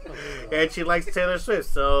could she? And she likes Taylor Swift,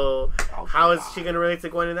 so how is she gonna relate to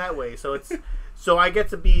Gwen in that way? So I get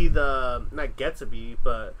to be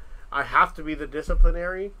but I have to be the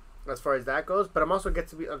disciplinary as far as that goes, but I'm also get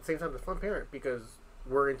to be at the same time the fun parent because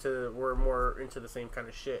we're more into the same kind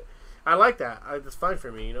of shit. I like that. It's fine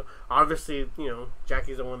for me, Obviously,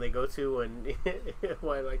 Jackie's the one they go to, and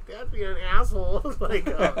why like that being an asshole? Like,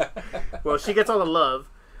 well, she gets all the love,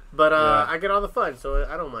 but I get all the fun, so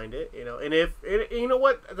I don't mind it, And if you know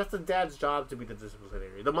what, that's the dad's job to be the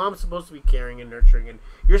disciplinary. The mom's supposed to be caring and nurturing, and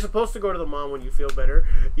you're supposed to go to the mom when you feel better.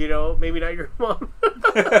 Maybe not your mom.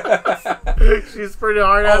 She's pretty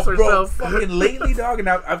hard ass herself. Fucking lately, dog, and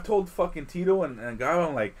I've told fucking Tito and Gabo,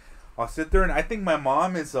 I'm like, I'll sit there and I think my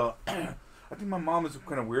mom is kind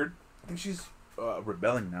of weird. I think she's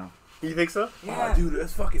rebelling now. You think so? Yeah. Dude,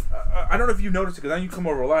 that's fucking. I don't know if you noticed it because I know you come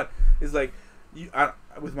over a lot. It's like.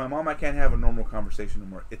 With my mom, I can't have a normal conversation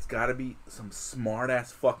anymore. It's got to be some smart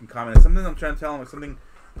ass fucking comment. Something I'm trying to tell them, like something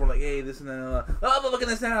we're like, hey, this and that. Oh, but look at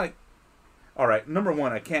this now. Like, all right, number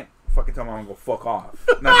one, I can't fucking tell my mom to go fuck off.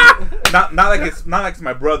 Not like it's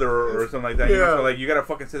my brother or something like that. Yeah. So like you gotta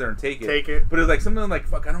fucking sit there and take it. Take it. But it's like something like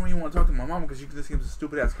fuck. I don't even want to talk to my mom because this gives a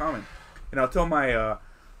stupid ass comment. And I'll tell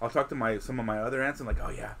I'll talk to some of my other aunts and like,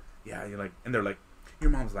 oh yeah, you're like, and they're like, your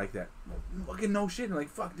mom's like that. Fucking no shit. And like,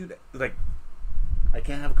 fuck, dude, like. I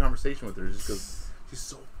can't have a conversation with her just because she's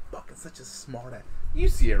so fucking such a smart ass. You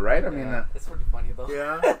see it, right? I mean, it's pretty funny though.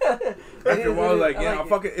 Yeah. After a while, like, yeah,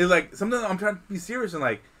 fucking, it's like something I'm trying to be serious and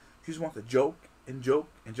like, she just wants to joke and joke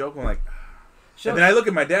and joke. I'm like, and then I look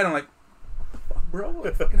at my dad. I'm like, fuck, bro,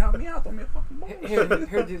 like, fucking help me out. Don't be a fucking ball.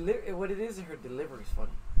 What it is, her delivery's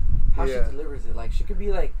funny. How she delivers it, like she could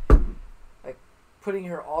be like putting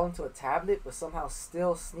her all into a tablet, but somehow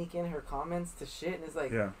still sneak in her comments to shit, and it's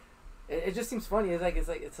like, It just seems funny.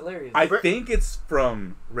 It's hilarious. I think it's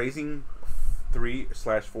from raising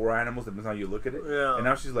 3/4 animals. Depends on how you look at it. Yeah. And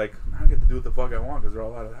now she's like, I get to do what the fuck I want because they're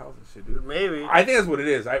all out of the house and shit, dude. Maybe. I think that's what it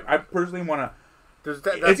is. I personally want to.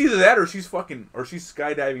 It's either that or she's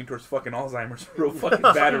skydiving towards fucking Alzheimer's real fucking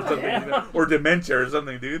bad or something, or dementia or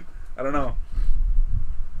something, dude. I don't know.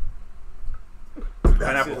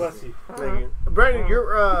 Pineapple. Bless you. Brandon,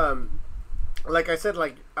 you're like I said,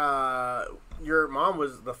 like your mom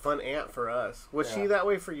was the fun aunt for us. Was she that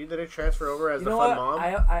way for you? Did it transfer over as the fun mom?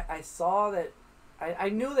 I saw that. I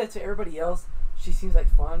knew that to everybody else, she seems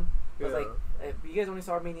like fun. I was like, you guys only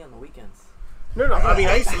saw Armenia on the weekends. No. I mean,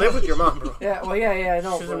 I used to live with your mom, bro. Yeah, well, yeah, I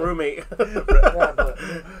know. She's a roommate. Yeah, but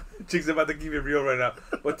Chick's about to keep it real right now.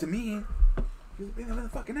 But to me, he was being a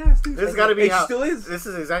fucking ass, dude. This has got to be how. She still is. This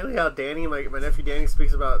is exactly how Danny, my nephew Danny,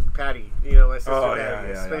 speaks about Patty. You know, my sister. Oh, Patty.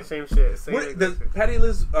 yeah. Same shit. Same What, exact does shit. Patty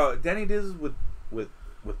lives? Danny lives with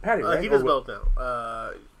Patty, right? He Or does with- both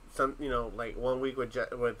now. Some, like 1 week with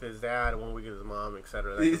his dad, 1 week with his mom,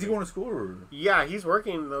 etc. Is he going to school or? Yeah, he's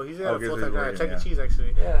working though. He's got Okay, a so full time he's job. working, Chuck E. yeah. Cheese,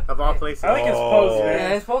 actually, yeah. of all places. I like his post, man. Yeah,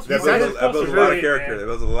 it's supposed to be. That He's was actually a supposed to lot be of really- character. That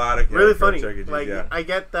was a lot of character. Really funny. at Chuck E. Cheese, Like yeah. I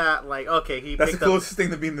get that. Like okay, he That's the picked up. closest thing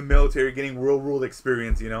to being in the military, getting real world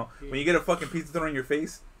experience. You know, when you get a fucking pizza thrown in your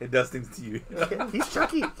face, it does things to you. He's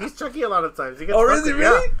Chucky. He's Chucky a lot of times. He gets Oh, is he fucked-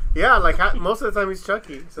 really? Yeah. Like most of the time he's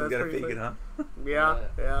Chucky. So You that's gotta pretty fake it, funny. huh? Yeah,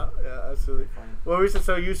 absolutely. Fine. Well, we said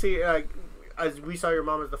so. You see, like, as we saw your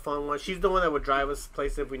mom as the fun one. She's the one that would drive us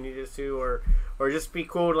places if we needed to, or just be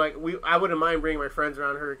cool. Like I wouldn't mind bringing my friends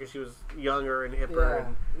around her because she was younger and hipper. Yeah.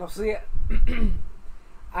 And No, so yeah.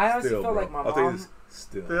 I honestly Still, felt bro. like my I'll tell you mom. this.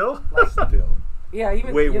 Still. still, Yeah,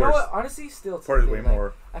 even Way you know worse. what? Honestly, still to Part is this way day, like,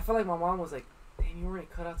 more. I felt like my mom was like, "Damn, you weren't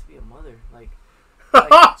cut out to be a mother." Like,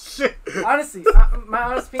 oh shit. honestly, my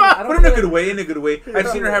honest opinion, I don't. But in a feel good like- way, in a good way. I've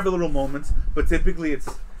seen her have little moments, but typically it's,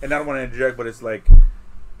 and I don't want to interject, but it's like,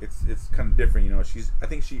 it's kind of different, you know.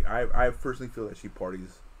 I personally feel that she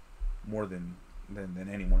parties more than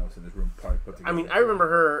anyone else in this room probably put together. I mean, I remember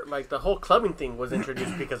her, like, the whole clubbing thing was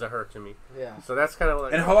introduced because of her to me. Yeah. So that's kind of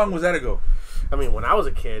like... And how long was that ago? I mean, when I was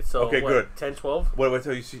a kid, so, Okay, what, good. 10, 12? What do I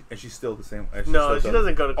tell you? She's still the same. No, she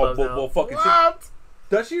doesn't go to clubs now. Well, fucking shit. What?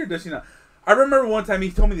 Does she or does she not? I remember one time he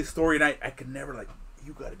told me this story, and I could never, like,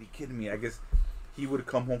 you gotta be kidding me. I guess he would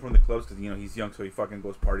come home from the clubs because, you know, he's young, so he fucking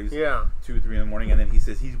goes parties. Yeah. 2 or 3 in the morning, and then he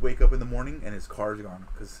says he'd wake up in the morning and his car's gone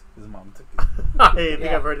because his mom took it. I think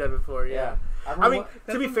Yeah. I've heard that before, yeah. I mean,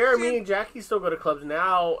 to be fair, me shit. and Jackie still go to clubs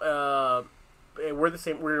now. And we're the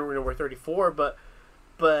same. We're 34, but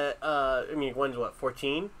I mean, Gwen's what,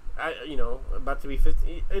 14? About to be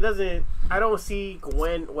 15. It doesn't. I don't see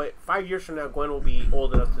Gwen. 5 years from now, Gwen will be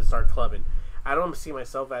old enough to start clubbing. I don't see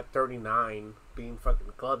myself at 39 being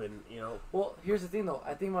fucking clubbing. You know. Well, here's the thing though.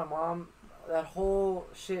 I think my mom, that whole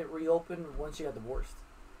shit reopened when she got divorced.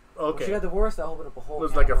 When she Okay. got divorced, that opened up a whole. It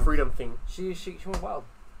was can like of a worms. freedom thing. She went wild.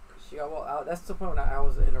 She got wild. That's the point when I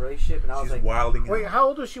was in a relationship and I was She's like, wilding. Wait, how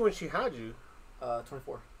old was she when she had you?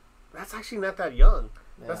 24. That's actually not that young.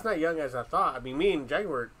 Yeah. That's not young as I thought. I mean, me and Jackie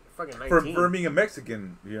were fucking 19. for being a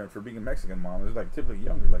Mexican, for being a Mexican mom, it's like typically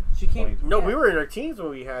younger, like She came- 20. No, Yeah. we were in our teens when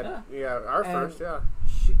we had our And first, yeah.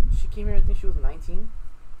 She came here. I think she was 19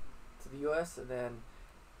 to the U.S. and then,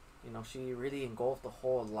 she really engulfed the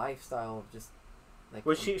whole lifestyle of just like.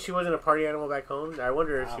 Was she wasn't a party animal back home? I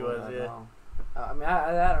wonder if she was. I Yeah. don't know. I mean,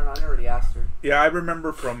 I don't know. I never really asked her. Yeah, I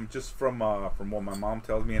remember from what my mom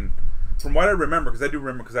tells me, and from what I remember, because I do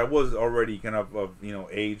remember, because I was already kind of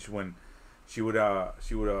age when she would I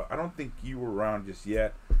don't think you were around just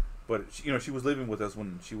yet, but she was living with us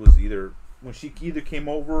when she either came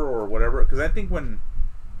over or whatever, because I think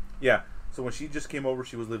so when she just came over,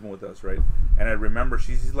 she was living with us, right? And I remember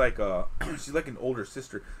she's like an older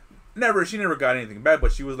sister. She never got anything bad,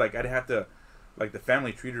 but she was like, I'd have to, like, the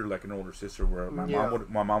family treated her like an older sister, where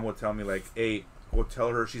my mom would tell me, like, hey, go tell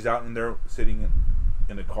her she's out in there sitting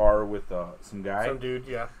in the car with some guy. Some dude,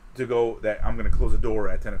 yeah. To go, that I'm gonna close the door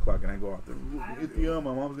at 10 o'clock, and I go out there. Yeah,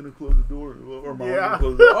 my mom's gonna close the door, or my mom's gonna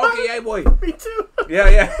close the door. Okay, yeah, boy. Me too. Yeah,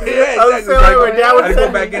 I was exactly. saying, Like, my dad would I'd say,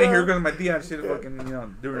 go back in, and here comes my tia, and she's fucking,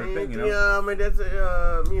 doing her thing, Yeah, my dad's,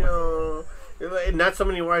 and not so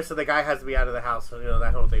many words, so the guy has to be out of the house. So,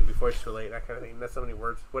 that whole thing before it's too late, that kind of thing. Not so many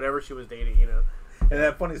words. Whatever she was dating, And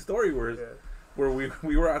that funny story where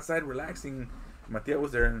we were outside relaxing, my tia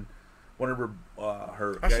was there, and one of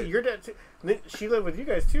her Actually, your dad too. She lived with you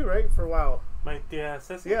guys too, right? For a while. My tia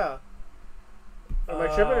Ceci? Yeah. Am I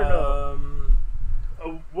tripping or no?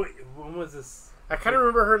 Oh, wait, when was this? I kind of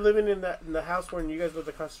remember her living in the house when you guys lived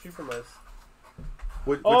across the street from us.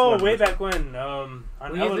 Which Oh, one? way back when, on Were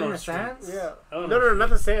you living in Eleanor the Street. Sands? Yeah. Eleanor No, not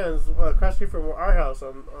the Sands. Across the street from our house.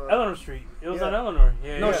 Eleanor Street. It was Yeah. on Eleanor.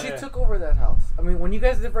 Yeah, No, yeah, she yeah. took over that house. I mean, when you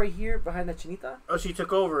guys lived right here behind the Chinita, Oh, she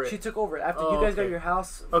took over it. she took over it after Oh, you guys okay. got your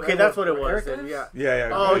house. Okay, right that's where- what it where was. Erica Then, lives? yeah. Yeah.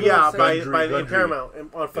 Oh Gundry. yeah, by Gundry. in Paramount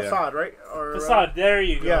on Facade, right? Or Facade, there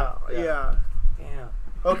you go. Yeah, Yeah. yeah. Damn.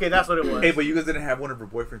 Okay, that's what it was. Hey, but you guys didn't have one of her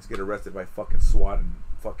boyfriends get arrested by fucking SWAT and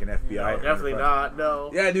fucking FBI. No, definitely not.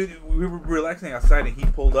 No. Yeah, dude, we were relaxing outside, and he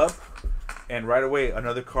pulled up, and right away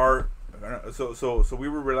another car. So we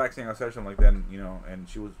were relaxing outside or something like that, and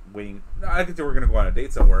she was waiting. I think they were gonna go on a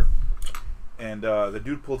date somewhere, and the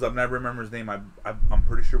dude pulls up, and I remember his name. I'm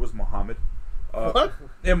pretty sure it was Muhammad. What?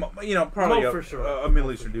 You know, probably Mo for sure. a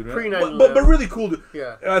Middle Eastern dude. Pre But really cool dude.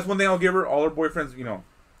 Yeah. That's one thing I'll give her. All her boyfriends, you know,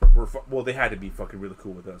 well, they had to be fucking really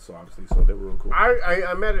cool with us, so obviously, so they were real cool.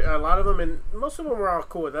 I met a lot of them, and most of them were all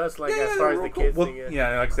cool with us. Like as far as the kids well, thing.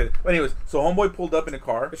 yeah, like I said. But anyways, so homeboy pulled up in a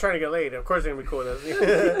car. They're trying to get laid. Of course they're gonna be cool with us.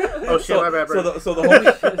 Oh shit, my bad, bro. So the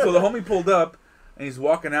homie pulled up, and he's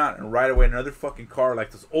walking out, and right away another fucking car,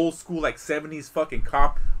 like this old school like 70s fucking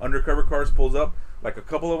cop undercover cars, pulls up. Like a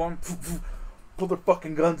couple of them pull their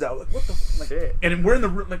fucking guns out. Like what the like, Shit. and we're in the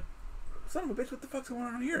room like, son of a bitch, what the fuck's going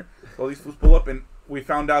on here? So these fools pull up, and we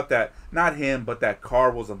found out that not him, but that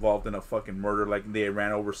car was involved in a fucking murder. Like they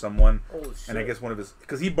ran over someone, Holy shit. and I guess one of his,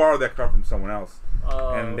 because he borrowed that car from someone else,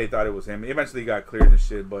 and they thought it was him. Eventually, he got cleared and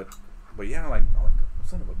shit. But yeah, like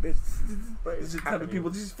son of a bitch, What this is is the type of happening? people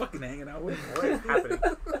just fucking hanging out with. What is happening?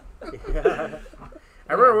 Yeah.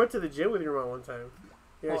 I remember I went to the gym with your mom one time.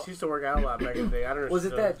 Yeah, she used to work out a lot back in the day. I don't know. Was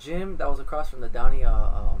it that gym that was across from the Downey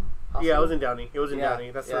hospital? Yeah, it was in Downey. It was in Yeah,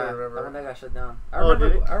 Downey. That's what I That remember. one that got shut down. Oh,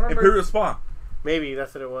 did it? I remember. Imperial Spa. Maybe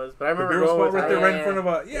that's what it was. But I remember Imperial going Spa with right there, Yeah, right in yeah, front of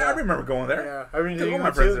a. Yeah, I remember going there. Yeah, I remember All you my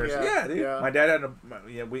went friends too. there. Yeah, Dude. yeah. My dad had a.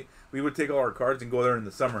 Yeah, we would take all our cards and go there in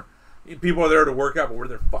the summer. People are there to work out, but we're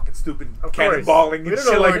there fucking stupid Of course. cannonballing We and don't know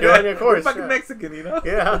shit what like we're that. doing, of course, We're fucking yeah. Mexican, you know.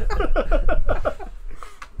 Yeah.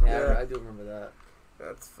 Yeah, I do remember that.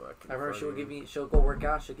 That's fucking. I remember funny. she'll go work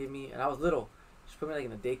out. She'll give me, and I was little. She'll put me like in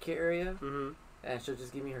the daycare area, Mhm. and she'll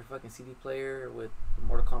just give me her fucking CD player with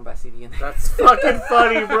Mortal Kombat CD in there. That's fucking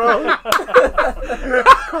funny, bro.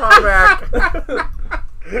 Come back.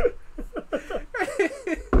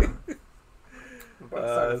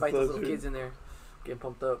 Started to fight so those little true. kids in there, getting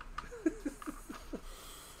pumped up.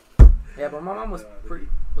 Yeah, but my mom was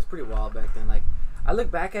pretty wild back then. Like, I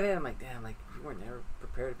look back at it, and I'm like, damn, like we were never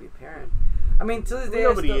prepared to be a parent. I mean, to this day,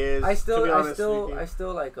 Nobody is, I to still, be I honest still, with you. I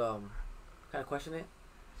still like kind of question it.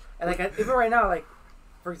 And like even right now, like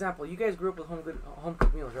for example, you guys grew up with home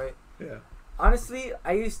cooked meals, right? Yeah. Honestly,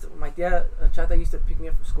 my dad, Chata used to pick me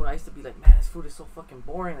up from school. And I used to be like, man, this food is so fucking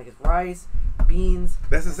boring. Like it's rice, beans.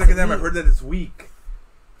 That's the second time I've heard that this week.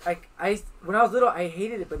 Like when I was little, I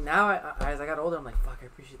hated it, but now as I got older, I'm like, fuck, I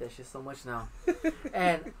appreciate that shit so much now.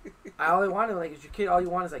 And all I wanted, like, as your kid, all you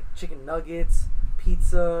want is like chicken nuggets,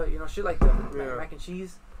 pizza, you know, shit like that, Yeah. mac and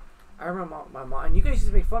cheese. I remember my mom, and you guys used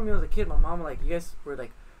to make fun of me as a kid. My mom, like, you guys were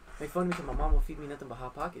like, make fun of me because my mom would feed me nothing but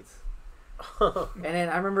Hot Pockets. And then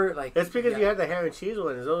I remember like It's because you had the ham and cheese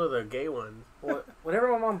ones. Those are the gay ones.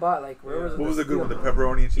 whatever my mom bought, like whatever What was the good one? The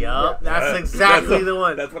pepperoni and cheese. Yup, that's Yeah. exactly the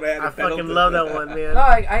one. That's what I had. I at Pendleton. fucking love that one, man. No,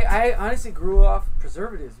 I honestly grew off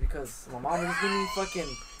preservatives because my mom would just give me fucking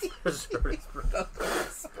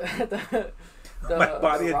the My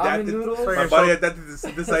body ramen adapted. noodles. Sorry, My you're body so- adapted to That's why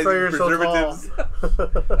synthesizing you're so preservatives.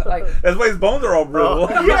 Like That's why his bones are all brittle.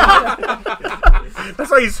 Oh, yeah. That's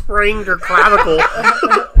why you sprained your clavicle.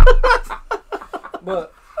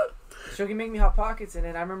 But she'll make me Hot Pockets, and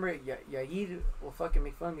then I remember Yair will fucking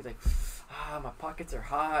make fun of me like, my pockets are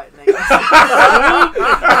hot. And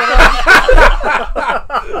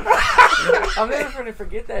I'm never gonna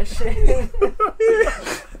forget that shit.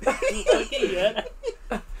 Yeah.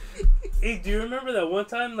 Hey, do you remember that one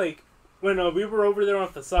time, like, when we were over there on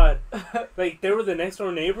Facade? Like, they were the next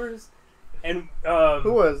door neighbors, and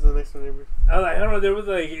Who was the next one neighbor? I don't know. There was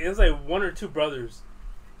like it was like one or two brothers,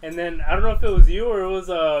 and then I don't know if it was you or it was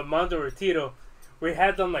Mondo or Tito. We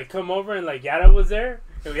had them like come over and like Yada was there,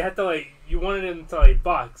 and we had to like you wanted him to like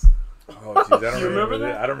box. Oh, jeez, I don't You remember remember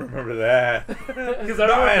that. that? I don't remember that. Because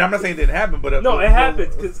No, and I'm not saying it didn't happen, but no, it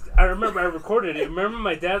happened because I remember I recorded it. Remember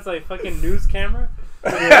my dad's like fucking news camera.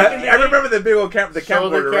 I remember the big old the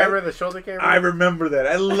Shoulder camcorder, camera, right? the shoulder camera. I remember that.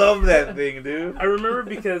 I love that thing, dude. I remember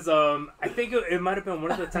because I think it might have been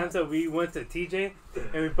one of the times that we went to TJ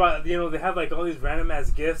and we bought, you know, they have like all these random ass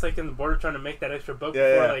gifts like in the border trying to make that extra buck Yeah,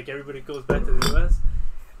 before yeah. like everybody goes back to the US.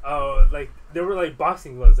 Like there were like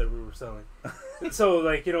boxing gloves that we were selling. So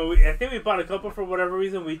like, you know, I think we bought a couple for whatever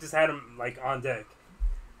reason. We just had them like on deck.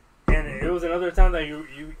 And it was another time that you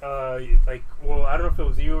like, well, I don't know if it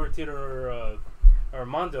was you or Tito or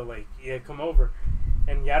Armando, like, yeah, come over.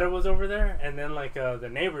 And Yada was over there, and then, like, the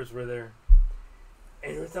neighbors were there.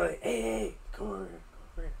 And he was like, hey, come over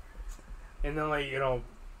here. And then, like, you know,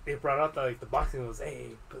 they brought out, the boxing gloves. Hey,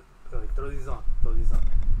 throw these on. And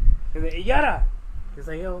then, hey, Yada! He's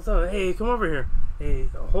like, yo, what's up? Hey, come over here. Hey,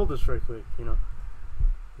 hold this right quick, you know.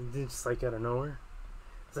 And then just, like, out of nowhere.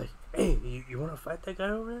 It's like, hey, you want to fight that guy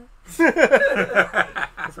over there?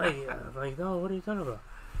 It's like, no, what are you talking about?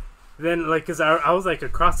 Then, like, cause I was like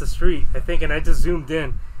across the street, I think, and I just zoomed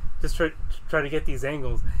in, just try to get these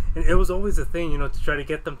angles, and it was always a thing, you know, to try to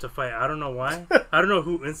get them to fight. I don't know why. I don't know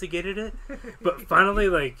who instigated it, but finally,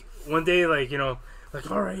 like one day, like, you know, Like,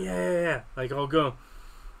 all right, yeah. Like, I'll go.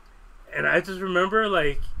 And I just remember,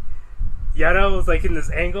 like, Yara was, like, in this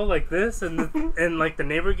angle like this, and and like the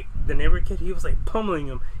neighbor kid, he was, like, pummeling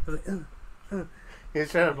him. He was like, He's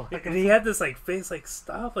trying to block and he had this, like, face, like,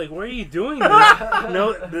 stop, like, why are you doing this?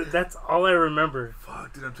 No, that's all I remember.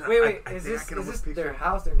 Fuck, dude, I'm trying. Wait, I is think I this can almost their picture-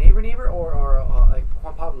 house, their neighbor, or like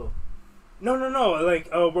Juan Pablo? No, like,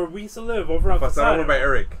 where we used to live, over on Pasar over Casada. by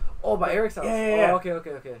Eric. Oh, by Eric's house. Yeah. Oh,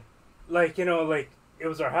 okay. Like, you know, like, it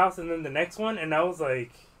was our house, and then the next one, and I was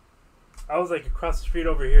like across the street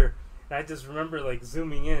over here, and I just remember, like,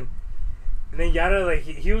 zooming in, and then Yara, like,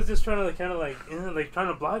 he was just trying to, like, kind of, like, like, trying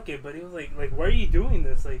to block it, but he was like, why are you doing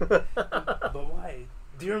this? Like, but why?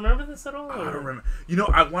 Do you remember this at all? I or- don't remember. You know,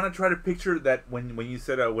 I want to try to picture that when you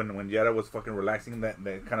said when Yara was fucking relaxing, that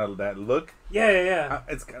kind of that look. Yeah.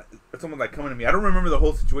 It's almost like coming to me. I don't remember the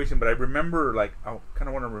whole situation, but I remember, like, I kind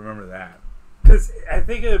of want to remember that. Because I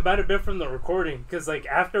think it might have been from the recording. Because, like,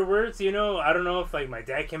 afterwards, you know, I don't know if, like, my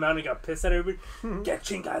dad came out and got pissed at everybody. Get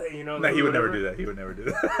chingada, you know. No, like, he would never whatever. do that. He would never do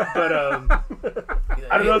that. But,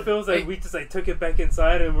 I don't know if it was, like, we just, like, took it back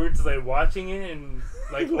inside and we were just, like, watching it and,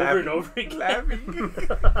 like, over and over again. Laughing.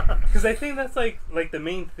 Because I think that's, like the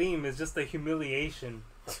main theme is just the humiliation.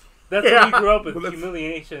 That's what we grew up with, Well, that's-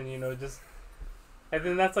 humiliation, you know, just... I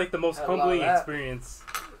think that's, like, the most Had a lot of humbling that. experience.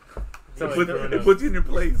 So, It like, puts- growing it up. puts you in your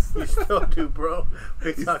place. You still do, bro. What are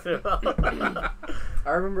you talking about? I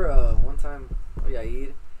remember one time,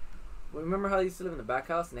 Yair. Remember how I used to live in the back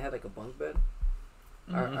house and they had like a bunk bed?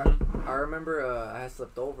 I remember I had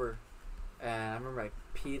slept over, and I remember I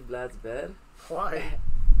peed Vlad's bed. Why?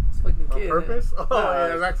 It's fucking On kid. purpose? Oh, No, yeah,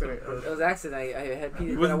 it was accident. It was an accident. I had peed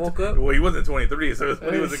He when I wasn't- woke up. Well, he wasn't 23, so it was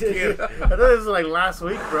when he was a kid. I thought this was like last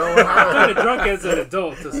week, bro. What I'm happened? kind of drunk as an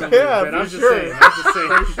adult to some Yeah, degree, but for I'm just sure. saying. I'm just saying.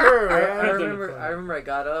 For sure, I man. I've done it remember. before. I remember I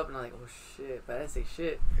got up and I'm like, oh shit, but I didn't say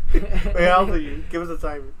shit. Wait, how old are you? Give us a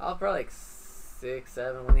time. I was probably like 6,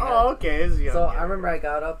 7 when he had. Oh, okay. This is young. So yeah. I remember I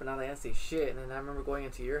got up and I didn't say shit, and then I remember going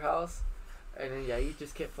into your house, and then you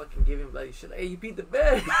just kept fucking giving bloody shit. Like, hey, you peed the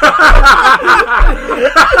bed.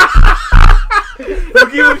 We'll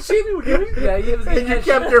give him shit. We'll give him shit. Yeah, he was And getting you that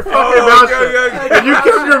kept shit. your fucking Oh, mouth okay, shut. okay, okay. And you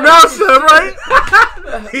kept your mouth shut, right?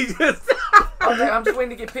 He just. I was like, I'm just waiting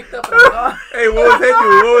to get picked up. And I'm gone. Hey, what was that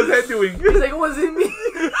doing? What was that doing? He's like, it wasn't me.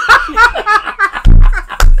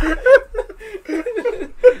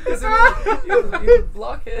 He was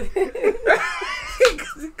blockhead.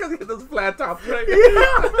 Because he had those flat tops, right?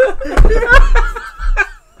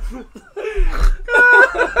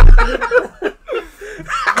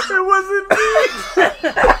 It wasn't me.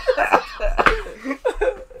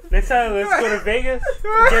 Next time, let's go to Vegas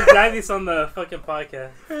and get Gladys on the fucking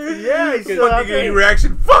podcast. Yeah, he's still out Fucking any there.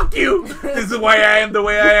 reaction. Fuck you. This is why I am the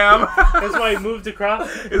way I am. That's why he moved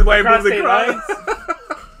across. This is why I Across moved state across. lines.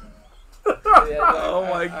 Yeah, Oh my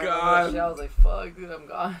I remember God. that shit. I was like, fuck, dude, I'm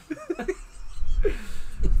gone. I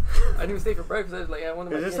didn't even stay for breakfast. I was like, I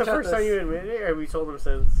wanted my Is this the first chatas. time you admit it, or have we told him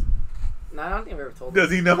since? Nah, I don't think I've ever told him.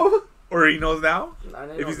 Does he know? Or he knows now? I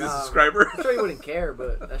didn't If know he's a now. subscriber? I'm sure he wouldn't care,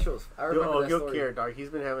 but that shit was. I remember that You'll story. care, dog. He's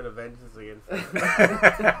been having a vengeance against I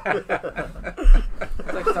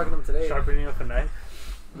was actually talking to him today. Sharpening up a knife.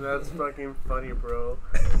 That's fucking funny, bro.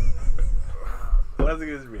 What's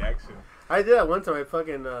his reaction? I did that one time. I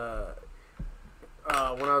fucking when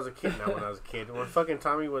I was a kid. Not when I was a kid. When fucking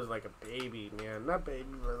Tommy was like a baby, man. Not baby,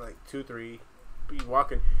 but like 2, 3. Be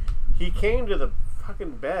walking. He came to the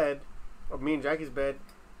fucking bed, of me and Jackie's bed.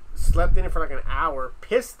 Slept in it for like an hour,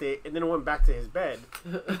 pissed it, and then went back to his bed.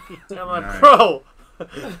 And I'm like, Nice. bro,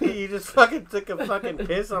 you just fucking took a fucking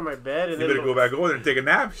piss on my bed, and You then better go back over there and take a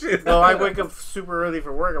nap. Shit. No, I wake up super early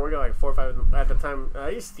for work. I wake up like 4 or 5 at the time.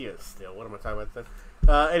 Still. What am I talking about then?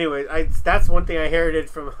 Anyway, that's one thing I inherited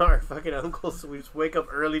from our fucking uncles. We just wake up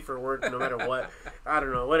early for work no matter what. I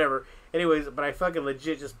don't know, whatever. Anyways, but I fucking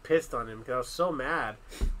legit just pissed on him because I was so mad.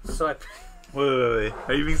 So I Wait.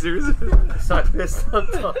 Are you being serious? pissed on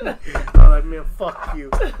Tommy. I was like, man, fuck you.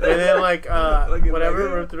 And then like whatever,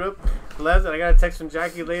 like went through. Left, and I got a text from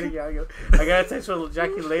Jackie later. Yeah, I got a text from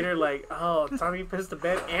Jackie later, like, oh, Tommy pissed the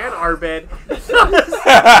bed and our bed. I was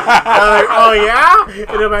like, oh yeah?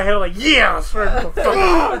 And in my head, I'm like, yeah, I swear to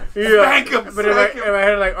fuck. Yeah. Spank him, But in my spank him.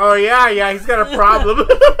 head, like, oh yeah, he's got a problem.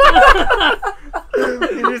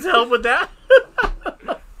 You need help with that?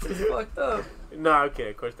 It's fucked up. No, I'm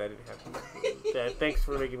kidding. Of course that didn't happen. Yeah, thanks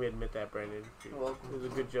for making me admit that, Brandon. You're welcome. It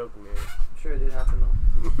was a good joke, man. I'm sure it did happen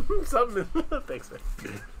though. Something. Thanks,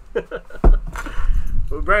 man.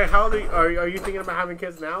 Well, Brian, how old are you thinking about having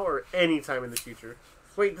kids now or any time in the future?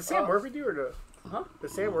 Wait, does Sam work with you or no? Huh?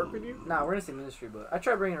 Does Sam work with you? Nah, we're in the same industry, but I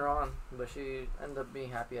tried bringing her on, but she ended up being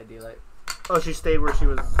happy at Daylight. Oh, she stayed where she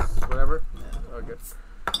was, whatever. Oh, good.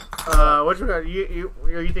 What you got? You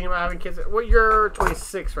are you thinking about having kids? Well, you're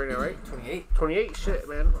 26 right now, right? 28. 28. Shit,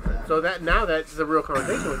 man. So that's a real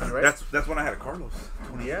conversation with you, right? That's when I had a Carlos.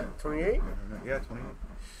 28. Yeah, 28. Yeah, 28.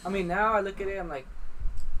 I mean, now I look at it, I'm like,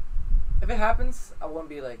 if it happens, I won't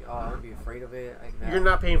be like, oh, I would be afraid of it. Like that. You're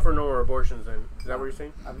not paying for no more abortions, then? Is that what you're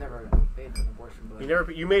saying? I've never paid for an abortion,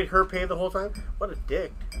 but You made her pay the whole time? What a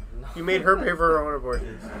dick! no. You made her pay for her own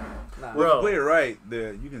abortions. Nah. Well, Bro. if you play it right,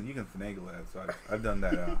 you can finagle that. So I've done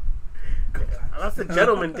that. That's the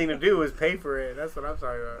gentleman thing to do is pay for it. That's what I'm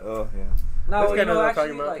talking about. Oh yeah. No, This you guy know, knows what I'm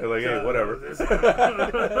actually, talking about. like, They're like, hey, whatever.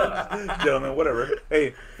 Gentlemen, whatever.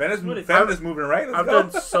 Hey, feminist movement, right? Let's I've go.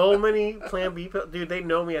 done so many Plan B pills. Dude, they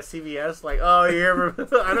know me at CVS. Like, oh, you ever...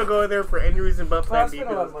 I don't go in there for any reason but well, I Plan B spent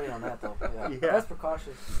a lot of pills. money on that, though. Yeah. Yeah. That's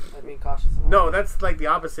precautious. Like, being cautious. No, that's like the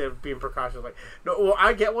opposite of being precautious. Like, no, well,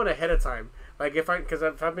 I get one ahead of time. Like, if I've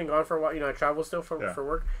been gone for a while, I travel still for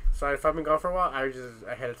work. So if I've been gone for a while, I just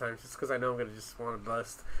ahead of time, just because I know I'm gonna just want to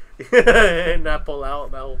bust and not pull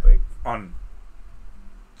out that whole thing. On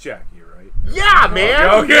Jackie, right? Yeah, man.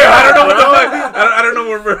 Okay, Yeah. I don't know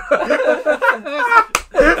what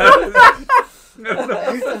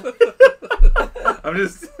I'm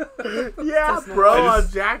just. Yeah, bro, I just-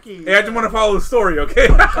 on Jackie. Hey, I just want to follow the story, okay?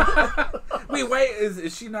 Wait,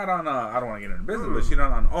 is she not on? I don't want to get into business, but is she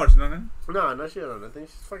not on? Oh, she's not in. No, she don't. I think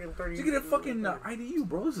she's fucking 30. Did you get a fucking IDU,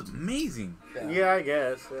 bro? This is amazing. Yeah, I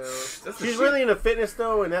guess. That's the She's shit. really into fitness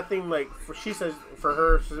though, and that thing, like, she says for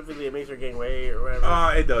her specifically, it makes her gain weight or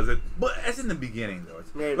whatever. It does it, but that's in the beginning though.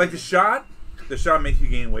 It's Maybe. like the shot makes you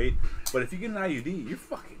gain weight, but if you get an IUD, you're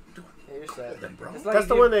fucking doing Yeah, you're set. nothing, bro. It's like That's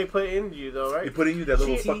the you- one they put into you, though, right? They put in you that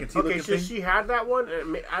little She- fucking okay, T-looking so thing. she had that one.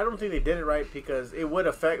 And I don't think they did it right because it would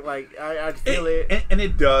affect. Like I'd feel it. And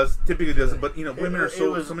it does. Typically doesn't. But women are it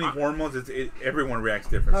so was- many hormones. Everyone reacts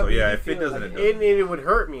different. How So do yeah, you if it feel doesn't, like it doesn't. It would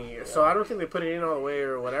hurt me. So I don't think they put it in all the way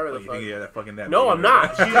or whatever Oh, the you fuck. think yeah, that fucking that? No, big, I'm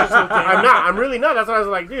not. right? She's just, I'm not. I'm really not. That's why I was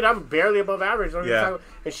like, dude, I'm barely above average. Yeah.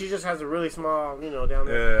 And she just has a really small, down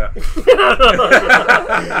there. Yeah.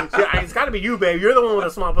 It's got to be you, babe. You're the one with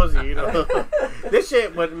a small pussy. This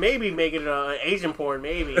shit would maybe make it Asian porn.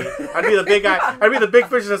 Maybe I'd be the big guy. I'd be the big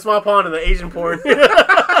fish in a small pond in the Asian porn.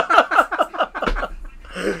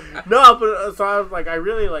 No, but so I was like, I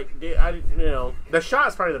really like, the shot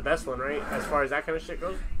is probably the best one, right? As far as that kind of shit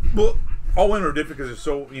goes. Well, all women are different because there's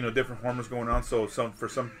so different hormones going on. So for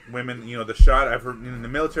some women, the shot. I've heard in the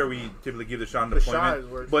military we typically give the shot in The shot deployment.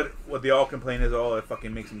 is worse. But what they all complain is, it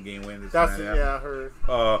fucking makes them gain weight. That's I heard.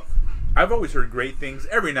 I've always heard great things.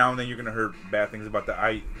 Every now and then you're gonna hear bad things about the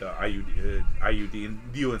IUD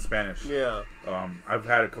and deal in Spanish. Yeah. I've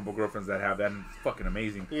had a couple girlfriends that have that, and it's fucking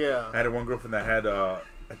amazing. Yeah. I had one girlfriend that had I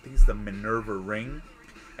think it's the Minerva ring,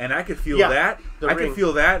 and I could feel Yeah, that. the I ring. could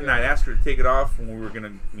feel that, and Yeah. I'd ask her to take it off when we were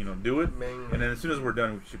gonna do it. Bang. And then as soon as we're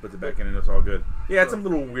done, she puts it back in, and it's all good. Yeah, it's some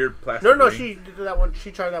little weird plastic. No, ring. she did that one.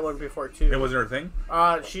 She tried that one before too. It wasn't her thing.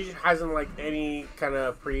 She hasn't like any kind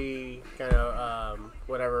of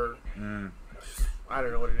whatever. I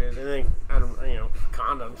don't know what it is. I think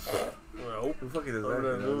condoms. No. Who fucking does Oh, that?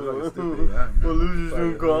 no, That's no, fucking no. stupid, yeah. Well, losers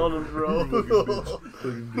doing condoms, bro.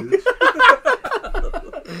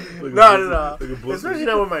 No. Especially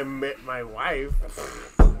not with my wife.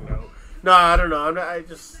 No, I don't know.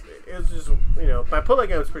 It was just my pull-out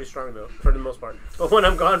game was pretty strong though for the most part. But when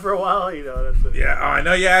I'm gone for a while, that's it. Yeah, I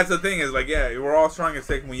know. Yeah, that's the thing is we're all strong as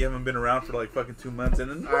second when you haven't been around for like fucking 2 months, and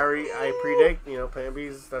then I predict, Plan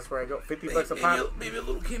B's. That's where I go. $50 a pop. Maybe a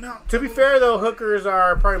little came out. To be fair though, hookers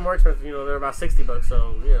are probably more expensive. They're about $60.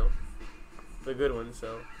 So the good ones.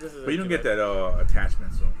 So this is. But you don't get that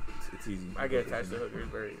attachment, so it's easy. I get attached to hookers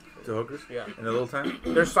very. To hookers? Yeah. In a little time?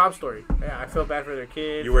 Their sob story. Yeah, I feel bad for their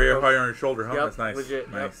kids. You wear your fire on your shoulder, huh? Yep, That's nice.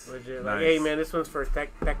 Legit. Nice. Yep, legit. Nice. Like, hey man, this one's for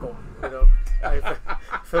Teco. I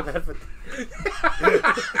feel bad for.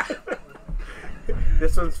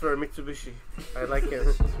 This one's for Mitsubishi. I like it.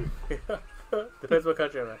 Depends what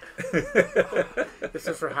country I'm at. This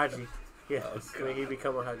is for Haji. Yeah, may he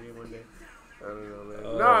become a Haji one day. I don't know, man.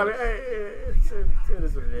 No, I mean, it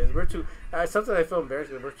is what it is. We're too. Sometimes I feel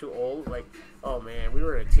embarrassed because we're too old. Like, oh man, we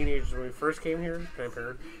were teenagers when we first came here. Planned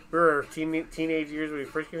Parenthood. We were teenage years when we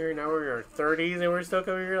first came here. Now we're in our 30s and we're still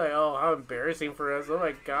coming here. Like, oh, how embarrassing for us. Oh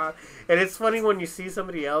my god. And it's funny when you see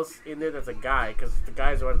somebody else in there that's a guy, because the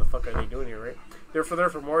guys, what the fuck are they doing here, right? They're there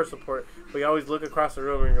for moral support. But you always look across the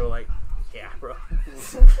room and go like, yeah, bro.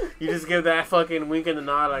 You just give that fucking wink and the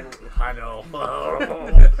nod, like, I know.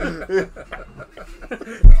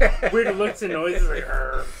 Weird looks and noises, like,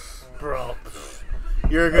 bro.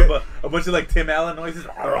 You're good. A bunch of like Tim Allen noises.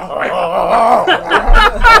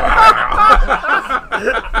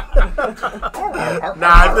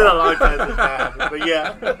 Nah, it's been a long time since that happened, but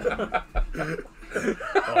yeah.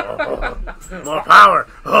 More power.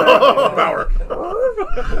 Power.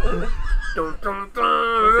 Dun, dun,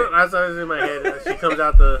 dun. That's always in my head. She comes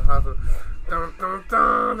out the hospital. Dun, dun,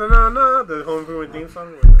 dun, dun, dun, dun. The Home Improvement theme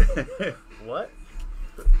song. What?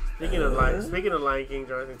 Speaking of Lion King,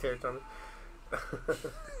 Jonathan Taylor Thomas.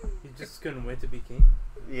 You just couldn't wait to be king.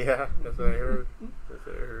 Yeah, that's what I heard.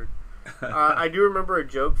 I do remember a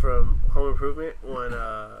joke from Home Improvement when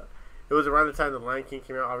it was around the time the Lion King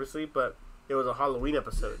came out, obviously, but it was a Halloween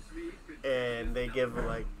episode, and they give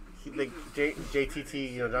like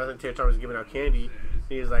JTT, Jonathan Taylor Thomas was giving out candy. And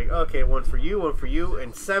he was like, okay, one for you,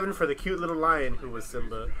 and 7 for the cute little lion who was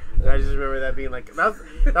Simba. And I just remember that being like that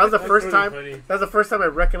was the first really time. funny. That was the first time I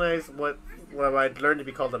recognized what I'd learned to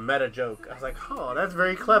be called a meta joke. I was like, oh, that's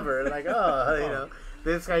very clever. Like, oh,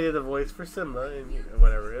 this guy did the voice for Simba, and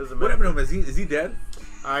whatever. It was a meta. What happened to him? Is he dead?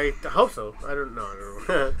 I hope so. I don't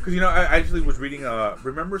know. Because I actually was reading.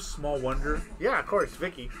 Remember Small Wonder? Yeah, of course,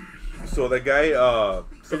 Vicky. So that guy,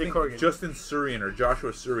 Corrigan. Justin Surian or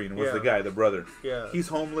Joshua Surian was Yeah. the guy, the brother. Yeah. He's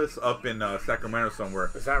homeless up in Sacramento somewhere.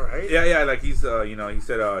 Is that right? Yeah. Like he's,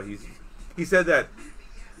 he said that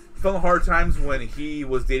felt hard times when he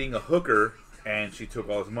was dating a hooker and she took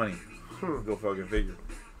all his money. Go fucking figure.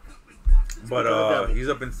 But he's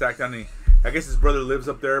up in Sac County. I guess his brother lives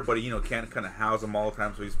up there, but he can't kind of house him all the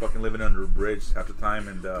time, so he's fucking living under a bridge half the time.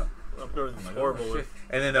 And Up north is horrible.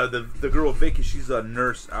 and then the girl Vicky, she's a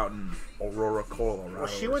nurse out in Aurora, Colorado. Well,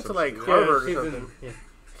 she or went to some like shit. Harvard she's or something. yeah.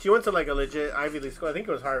 She went to like a legit Ivy League school. I think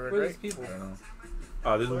it was Harvard, Where are right? these people? I don't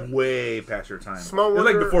know. This is way past your time. Small It was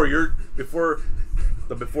like Wonder-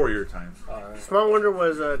 before your time. Alright. Small Wonder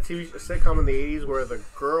was a sitcom in the 80s where the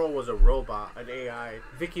girl was a robot, an AI.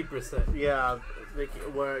 Vicky Brissett. Yeah,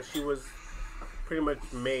 where she was pretty much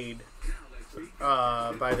made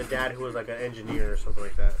by the dad who was like an engineer or something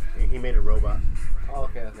like that. And he made a robot. Oh,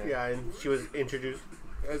 okay. Yeah, and she was introduced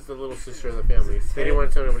as the little sister of the family. They didn't want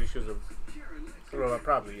to tell anybody she was a robot,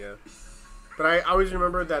 probably, yeah. But I always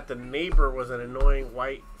remember that the neighbor was an annoying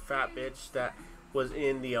white fat bitch that was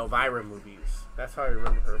in the Elvira movies. That's how I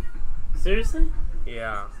remember her. Seriously?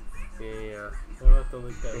 Yeah. I'll have to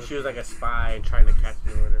look that And up. she was like a spy and trying to catch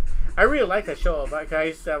me or whatever. I really like that show. Like, I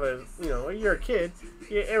used to have when you're a kid,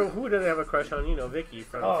 who doesn't have a crush on, Vicky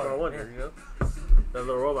from Small Wonder, The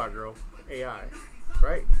little robot girl, AI,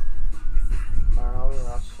 right? I don't know. I wouldn't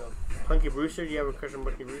watch the show. Punky Brewster, do you have a crush on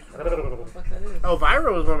Punky Brewster? What the fuck that is?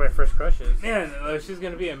 Elvira was one of my first crushes. Man, she's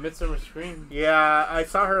gonna be a Midsummer Scream. Yeah, I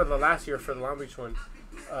saw her the last year for the Long Beach one.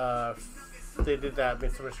 They did that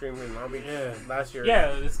Midsummer Scream in Long Beach last year. Yeah,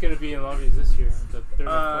 it's gonna be in Long Beach this year. The third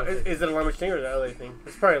and fourth. Is it a Long Beach thing or the LA thing?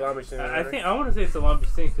 It's probably a Long Beach thing. I think I want to say it's a Long Beach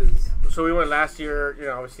thing because So we went last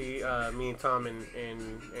year, obviously me and Tom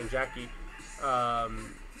and Jackie,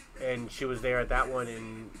 and she was there at that one.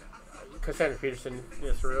 And Cassandra Peterson,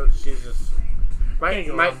 she's just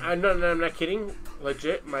I'm not kidding,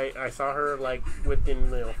 legit. I saw her like within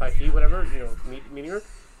 5 feet, whatever. Meeting her,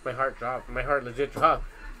 my heart dropped. My heart legit dropped.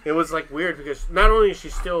 It was like weird because not only is she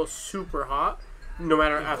still super hot, no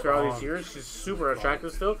matter after all these years, she's super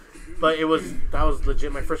attractive still. But that was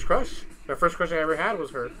legit my first crush. My first crush I ever had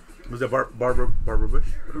was her. Was that Barbara Bush?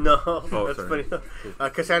 No, that's sorry.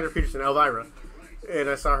 funny. Cassandra Peterson, Elvira, and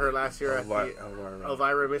I saw her last year at the Elvira.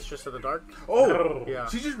 Elvira, Mistress of the Dark. Oh, Yeah.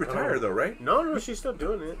 she just retired though, right? No, she's still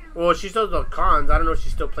doing it. Well, she still does cons. I don't know if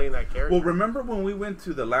she's still playing that character. Well, remember when we went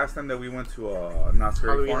to the last time that we went to Knott's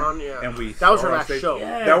Berry Halloween Farm, Haunt, yeah. and we That was saw her on last stage? show.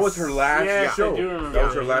 Yes. That was her last Yes, show. I do remember That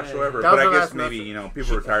was her that, last yeah. show ever. That But was I her guess last maybe message.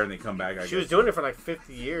 people retire and they come back. She was doing it for like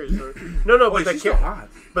 50 years. No, Oh, but she's still hot.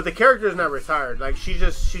 But the character is not retired. Like she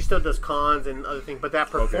still does cons and other things. But that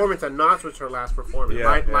performance at Knott's was her last performance,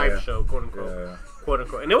 live show, quote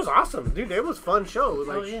unquote, and it was awesome, dude. It was a fun show.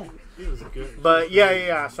 Like, oh yeah, she was good. But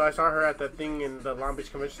yeah. So I saw her at the thing in the Long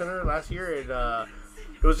Beach Convention Center last year, and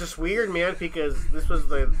it was just weird, man, because this was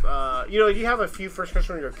the you have a few first crushes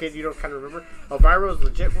when you're a kid you don't kind of remember. Elvira was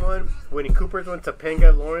legit one. Winnie Cooper's one.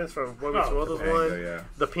 Topanga Lawrence from Boy Meets World was one. Yeah.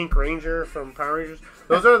 The Pink Ranger from Power Rangers.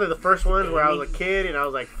 Those are the first ones where I was a kid and I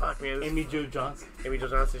was like, fuck, man. Amy Jo Johnson. Amy Jo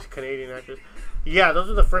Johnson, she's a Canadian actress. Yeah, those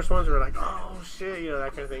are the first ones where like, oh shit, that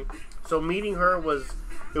kind of thing. So meeting her was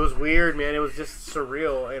weird, man. It was just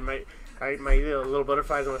surreal, and my little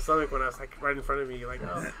butterflies in my stomach when I was like right in front of me, like,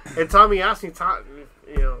 oh. And Tommy asked me,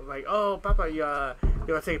 like, oh, Papa,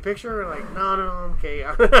 You want to take a picture? Like, no, I'm okay.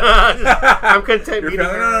 I'm content. Your meeting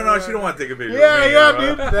family, her. no, she don't want to take a picture. Yeah,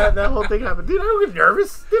 dude. That whole thing happened. Dude, I don't get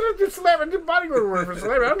nervous. Dude, I do celebrity bodyguard work for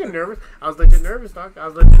celebrity. I don't get nervous. I was legit nervous, dog. I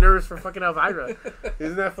was legit nervous for fucking Elvira.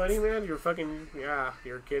 Isn't that funny, man? Your fucking,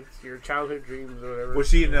 your kids, your childhood dreams or whatever. Was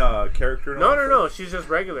she in a character? No. She's just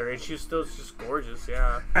regular, and she's still just gorgeous,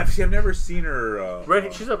 yeah. Actually, I've never seen her.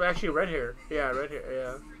 She's actually red hair. Yeah, red hair,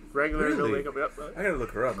 yeah. Regular, no Really? makeup. Yep. I gotta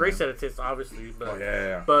look her up. Great man. set of tits, obviously. But, Oh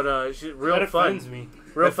yeah. But she's real That fun. offends me.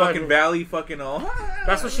 Real That fucking fun. Valley fucking all.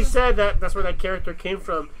 That's what she said. That's where that character came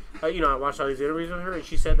from. I watched all these interviews with her, and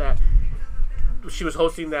she said that she was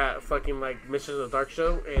hosting that fucking like Missions of the Dark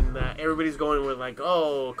show, and everybody's going with like,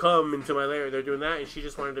 "Oh, come into my lair." They're doing that, and she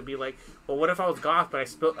just wanted to be like, "Well, what if I was goth,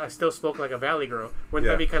 but I still spoke like a Valley girl?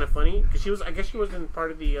 Wouldn't that be kind of funny?" Because I guess she was in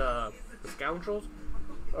part of the Scoundrels,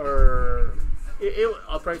 or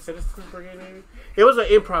Upright Citizens Brigade, maybe. It was an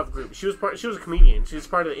improv group. She was a comedian. She was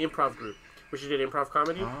part of the improv group, where she did improv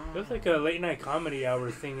comedy. It was like a late night comedy hour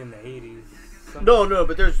thing in the 80s. No,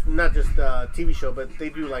 but there's not just a TV show, but they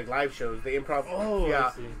do like live shows. They improv. Oh, yeah.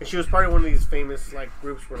 I see. And she was part of one of these famous like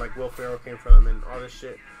groups where like Will Ferrell came from and all this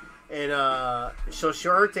shit. And so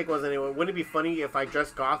her take was anyway, wouldn't it be funny if I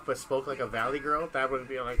dressed goth but spoke like a Valley girl? That would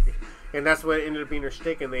be like, and that's what ended up being her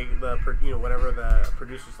shtick. And whatever the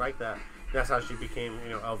producers like that. That's how she became,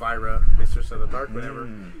 Elvira, Mistress of the Dark, whatever.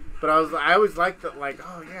 But I always liked that, like,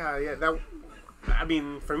 oh yeah. That, I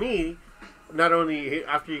mean, for me, not only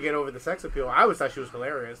after you get over the sex appeal, I always thought she was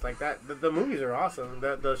hilarious. Like that, the movies are awesome.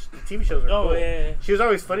 The TV shows are cool. Yeah. She was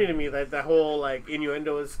always funny to me. That whole like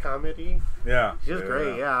innuendo is comedy. Yeah. She was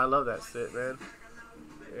great. Yeah, I love that shit, man.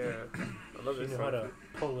 Yeah, I love She this knew how song. to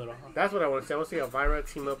pull it off. That's what I want to see. I want to see Elvira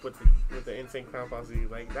team up with the Insane Clown Posse.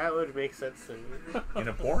 Like that would make sense to me. In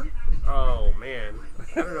a porn? Oh man,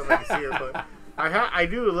 I don't know if I can see her, but I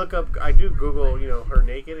do Google, her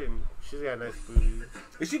naked, and she's got nice booties.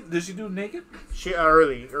 Does she do naked? She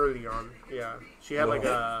early on, yeah. She had like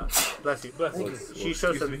a bless you. Bless you. She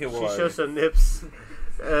shows some. Excuse me, She why? shows some nips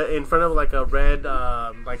in front of like a red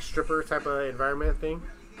like stripper type of environment thing.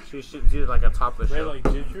 She did like a topless Red show, like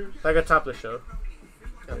gingers? like a topless show.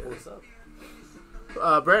 Yeah, what's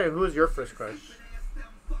up? Brandon, who was your first crush?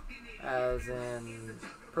 As in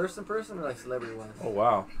person or like celebrity wise? Oh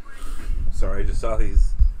wow. Sorry, I just saw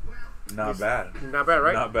these. Not bad. Not bad,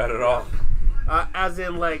 right? Not bad at all. As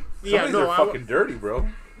in like Some of these are fucking dirty, bro.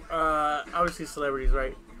 obviously celebrities,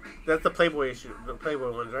 right? That's the Playboy issue, the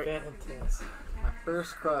Playboy ones, right? Fantastic. My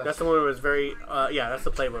first crush. That's the one that was very, yeah, that's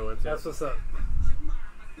the Playboy ones. Yeah, That's what's up.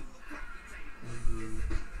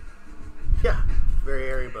 yeah. Very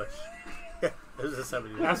hairy bush. Yeah, it was the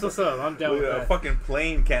 70s. That's what's up. I'm down with A that. fucking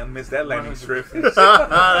plane can't miss that landing strip. That's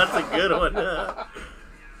a good one. Oh,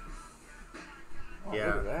 Yeah.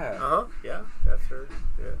 Look at that. Yeah, that's her.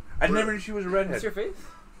 Yeah. I never knew she was a redhead. What's your face?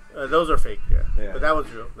 Those are fake, yeah. Yeah. But that was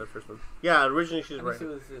real, that first one. Yeah, originally she's Let me right. see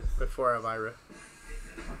what this is. Before Elvira.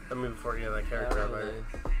 I mean, before, that character I don't know Elvira.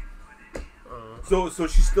 what that is. So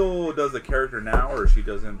she still does the character now, or she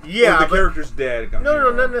doesn't? Yeah, or the but- character's dead.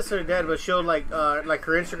 No, not necessarily dead, but she'll like her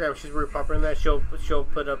Instagram. She's really popular in that. She'll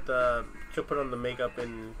put on the makeup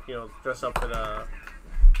and dress up for the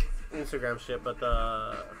Instagram shit. But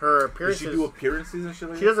her Does appearances. she do appearances and shit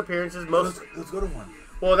like She that? does appearances. Most. Let's go to one.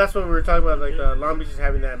 Well, that's what we were talking about. Like Long Beach is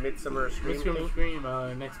having that Midsummer Scream What's your thing.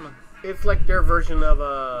 Scream next month? It's like their version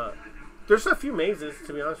of There's a few mazes,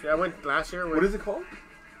 to be honest with you. I went last year. What is it called?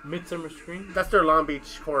 Midsummer Scream? That's their Long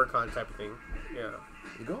Beach Horror Con type of thing. Yeah.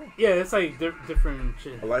 Let's go. Yeah, it's like different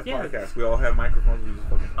shit. A live yeah. podcast. We all have microphones. We just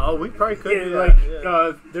fucking. Oh, we probably could Yeah, do like that.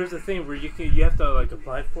 Yeah. there's a thing where you have to like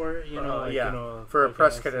apply for it, For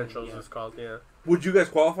press podcast, credentials, yeah. it's called. Yeah. Would you guys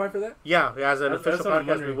qualify for that? Yeah, as an That's official what I'm podcast,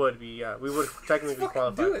 we wondering. would be. Yeah, we would technically Fucking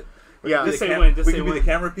qualify. do it. Yeah, We Just can say be when, just we say can be when. the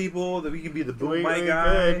camera people. That we can be the boom mic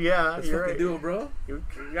guy. Could, yeah, Let's you're fucking right. do it, bro.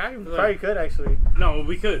 Yeah, you probably could actually. No,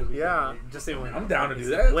 we could. Yeah. Just say when. I'm down to do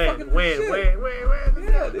that. Wait. Yeah,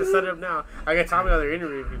 Let's dude. set it up now. I got Tommy other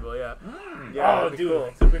interview people. Yeah. Yeah, Oh, that'd be dude, cool.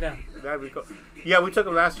 super down. That'd be cool. Yeah, we took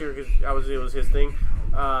him last year because it was his thing,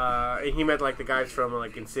 and he met like the guys from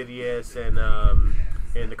like Insidious and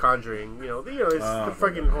The Conjuring. It's the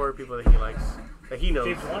freaking horror people that he likes, that he knows.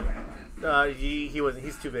 James Wan? He wasn't.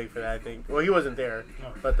 He's too big for that, I think. Well, he wasn't there,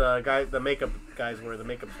 No. but the makeup guys were the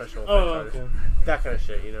makeup special. Oh, effects okay. artists. That kind of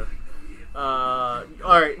shit, all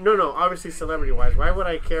right, no. Obviously, celebrity wise, why would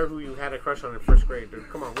I care who you had a crush on in first grade, dude?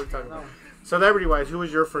 Come on, what are you talking about? Celebrity wise, who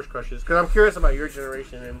was your first crushes? Because I'm curious about your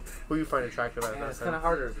generation and who you find attractive at Yeah, that it's kind of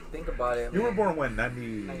time. hard to think about it. You were born when?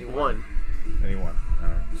 90... 1. 91. All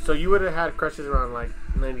right. So you would have had crushes around like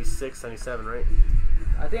 96, 97, right?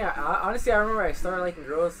 I think honestly I remember I started liking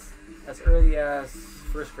girls as early as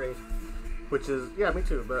first grade. Which is, yeah, me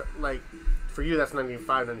too. But, like, for you, that's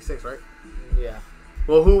 95, 96, right? Yeah.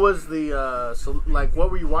 Well, who was the, so, like,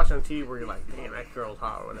 what were you watching on TV where you're like, damn, that girl's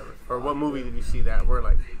hot or whatever? Or what movie did you see that where,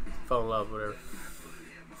 like, fell in love, whatever?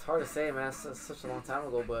 It's hard to say, man. It's such a long time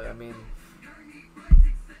ago, but I mean,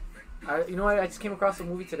 you know what? I just came across a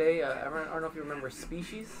movie today. I don't know if you remember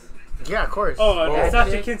Species. Yeah, of course. Oh, Natasha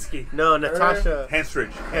chick? Kinski. No, Natasha Hendrich.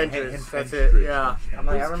 Hendricks. That's Hendrich. it, yeah. I'm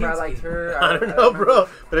like, I Who's remember I Kinski? liked her. I don't know, bro.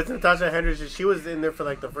 But it's Natasha Hendricks. She was in there for,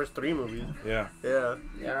 like, the first 3 movies. Yeah. Yeah.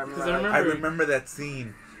 Yeah, I remember. 'Cause I remember- I remember that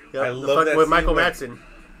scene. Yep. I The love fuck- that with scene Michael where- Madsen.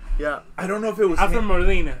 Yeah. I don't know if it was Alfred him.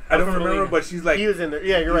 Molina. I don't Alfred remember, Molina. but she's like, He was in there.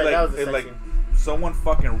 Yeah, you're right. like, That was the it, sex like scene. someone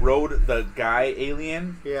fucking rode the guy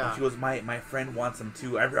alien. Yeah. And she goes, my friend wants him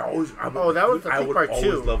too. I Oh, that was, I think, would part always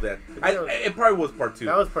 2. love that. It probably was part 2.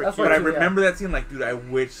 That was part That's 2. But I part 2, yeah. remember that scene like, dude, I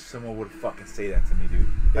wish someone would fucking say that to me, dude.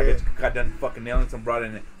 Like, Yeah. I got done fucking nailing some broad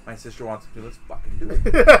in it. My sister wants to do. Let's fucking do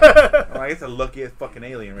it. I'm like, it's a lucky ass fucking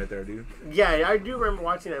alien right there, dude. Yeah, I do remember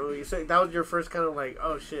watching that movie. So that was your first kind of like,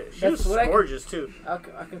 oh shit. She That's was what I gorgeous too. I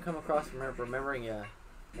can come across remembering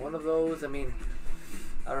one of those. I mean,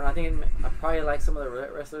 I don't know. I think I probably like some of the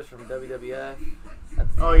wrestlers from WWF.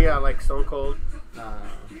 At the Oh time. yeah, like Stone Cold.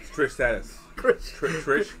 Trish Stratus.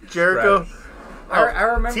 Trish. Jericho. Stratus. I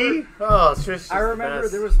remember. T? Oh, Trish. is I the remember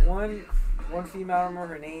best. there was one female. I don't remember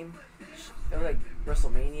her name. It was like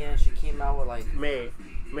WrestleMania. She came out with like Mae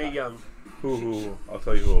Young. Who? I'll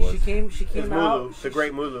tell you who it was. She came It's out. Mulu, the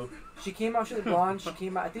great Mulu. She came out. She was blonde. She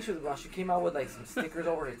came out. I think she was blonde. She came out with like some stickers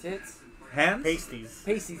over her tits. Hands? Pasties.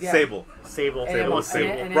 Pasties. Yeah. Sable. Sable. And It then- was and then-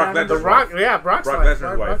 Sable. and then Brock I remember- The Lesnar's Rock. wife. Yeah, Brock's Brock wife. Lesnar's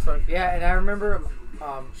wife. Brock's wife. Yeah, and I remember.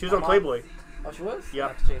 She was my on mom- Playboy Oh, she was. Yep. I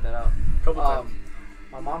have to check that out. a couple times.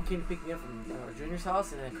 My mom came to pick me up from Junior's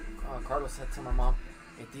house, and then Carlos said to my mom,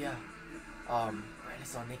 "Hey, Tia, I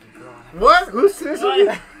saw a naked girl." What? Who's this? Who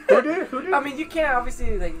did? Who did? I mean, you can't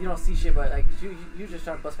obviously like you don't see shit, but like you just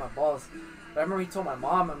trying to bust my balls. But I remember he told my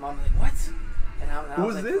mom, and mom was like, "What?" And I Who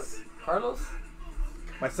was is like, this? Carlos?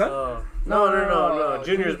 My son? No.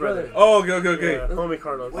 Junior's brother. Oh, okay. Yeah, homie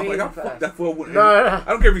Carlos. Wait. I'm like, I'll Fast. fuck that fool. No.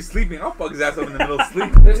 I don't care if he's sleeping. I'll fuck his ass up in the middle of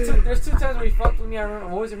sleep. There's two times where he fucked with me. I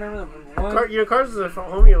always remember them. One, Carlos is a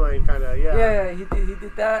homie of mine, kind of. Yeah. yeah, he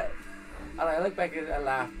did that. I look back at it, I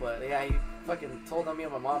laugh, but yeah, he fucking told on me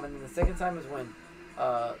and my mom. And then the second time is when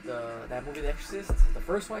that movie, The Exorcist, the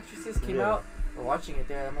first one, Exorcist, came out. We're watching it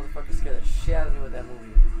there. That motherfucker scared the shit out of me with that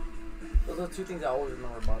movie. Those are two things I always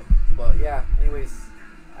remember about him. But yeah, anyways,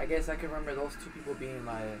 I guess I can remember those two people being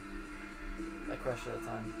my crush at the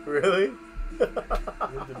time. Really?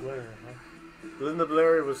 Linda Blair, huh? Linda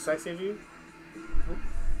Blair was sexy to you?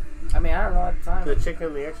 I mean, I don't know at the time. The chick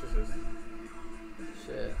in The Exorcist.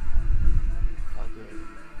 Shit. Fuck it.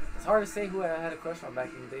 It's hard to say who I had a crush on back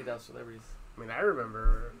in the day that was celebrities. I mean, I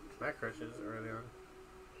remember my crushes early on.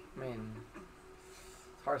 I mean,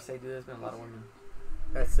 it's hard to say, dude. There's been a lot of women.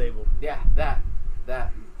 That's Sable. Yeah, that.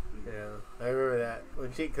 Yeah, I remember that.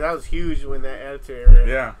 Because that was huge when that Attitude Era.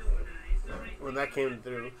 Yeah. When that came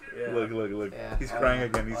through. Yeah. Look. Yeah. He's crying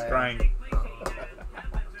again. He's crying.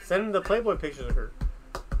 Send him the Playboy pictures of her.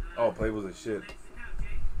 Oh, Play was a shit.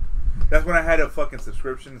 That's when I had a fucking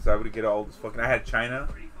subscription, so I would get all this fucking. I had China.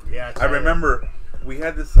 Yeah, I remember we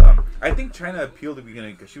had this. I think China appealed at the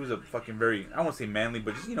beginning because she was a fucking very. I won't say manly,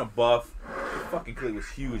 but just buff. Her fucking clit was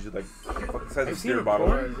huge, like fucking size of a beer bottle.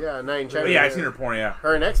 Yeah, Night in China. Yeah, I've seen her porn. Yeah.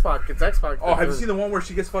 Her and X-Pac. It's X-Pac. Oh, have you seen the one where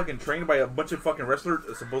she gets fucking trained by a bunch of fucking wrestlers,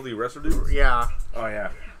 supposedly wrestler dudes? Yeah. Oh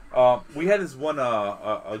yeah. We had this one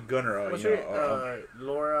a gunner. What's her?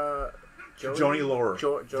 Laura. Joni Laurer.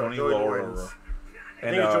 Joni Laurer. Lawrence. I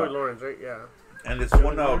And think it's Joey Lawrence, right? Yeah. and this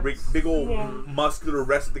one big old muscular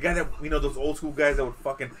wrestler, the guy that those old school guys that would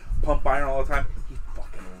fucking pump iron all the time. He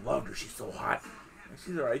fucking loved her. She's so hot. And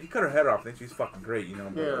she's alright. If you cut her head off, then she's fucking great, you know.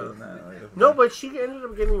 But other than that, No, but she ended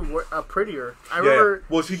up getting prettier. I yeah. remember.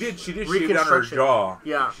 Well, she did shave down her reconstruction. jaw.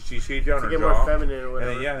 Yeah. She shaved down To her get jaw. more feminine or And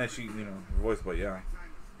whatever. then, and then she, her voice, but yeah.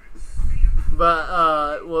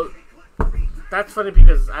 But well, that's funny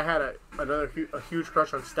because I had a huge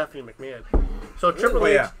crush on Stephanie McMahon. So Triple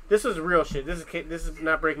H, this is real shit. This is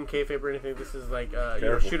not breaking kayfabe or anything. This is like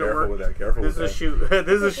shoot careful with that. Careful This with is a shoot. This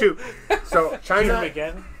is a shoot. So China.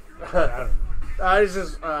 Again? I don't know. It's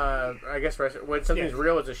just I guess when something's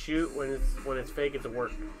real, it's a shoot. When it's fake, it's a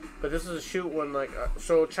work. But this is a shoot when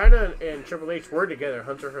so China and Triple H were together.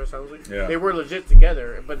 Hunter Hearst Helmsley. Yeah. They were legit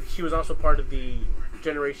together, but she was also part of the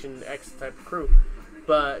Generation X type of crew.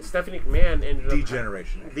 But Stephanie McMahon ended up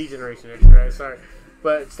D-Generation. D-Generation X, right? Sorry.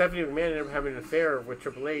 But Stephanie McMahon ended up having an affair with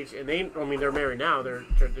Triple H, and they're married now. They're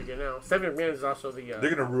together now. Stephanie McMahon is also the. They're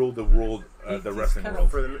gonna rule the world, the wrestling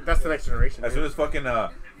world. That's the next generation. As soon as fucking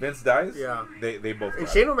Vince dies, yeah, they both. And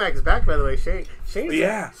Shane O'Mac is back, by the way. Shane's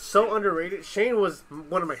so underrated. Shane was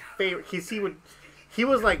one of my favorite. He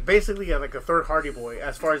was like basically like a third Hardy Boy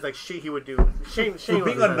as far as like shit he would do. Shane for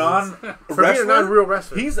being was a non-real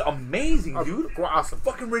wrestler, he's amazing, dude. Awesome,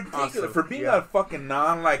 fucking ridiculous. Awesome. For being a fucking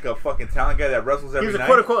like a fucking talent guy that wrestles every night. He was a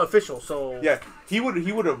quote unquote official, so yeah, he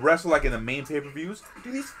would have wrestled like in the main pay-per-views.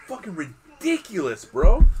 Dude, he's fucking ridiculous,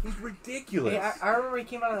 bro. He's ridiculous. Hey, I remember he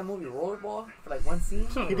came out of the movie Rollerball for like one scene.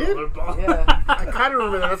 He did? Yeah. I kind of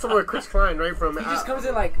remember that. That's the one with Chris Klein, right? From he just comes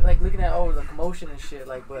in like looking at the commotion and shit,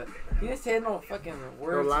 like, but he didn't say no fucking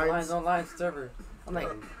words, no lines, whatever. I'm like,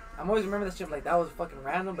 I'm always remember that shit. Like that was fucking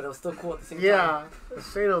random, but it was still cool at the same time. Yeah,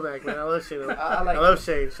 Shane O'Mac, man. I love Shane. I love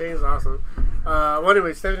Shane. Shane's awesome. Well,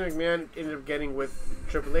 anyway, Stephanie McMahon ended up getting with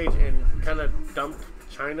Triple H and kind of dumped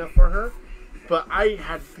China for her. But I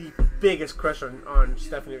had the biggest crush on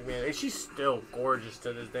Stephanie McMahon, and she's still gorgeous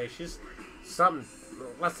to this day. She's something.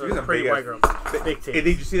 That's a pretty white girl. Big titties. Hey,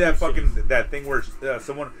 did you see that that thing where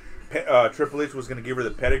someone Triple H was gonna give her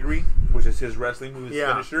the pedigree, which is his wrestling move's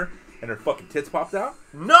finisher, and her fucking tits popped out?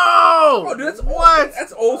 No! Oh, dude, that's what?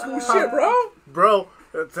 That's old school shit, bro. Bro,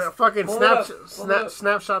 it's a fucking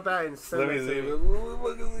snapshot that and send Let me that see. to me.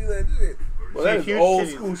 Look at that shit. Well, that is old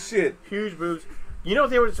school shit. Huge boobs. You know,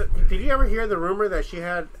 did you ever hear the rumor that she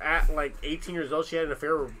had at like 18 years old? She had an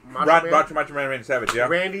affair with Macho Man Randy Savage. Yeah,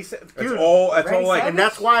 dude, that's all like, and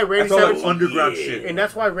that's why Randy Savage like underground shit, and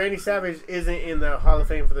that's why Randy Savage isn't in the Hall of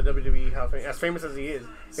Fame for the WWE Hall of Fame. As famous as he is,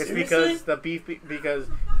 it's because because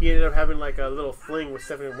he ended up having like a little fling with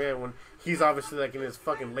Stephanie McMahon when he's obviously like in his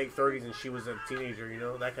fucking late 30s and she was a teenager, you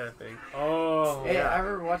know, that kind of thing. Oh, hey, I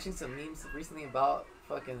remember watching some memes recently about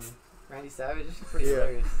fucking Randy Savage. It's pretty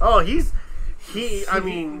hilarious. Oh, you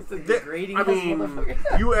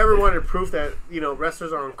ever wanted proof that, you know,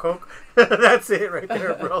 wrestlers are on coke? That's it right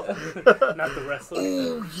there, bro. Not the wrestler.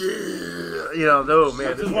 Oh, yeah. You know, no,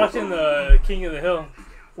 man. Just watching the King of the Hill.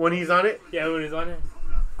 When he's on it? Yeah, when he's on it.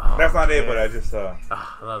 Oh, that's not it, but I just... I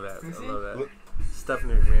love that. I love that.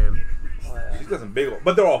 Stephanie McMahon. She's got some big ones,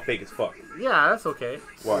 but they're all fake as fuck. Yeah, that's okay.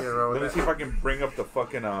 What? Let me see if I can bring up the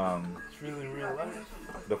fucking... It's really real life.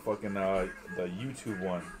 The fucking, the YouTube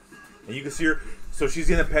one. And you can see her. So she's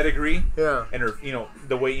in the pedigree. Yeah. And her, you know,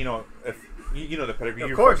 the way, you know, if you know the pedigree,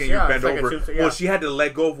 of course, you bend like over. Well, she had to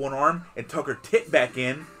let go of one arm and tuck her tit back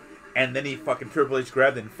in, and then he fucking Triple H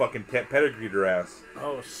grabbed it and fucking pedigreed her ass.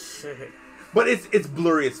 Oh shit. But it's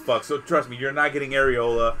blurry as fuck. So trust me, you're not getting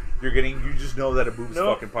areola. You just know that a boob's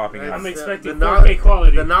fucking popping out. I'm expecting 4K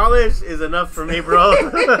quality. The knowledge is enough for me, bro.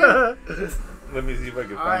 Let me see if I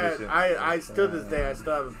can find this shit. I still this day I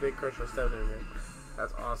still have a big crush on Stephanie, man.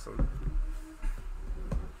 That's awesome.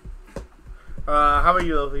 How about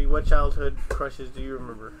you, Lofi? What childhood crushes do you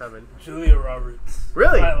remember having? Julia Roberts.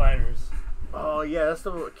 Really? Flatliners. Oh yeah, that's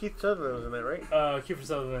the one. Keith Sutherland was in that, right? Kiefer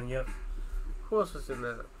Sutherland. Yep. Who else was in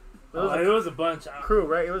that? It was a bunch. Crew,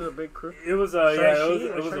 right? It was a big crew. It was it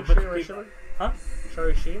was a bunch of people. Huh?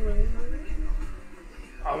 Charlie Sheen was in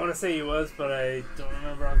I want to say he was, but I don't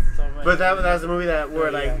remember off the top of my head. But that was the movie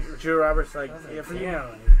where like Julia Roberts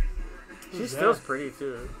she's still pretty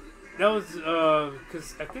too. That was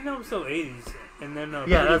because I think that was still 80s, and then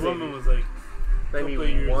Pretty Woman was like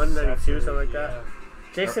 91, 92, something like that. Yeah.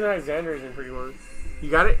 Jason Alexander is in Pretty Woman. You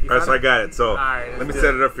got it? Alright, so I got it. So right, let me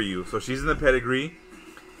set it up for you. So she's in the pedigree,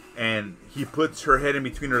 and he puts her head in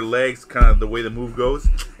between her legs, kind of the way the move goes,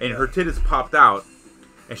 and her tit is popped out,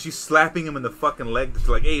 and she's slapping him in the fucking leg, just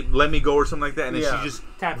like, "Hey, let me go," or something like that. And then she just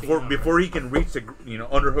before he can reach to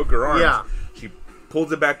underhook her arms, she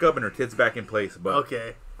pulls it back up, and her tit's back in place. But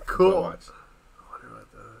okay, cool. Watch.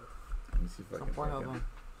 Let me see if I can find it.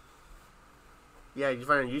 Yeah, did you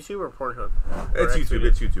find it on YouTube or Pornhub? It's YouTube.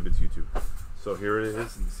 It's YouTube. So here it is. Let me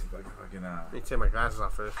see if I can fucking. Let me take my glasses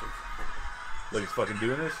off for this one. Look, he's fucking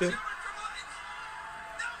doing this shit.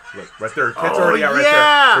 Look, right there. Her tits already out right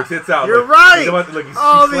there. Her tits out. You're look, right. Look, she's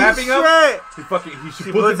slapping up. She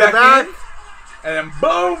pulls it back in. And then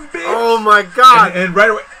boom, bitch. Oh my god. And right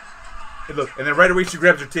away. And then right away she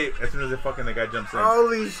grabs her tape as soon as the guy jumps in.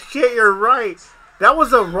 Holy shit, you're right. That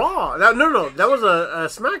was a Raw. That was a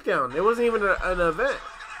SmackDown. It wasn't even an event.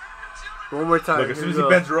 One more time. Look, as soon as he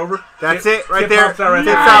bends her over, that's it right there. Pops out right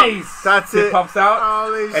nice. That's it. Pops out.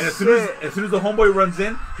 Holy and as soon as the homeboy runs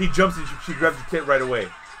in, he jumps and she grabs the tit right away.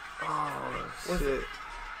 Oh shit.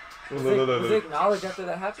 Was it acknowledged after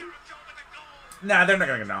that happened? Nah, they're not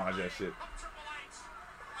gonna acknowledge that shit.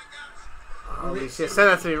 Holy shit. Send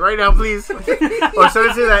that to me right now, please. Or send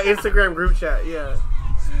it to that Instagram group chat. Yeah.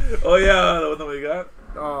 Oh yeah, the one that we got.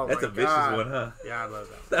 Oh, That's my a vicious God. one, huh? Yeah, I love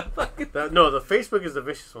that. That fucking. No, the Facebook is the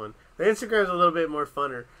vicious one. The Instagram is a little bit more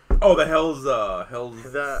funner. Oh, the hell's The Hell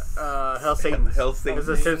Satan. Hell Satan. It's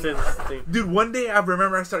a Simpsons thing. Dude, one day I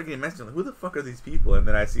remember I started getting messages like, who the fuck are these people? And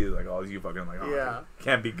then I see like, oh, it's you fucking. I'm like, oh, Yeah.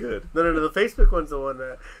 can't be good. No. The Facebook one's the one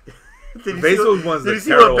that. Did you Facebook see one's did the you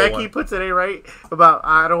see what terrible Becky one. put today, right? About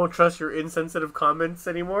I don't trust your insensitive comments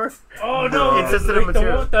anymore. Oh no, Insensitive like the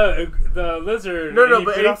material. one with the lizard. No, and he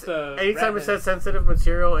but bit off the anytime it rat says sensitive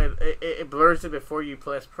material, it blurs it before you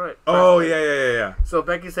press print. Oh yeah. So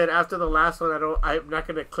Becky said after the last one, I'm not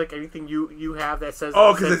gonna click anything you have that says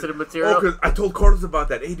Oh, sensitive material. because I told Carlos about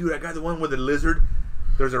that. Hey, dude, I got the one with the lizard.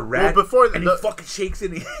 There's a rat. Well, before and the- he fucking shakes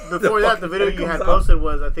it. And Before that, the video you comes had out. posted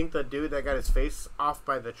was I think the dude that got his face off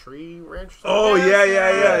by the tree ranch. Or Oh something.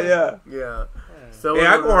 yeah. Yeah. So Hey,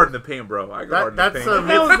 I go hard in the paint, bro. I go hard in the that's paint. a-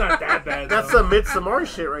 That was not that bad. That's though. some Midsommar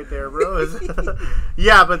shit right there, bro.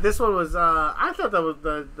 Yeah, but this one was. I thought that was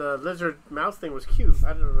the lizard mouse thing was cute. I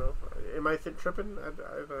don't know. Am I tripping? I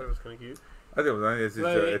thought it was kind of cute. I think it was nice.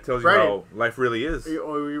 Like, It tells you right. how life really is.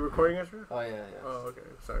 Were you recording us? Oh yeah. Oh, okay.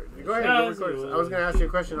 Sorry. Go ahead. Yeah, Go it's record. good. I was gonna ask you a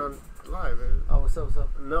question on live. Oh, what's up?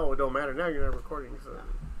 No, it don't matter now. You're not recording. So.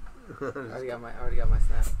 I already got my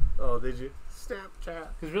snap. Oh, did you? Snapchat.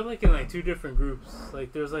 Because we're like in like two different groups.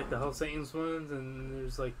 Like there's like the Hell Satan's ones, and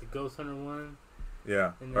there's like the Ghost Hunter one.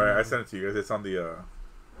 Yeah. And All right, then- I sent it to you guys. It's on the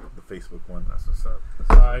Facebook one. That's what's up.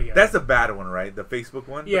 That's the bad one, right? The Facebook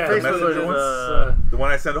one. Yeah, The Facebook messenger one one. is, The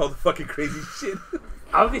one I send all the fucking crazy shit.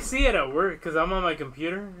 I'll be see it at work because I'm on my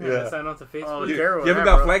computer and Yeah. I sign on to Facebook. Oh, You, Carol, you haven't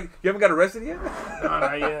yeah, got bro. flagged. You haven't got arrested yet. No,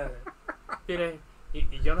 not yet. Mire,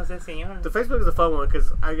 yo no sé, señor. The Facebook is a fun one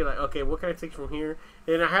because I get like, okay, what can I take from here?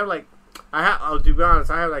 And I have like, I'll to be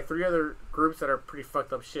honest, I have like 3 other groups that are pretty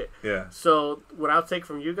fucked up shit. Yeah. So what I'll take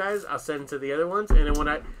from you guys, I'll send to the other ones, and then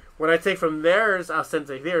when I take from theirs, I'll send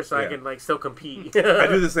to theirs, so I Yeah. can like still compete. I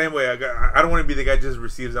do the same way. I don't want to be the guy who just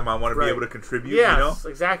receives them. I want to Right. be able to contribute. Yes, You know.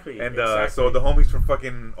 exactly. And exactly. so the homies from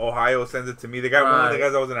fucking Ohio sends it to me. The guy, one of the Right.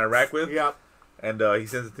 guys I was in Iraq with, Yep. and he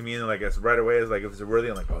sends it to me, and like right away, it's like if it's worthy,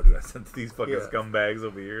 I'm like, oh dude, I sent to these fucking Yeah. scumbags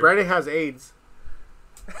over here. Brandon has AIDS.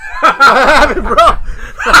 What happened, bro?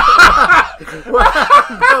 What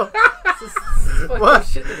happened, bro? This is fucking What?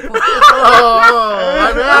 shit that Oh,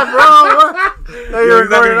 my bad, bro. What? No, Yo, you're he's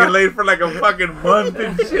not recording gonna get up? laid for like a fucking month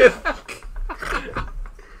and shit. What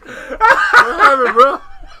happened, bro?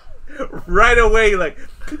 Right away, like,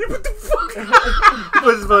 what the fuck?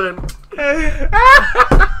 Puts his foot in.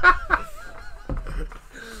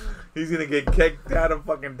 He's gonna get kicked out of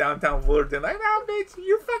fucking downtown Fullerton. Like, nah, bitch,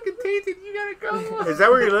 you're fucking tainted. You gotta go. Is that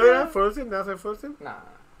where you're living at? Fullerton? That's at Fullerton? Nah.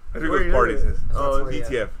 I think Where it you was parties. living? Oh, It's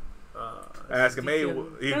DTF. Uh, I ask him, hey,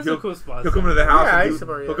 That's a cool spot. he'll come to the house. Yeah, I and used to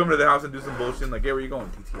party he'll there. come to the house and do some bullshit. Like, hey, where you going?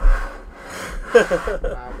 DTF.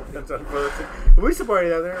 Nah, That's on Fullerton. We used to party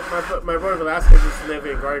down there. My brother Velasquez used to live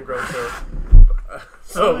in Garden Grove,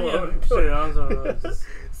 so Oh, yeah. Shit, I was just,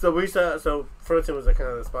 so we used to, so Fullerton was the kind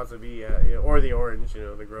of the spot to be at, you know, or the Orange, you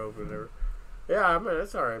know, the Grove or whatever. Yeah, I mean,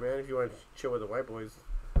 that's all right, man. If you want to chill with the white boys,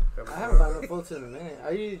 I haven't gone to Fulton in a minute. I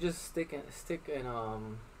usually just stick in sticking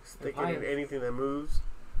in Pine. anything that moves.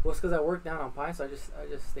 Well, it's because I work down on Pine, so I just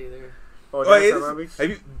stay there. Oh, Oh, that's it on is-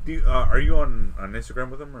 Long Beach? are you on Instagram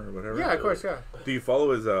with him or whatever? Yeah, of course, yeah. Do you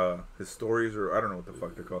follow his stories or I don't know what the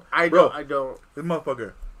fuck they're called? I Bro, don't. This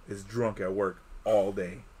motherfucker is drunk at work all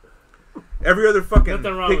day. Every other fucking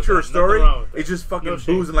Nothing wrong with picture or that. story, Nothing wrong with it's that. just fucking No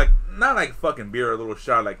shame. booze and like not like fucking beer or a little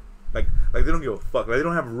shot, like they don't give a fuck. Like they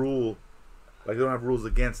don't have rules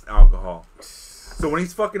against alcohol. So when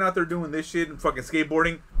he's fucking out there doing this shit and fucking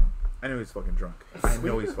skateboarding, I know he's fucking drunk. I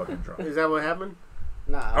know he's fucking drunk. Is that what happened?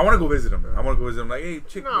 Nah. I want to go visit him. Like, hey,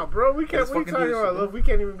 chick. No, bro, we can't. Let's What are you fucking do talking this about? shit, Look, we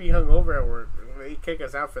can't even be hungover at work. They kick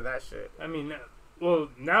us out for that shit. I mean, well,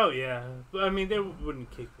 now, yeah. But I mean, they wouldn't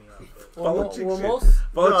kick me out. But. Follow chick shit. most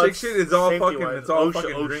Follow No, chick it's shit. It's all safety-wise. fucking. It's all OSHA,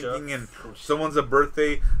 fucking OSHA. drinking and someone's a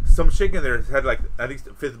birthday. Some chick in there had like at least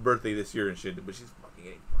 5th birthday this year and shit, but she's fucking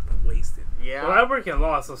getting fucking wasted. Yeah. Well, I work in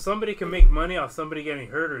law, so somebody can make money off somebody getting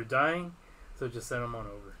hurt or dying, so just send them on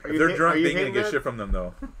over. Are If you they're hit- drunk, are you they ain't gonna hitting get that? shit from them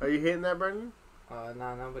though. Are you hitting that, Brendan?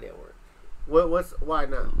 nah, nobody at work. Why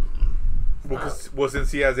not? Well,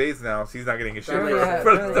 since he has AIDS now, so he's not getting a shit Apparently I have-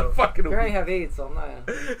 for the fucking I already have AIDS, so I'm not.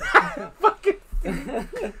 fucking.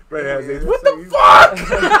 Right, has AIDS. Yeah, What so the you- fuck?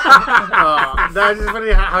 That's just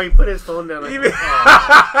funny how he put his phone down. Like, Even,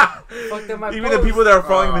 Fuck that, my even the post. people that are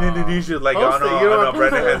following him in Indonesia, like, Post oh it, no, you oh know no, what?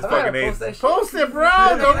 Brandon has I gotta fucking post AIDS. that shit. Post it, bro.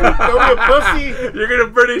 Don't be a pussy. You're gonna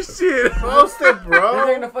burn his shit. Post it, They're not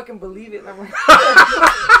bro. gonna fucking believe it. And I'm like,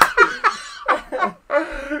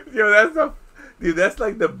 Yo, that's a. Dude, that's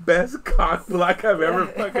like the best cock block I've ever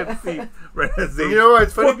fucking seen. You know what?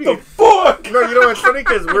 It's funny What the because fuck? no, you know what's funny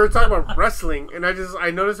because we were talking about wrestling, and I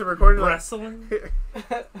noticed it recording like Wrestling?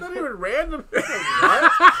 not even random.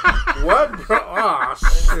 What? What, bro? Oh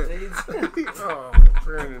shit! Oh,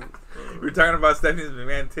 Brandon. We were talking about Stephanie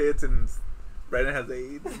McMahon tits and Brandon has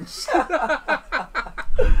AIDS.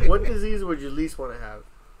 What disease would you least want to have?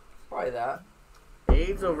 Probably that.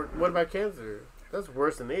 AIDS over. What about cancer? That's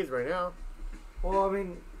worse than AIDS right now. Well, I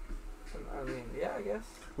mean, yeah, I guess.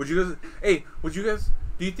 Would you guys?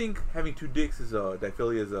 Do you think having two dicks is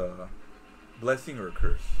diaphilia is a blessing or a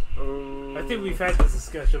curse? I think we've had this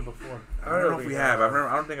discussion before. I don't know if we have. I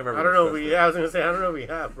don't think I've ever. I don't know if discussed we. it. I was gonna say I don't know if we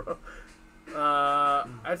have, bro.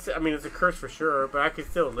 I'd say. I mean, it's a curse for sure, but I can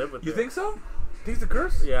still live with it. You think so? Think it's a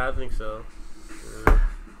curse? Yeah, I think so.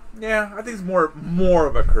 Yeah, I think it's more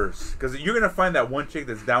of a curse because you're gonna find that one chick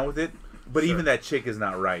that's down with it, but Sure. even that chick is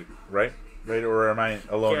not right? Or am I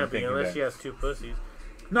alone in Can't be thinking unless that? she has two pussies.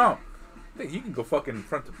 No, you can go fucking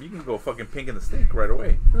you can go fucking pink in the stink right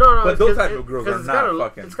away. No, But it's those 'cause type of girls are it's not gotta,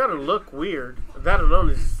 fucking- It's gotta look weird. That alone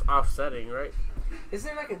is offsetting, right? Isn't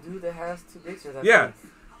there like a dude that has two dicks or that? Yeah.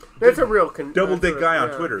 That's a real Double dick guy on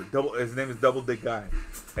yeah. Twitter. His name is Double Dick Guy,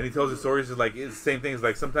 and he tells the stories. It's like it's the same thing. It's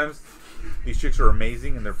like sometimes these chicks are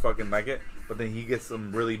amazing and they're fucking like it, but then he gets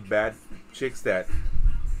some really bad chicks that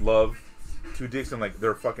love two dicks and like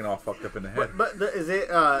they're fucking all fucked up in the head. But is it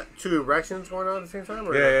two erections going on at the same time?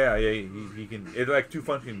 Or Yeah. He can. It's like two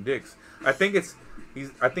functioning dicks. I think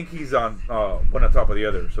he's on one on top of the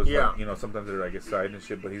other. So it's Yeah. like sometimes they're like a side and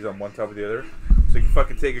shit, but he's on one top of the other. So you can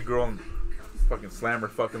fucking take a girl and fucking slam her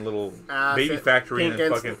fucking little baby shit. factory Pink and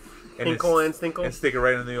and fucking Tinkle and Stinkle. and stick it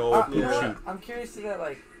right in the old You know what? shoot. I'm curious to that.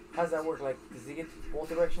 Like, how does that work? Like, does he get both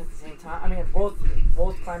erections at the same time? I mean, both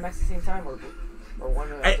climax at the same time, or one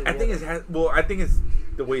after I the think other? I think it's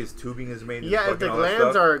the way his tubing is made. and Yeah, if fucking the all that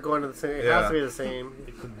glands stuff. are going to the same, it has to be the same.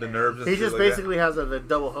 The nerves. And He shit just like basically has the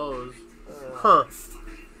double hose. Uh, Huh.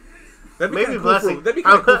 That'd be Maybe kinda blessing. Cool that'd be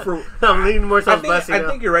kind of cool for. I'm leaning more I towards think, blessing. I now.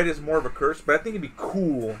 think you're right. It's more of a curse, but I think it'd be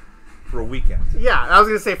cool for a weekend. Yeah, I was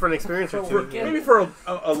gonna say for an experience or For two. a weekend. Maybe for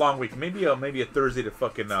a long week. Maybe a Thursday to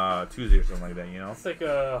fucking Tuesday or something like that. It's like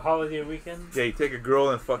a holiday weekend. Yeah, you take a girl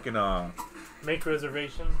and fucking Make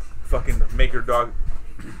reservations. make her dog.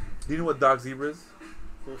 Do you know what dog zebra is?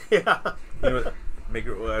 Yeah. You know what, make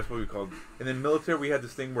her. Well, that's what we called. In the military, we had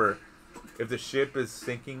this thing where if the ship is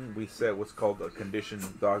sinking, we set what's called a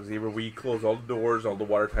conditioned dog zebra. We close all the doors, all the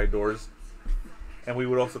watertight doors. And we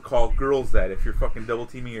would also call girls that. If you're fucking double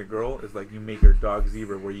teaming your girl, it's like you make her dog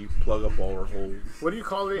zebra where you plug up all her holes. What do you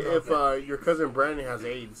call it if your cousin Brandon has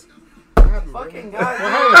AIDS? fucking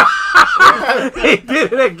god. He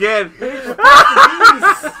did it again.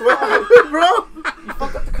 What happened, bro? You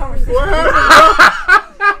fucked up the conversation. What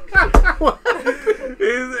happened, bro?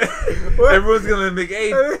 Everyone's gonna make,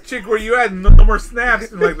 hey, chick, where you at? No more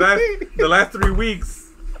snaps in like the last 3 weeks.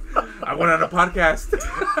 I went on a podcast.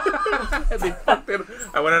 And they fucked it.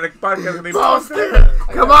 I went on a podcast and they Post fucked it. it.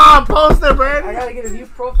 Come on, post it, I Brandon. gotta get a new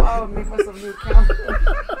profile and make myself a new account.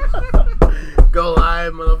 Go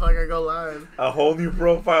live, motherfucker. Go live. A whole new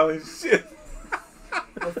profile and shit.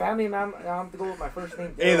 My family, man, I have to go with my first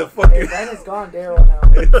name. Hey, the Daryl. fucking- Hey, Brandon's gone, Daryl now.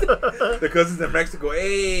 The cousins in Mexico.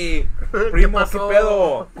 Hey, primo, ¿qué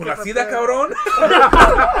pedo? ¿Con la sida, cabrón?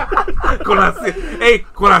 Con la sida. Hey,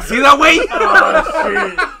 con la sida, güey. Oh,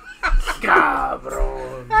 shit.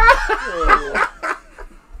 Cabrón.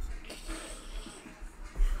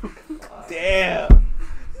 Damn.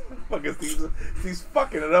 Fucking Steve's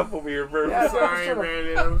fucking it up over here, bro. Yeah, Sorry, Shut up.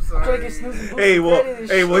 Brandon. I'm I'm trying to sorry. get Snooze and Boots Hey, well, ready to he's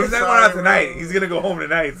shoot. not going out Sorry, tonight. bro. He's gonna go home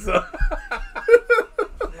tonight, so Nah,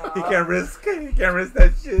 he can't risk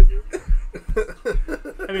that shit.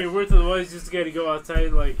 I mean, word to the wise, just gotta go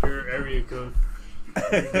outside like your area code.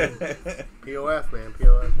 POF, man.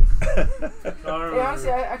 POF. Alright. Hey, honestly,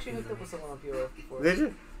 I actually hooked up with someone on POF before. Did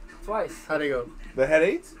you? Twice. How'd it go? The head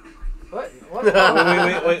AIDS? What? What?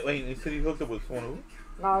 Wait. You said you hooked up with someone who?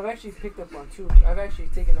 No, I've actually picked up on two. I've actually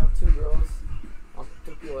taken up 2 girls on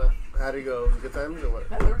through POF. How'd it go? Good times or what?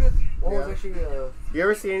 Yeah, they're good. One was Yeah. actually, You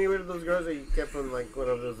ever see any of those girls that you kept from like one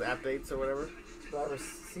of those app dates or whatever? do I ever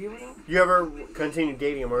see her now? You ever continue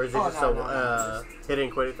dating them, or is it Oh, just no, a no, no. hit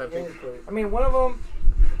and quit it type Yeah, thing? I mean, one of them,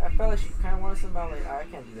 I felt like she kind of wanted something about, like, I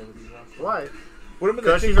can't do that with you, bro. Why? What about the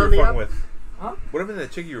Because chick she's you on were the fucking app? with? Huh? What about the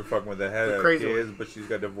chick you were fucking with that had The crazy kids, one. but she's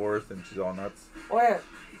got divorced and she's all nuts? Oh, yeah.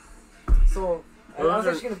 So, I What was was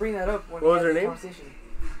her- actually going to bring that up when what was we had her the name? conversation.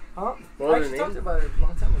 Huh? What I was her actually talked name? about it a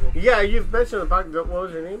long time ago. Yeah, you've mentioned the podcast. What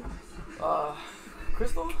was her name?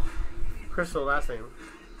 Crystal? Crystal, last name.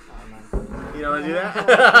 Oh, man. You don't want to do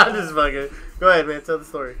that? I'm just fucking. Go ahead, man. Tell the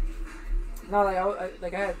story. No,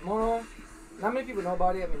 like I had Mono. Not many people know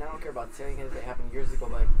about it. I mean, I don't care about saying it. It happened years ago,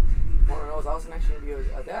 but Mono knows I was actually gonna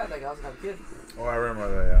be a dad. Like I was gonna have a kid. Oh, I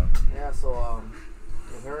remember that. Yeah. Yeah. So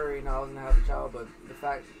with her, you know, I was gonna have a child, but the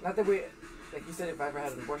fact, not that we, like you said, if I ever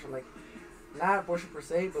had an abortion, like not abortion per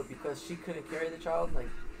se, but because she couldn't carry the child, like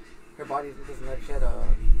her body doesn't let. She had a.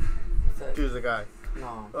 She was a guy.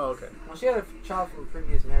 No. Oh, okay. Well, she had a child from a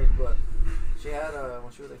previous marriage, but she had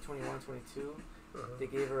when she was like 21, 22. They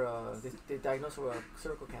gave her they diagnosed her with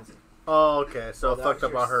cervical cancer. Oh, okay. So it that fucked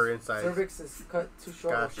was up on her inside. Cervix is cut too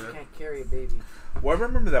short. Gotcha. She can't carry a baby. Well, I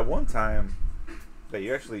remember that one time that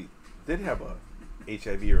you actually did have a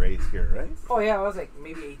HIV or AIDS scare, right? Oh yeah, I was like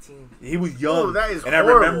maybe 18. He was young. Oh, that is and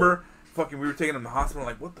horrible. I remember fucking we were taking him to the hospital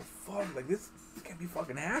like, what the fuck? Like this can't be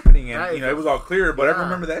fucking happening. And you know, it was all clear, but yeah. I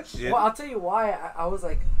remember that shit. Well, I'll tell you why. I was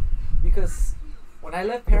like, because when I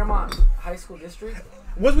left Paramount High School District.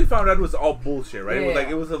 Once we found out it was all bullshit, right? Yeah, It was like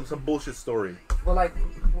it was some bullshit story. But like,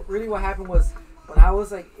 really, what happened was when I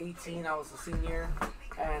was like 18, I was a senior,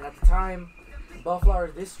 and at the time, Bellflower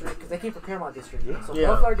District, because they came from Paramount District, so Yeah.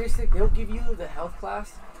 Bellflower District, they'll give you the health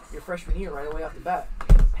class your freshman year right away off the bat.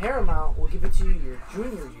 Paramount will give it to you your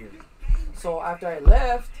junior year. So after I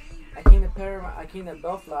left, I came to Paramount, I came to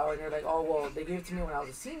Bellflower, and they're like, oh well, they gave it to me when I was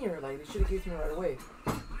a senior. Like they should have given it to me right away,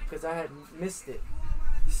 because I had missed it.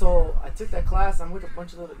 So I took that class. I'm with a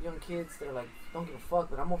bunch of little young kids. They're like, don't give a fuck,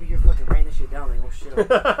 but I'm over here fucking writing this shit down. Like, oh shit.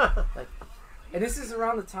 Like, and this is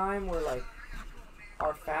around the time where like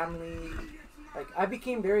our family, like I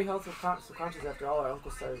became very health subconscious after all our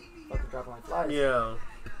uncles started fucking dropping like flies. Yeah.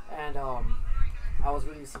 And I was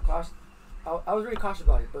really subconscious. I was really cautious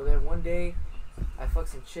about it. But then one day, I fucked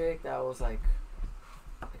some chick that was like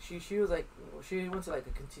she was like she went to like a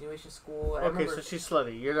continuation school. I Okay, remember, so she's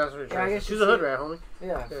slutty. You're that's what you're Yeah, I trying to guess say. She's you a hood see- rat, homie.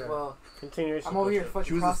 yeah. Yeah. Well, Continuation. I'm over here bullshit. fucking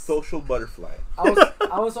She was a cross. social butterfly.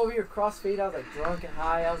 I was over here crossfade. I was like drunk and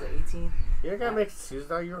high. I was like 18. You gotta make excuses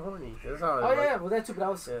now. You're horny. That's how. Oh yeah, well that too. But I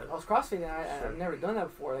was Yeah. crossfading. Sure. I've never done that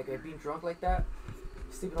before. Like being drunk like that,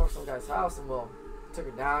 sleeping over some guy's house, and well, took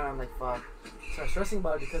her down. And I'm like fuck. Started stressing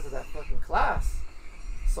about it because of that fucking class.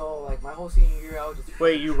 So like my whole senior year, I was just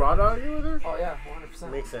Wait, you raw dog you with her? oh yeah,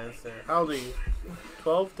 100%. Makes sense. Yeah. How old are you?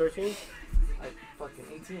 12, 13? Like fucking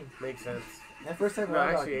 18. Makes sense. That first time No, raw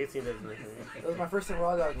actually, dog. 18 doesn't make sense. It was my first time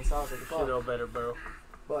raw dog, so I was like You fuck. know better, bro.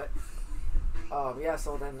 But yeah,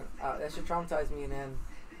 so then that shit traumatized me, and then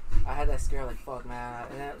I had that scare like fuck man,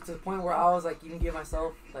 and then to the point where I was like even give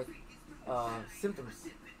myself like symptoms.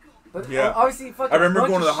 But Yeah. obviously fucking. I remember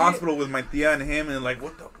bunch going to of the shit. hospital with my tia and him, and like,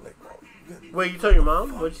 what the like, bro, Wait, you told your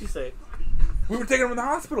mom? What'd she say? we were taking him to the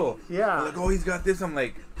hospital. Yeah. They're like, oh, he's got this. I'm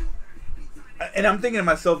like, and I'm thinking to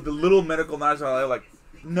myself, the little medical knowledge, I'm like,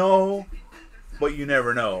 no, but you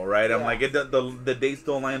never know, right? I'm Yeah. like, the dates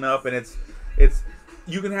don't line up, and it's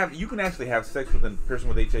you can actually have sex with a person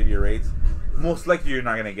with HIV or AIDS. Most likely, you're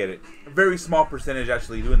not gonna get it. A very small percentage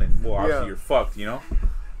actually doing it. Well, obviously, Yeah. you're fucked, you know.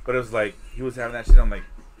 But it was like he was having that shit. I'm like,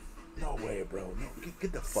 no way, bro. No,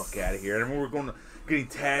 get the fuck out of here. And we were getting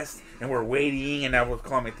tests, and we're waiting, and I was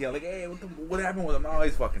calling my tia like, hey, what happened with him? Oh,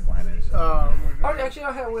 he's fucking fine. Actually,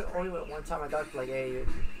 I had only went one time. My doctor like, hey, you're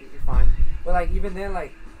fine. But like even then,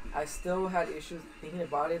 like I still had issues thinking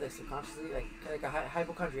about it, like subconsciously, like a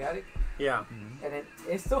hypochondriatic, Yeah. and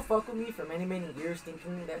it still fucked with me for many years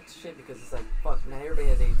thinking that shit because it's like fuck man, everybody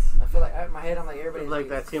has AIDS. I feel like in my head I'm like everybody has Like AIDS.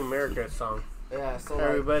 that Team America song. Yeah, so like,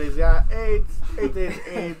 Everybody's got AIDS.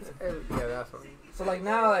 AIDS. Yeah, that's one. so like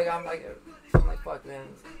now like I'm like fuck man.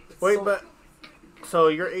 It's Wait, so- but so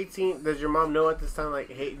you're 18. Does your mom know at this time? Like,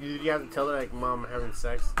 hey, did you have to tell her like, mom, I'm having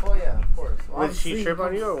sex? oh yeah, of course. Well, Did she obviously, trip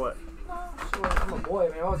on you or what? No, sure. I'm a boy. I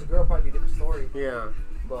mean, if I was a girl, probably be a different story. Yeah.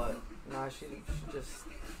 But nah, she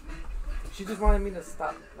just wanted me to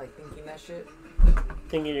stop like thinking that shit.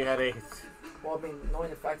 Thinking you had AIDS. Well, I mean, knowing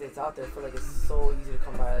the fact that it's out there, I feel like it's so easy to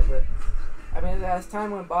come by. Like, but I mean, as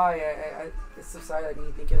time went by, it subsided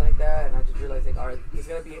me thinking like that, and I just realized like, all right, there's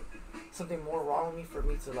gotta be something more wrong with me for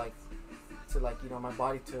me to like you know my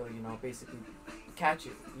body to you know basically catch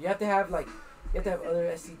it. You have to have other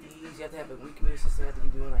STDs. You have to have a weak immune system. You have to be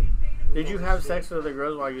doing like. Did you have sex with other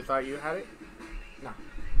girls while you thought you had it? No.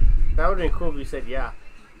 That would have been cool if you said yeah.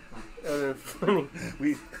 That would have been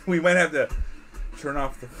funny. We might have to turn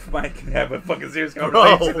off the mic and have a fucking serious Bro.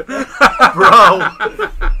 conversation. Bro.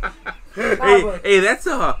 Hey, that's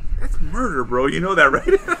murder, bro. You know that, right?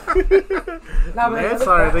 Nah, but Man,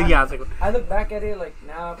 sorry. Yeah, it's like, I look back at it like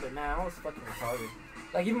now, but man, I was fucking retarded.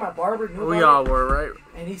 Like even my barber knew we about all it, were, right?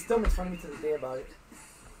 and he still makes fun of me to this day about it.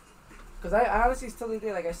 Cause I honestly still to this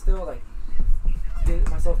day like I still like get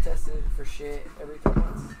myself tested for shit every 3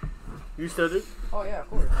 months. You still do? Oh yeah, of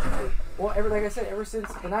course. Well, like I said, ever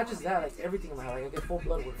since, but not just that, like everything in my health. Like I get full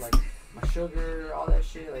blood work, like my sugar, all that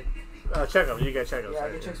shit. Like Checkups. You get checkups. yeah, I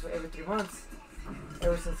right? get checks for every 3 months.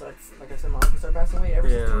 Ever since like I said, my uncle started passing away. Ever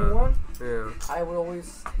since 21, Yeah. I would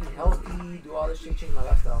always eat healthy, do all this shit, change my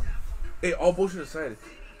lifestyle. Hey, all bullshit aside,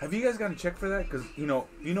 have you guys gotten checked for that? Because you know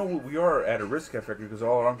we are at a risk factor because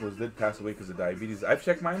all our uncles did pass away because of diabetes. I've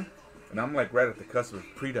checked mine, and I'm like right at the cusp of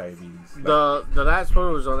pre-diabetes. Like, The last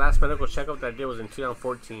one was the last medical checkup that I did was in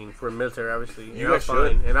 2014 for military, obviously. you guys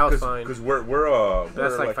should, fine, and I was fine. because we're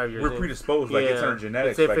That's like 5 years we're in. predisposed. Like it's in our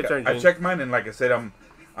genetics. It's Like in our I genes. checked mine, and like I said,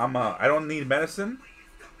 I don't need medicine,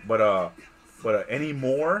 but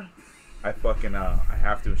anymore. I fucking I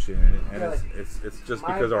have to and shit, and Yeah, like, it's just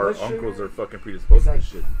my because our blood sugar uncles are fucking predisposed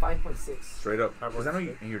It's to like this shit. 5.6. Straight up. Because I know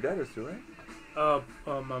 5.6. and your dad is too, right?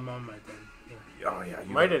 My mom, my dad. Yeah. Oh yeah,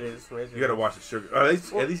 My dad is. You gotta watch the sugar.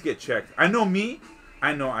 At least get checked. I know me.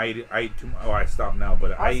 I know I eat too much. Oh, I stopped now,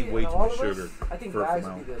 but I eat way too much sugar. I think for bags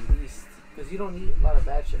my would be the least because you don't eat a lot of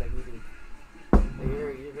bad shit like we do. Like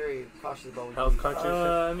you're very cautious about what Health you eat. conscious.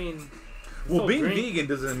 I mean, Well, so being drink- vegan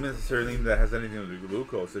doesn't necessarily mean that has anything to do with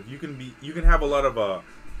glucose. If you can have a lot of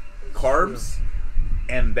carbs,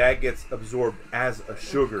 and that gets absorbed as a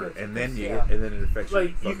sugar, and then it affects your like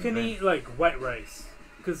you fucking can brain. eat like white rice,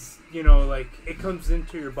 because you know like it comes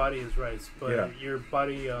into your body as rice, but Yeah. your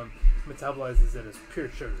body metabolizes it as pure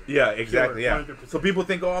sugar. Yeah, exactly. Pure, Yeah. 100%. So people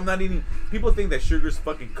think, oh, I'm not eating. People think that sugar's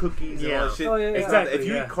fucking cookies and all Yeah. that shit. Oh, yeah, It's yeah. not that. Exactly, If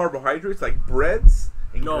you yeah. eat carbohydrates like breads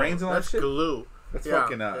and No, grains and all that that's shit, glue. that's Yeah,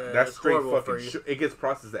 fucking yeah, that's it's straight horrible for fucking. you. It gets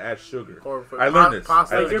processed as sugar. Horrible for I you. learned this.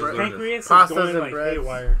 Pasta I Like is just your great. learned pancreas is Pastas going and like breads.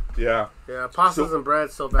 haywire. Yeah. Yeah, pastas So, and bread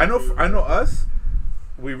so bad. I know. for you. I know us.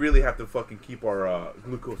 We really have to fucking keep our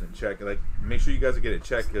glucose in check. Like, make sure you guys get it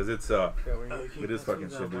checked because it's Yeah, we're- It is fucking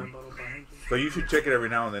That shit, dude. wine bottle behind you. So you should check it every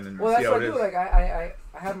now and then and Well, see that's how what it I is. do. Like I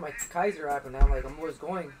have my Kaiser app, and I'm like I'm always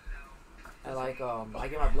going, and like I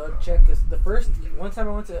get my blood checked because the first one time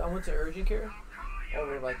I went to urgent care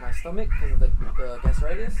over like my stomach because of the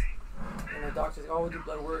gastritis, and the doctor's like, oh, we'll do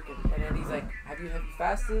blood work, and then he's like, have you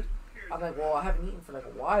fasted? I'm like, well, I haven't eaten for like a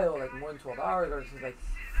while, like more than 12 hours, or he's like,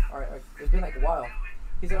 all right, like, it's been like a while.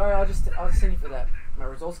 He's like, all right, I'll just send you for that. My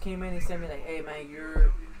results came in. He sent me like, hey man,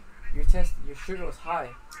 your sugar was high.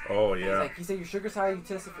 Oh He's yeah. like, he said your sugar's high. You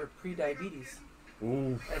tested for pre-diabetes.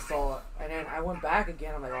 Ooh. And so, and then I went back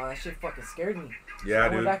again. I'm like, oh, that shit fucking scared me. Yeah, I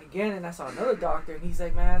dude. went back again and I saw another doctor, and he's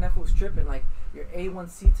like, man, that fool's tripping. Like your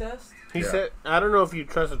A1C test. He Yeah. said, I don't know if you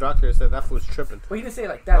trust the doctor. He said that fool's tripping. But he didn't say it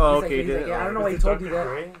like that. Oh, he's okay, like, he he's like, didn't. yeah, I don't know Oh, why he Is it told you Dr. that.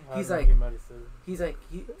 Gray? I He's don't know, like- he might have said it. He's like,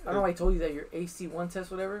 I don't know why he told you that your AC1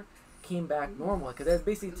 test, whatever, came back normal. Because that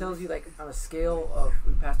basically tells you like on a scale of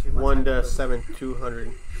we passed 3 months. 1 how to you look. 7,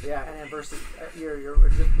 200. Yeah, and then versus your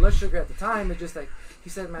blood sugar at the time, it's just like he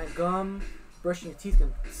said, man, gum, brushing your teeth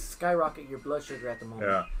can skyrocket your blood sugar at the moment.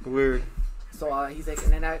 Yeah. Weird. So he's like,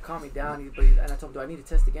 and then that calmed me down. And I told him, do I need to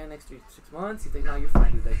test again next 6 months? He's like, no, you're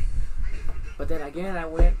fine, dude. Like, but then again, I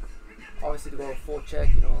went obviously to go full check,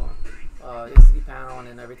 you know, STD panel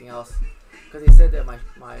and everything else, because they said that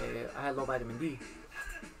I had low vitamin D.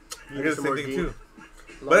 I need guess some the more same thing D. too.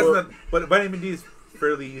 Low, But that's not. But vitamin D is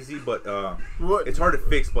fairly easy, but What? it's hard to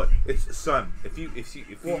fix. But it's sun. If you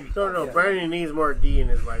Well, No, Yeah. Brandon needs more D in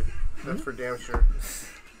his life. That's for damn sure.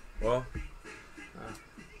 well,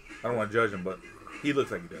 I don't want to judge him, but he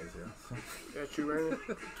looks like he does. Yeah. So. That's true, Brandon?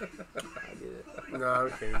 I did it. No,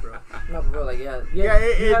 I'm kidding, bro. No, but bro, like yeah, Yeah,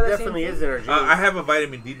 you it have that same definitely thing? is in our genes. I have a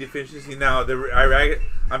vitamin D deficiency now.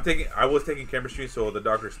 I was taking chemistry, so the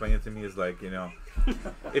doctor explained it to me is like, you know,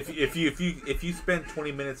 if you spend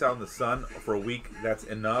 20 minutes out in the sun for a week, that's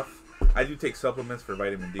enough. I do take supplements for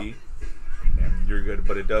vitamin D, and you're good.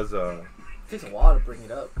 But it does It takes a while to bring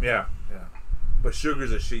it up. yeah. But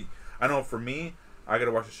sugar's a shit. I know for me, I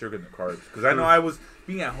gotta watch the sugar and the carbs because I know I was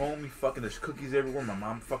being at home. You fucking there's cookies everywhere. My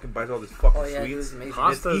mom fucking buys all this fucking Oh yeah, it was sweets. amazing.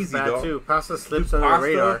 Pasta It's is easy, bad dog. too. Pasta slips Dude, under the pasta,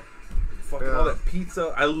 radar. Fucking Yeah. all that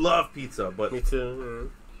pizza. I love pizza, but Me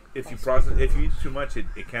too. if you eat too much, it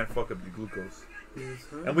can fuck up your glucose.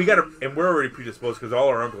 And we're already predisposed because all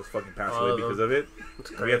our uncles fucking passed All away of because them. of it. It's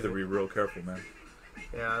We crazy. have to be real careful, man.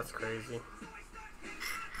 Yeah, that's crazy.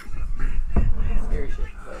 Scary shit.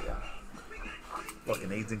 But yeah.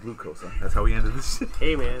 Fucking AIDS and glucose, huh? That's how we ended this shit.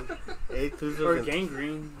 Hey, man. Hey, Or Tuzo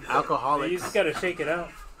gangrene. alcoholics. You just gotta shake it out.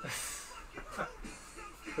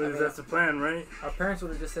 That's the plan, right? Our parents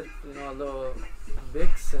would have just said, you know, a little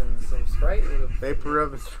Vicks and some Sprite would have Vapor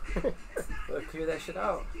rub. cleared that shit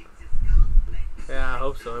out. Yeah, I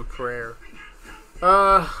hope so. In prayer.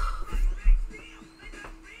 I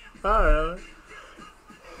don't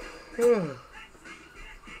know.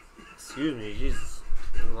 Excuse me, Jesus.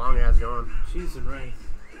 long ass gone. Cheese and rice.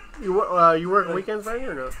 You work weekends, Friday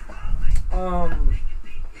or no?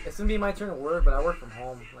 It's gonna be my turn to work, but I work from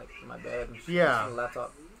home, like in my bed and shit, Yeah. on the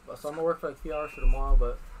laptop. So I'm gonna work for like a few hours for tomorrow,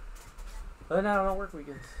 but other than that, I don't work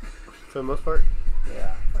weekends. For the most part,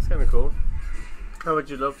 Yeah. that's kind of cool. How about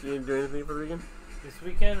you, Love? You do anything for the weekend? This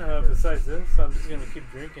weekend, besides this, I'm just gonna keep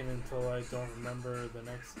drinking until I don't remember the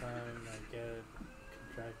next time I get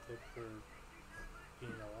contracted for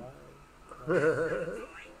being alive.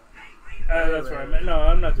 That's where I'm at. No,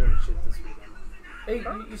 I'm not doing shit this weekend. Hey,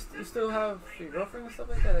 you still have your girlfriend and stuff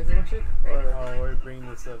like that? Like your own chick? Or Oh, we're bringing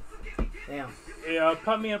this up. damn. Yeah,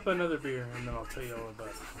 pop me up another beer and then I'll tell you all about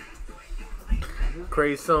it.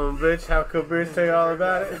 Crazy son of a bitch. How could bitch tell you all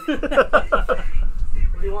about it?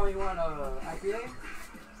 What do you want? You want IPA?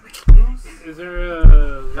 Is there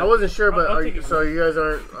a... I wasn't sure, but I'll take it. so you guys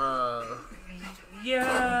aren't.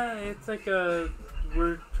 Yeah, it's like a...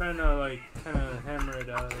 We're trying to like kind of hammer it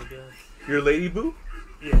out, I guess. Your lady boo?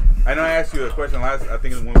 Yeah. I know I asked you a question last. I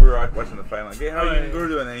think when we were watching the fight, like, hey, how Oh, you yeah. and Guru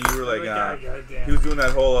doing? And you were like, goddamn. he was doing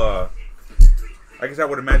that whole. I guess I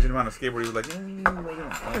would imagine him on a skateboard. He was like, I don't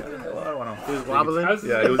know. He was wobbling.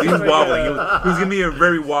 Yeah, he was wobbling. He was giving me a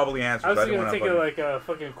very wobbly answer. I was so I didn't gonna want take to it like a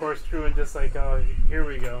fucking corkscrew and just like, oh, here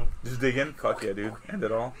we go. just dig in. Fuck yeah, dude. End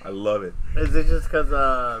it all. I love it. Is it just because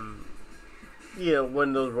you know, one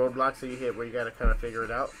of those roadblocks that you hit where you gotta kind of figure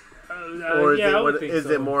it out, or is yeah, I would it think is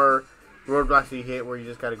so. it more roadblocks that you hit where you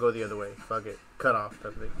just gotta go the other way? Fuck it, cut off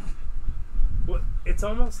type of thing. Well, it's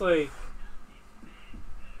almost like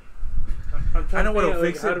I'm trying I know to what'll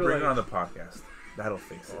think, fix like, it. how to, Bring it like, on the podcast. That'll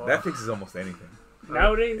fix it. Oh. That fixes almost anything.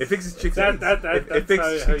 nowadays. It fixes chicks' That- AIDS. that- It that's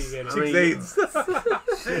fixes how you chicks' get it. chicks' I mean,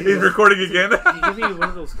 AIDS. He's recording again. You give me one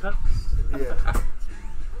of those cups. Yeah.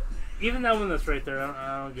 Even that one that's right there,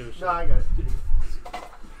 I don't give a shit. No, I got it.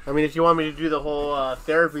 I mean, if you want me to do the whole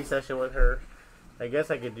therapy session with her, I guess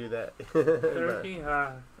I could do that. Therapy?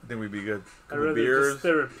 I think we'd be good. I'd Couple rather beers, just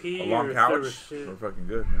therapy a long or couch. shit. We're fucking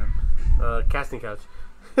good, man. Casting couch.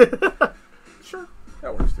 Sure,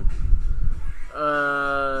 that works too.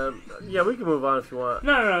 Yeah, we can move on if you want.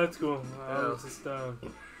 No, it's cool. I Yeah. was just,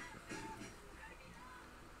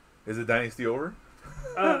 Is the dynasty over?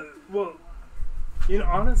 well, you know,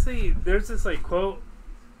 honestly, there's this like quote.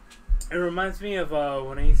 It reminds me of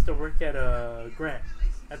when I used to work at Grant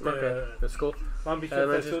at the The school. Long Beach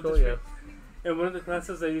Elementary School school, District. In one of the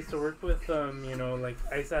classes I used to work with, you know, like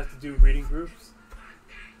I used to have to do reading groups.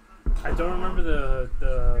 I don't remember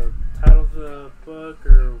the title of the book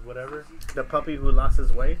or whatever. The puppy who lost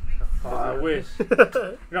his way. Oh, I wish.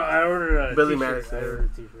 No, I ordered a Billy t-shirt. Madison. I ordered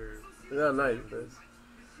a t-shirt. Yeah, nice.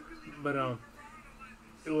 But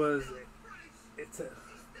it was. It's a.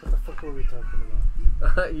 What the fuck were we talking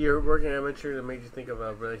about? You're working at amateur that made you think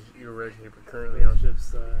about your relationship currently on.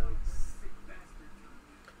 Relationships.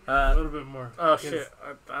 A little bit more. Oh 'Cause- shit!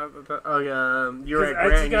 Oh yeah, you were 'cause at I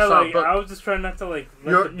Grant. just You got saw a like. book. I was just trying not to like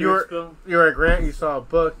let You're- the beer spill. You were at Grant. You saw a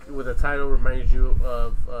book with a title reminded you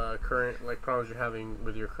of current like problems you're having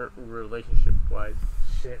with your current relationship wise.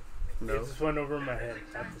 Shit. No. It just went over my head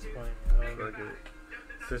at this point. Okay.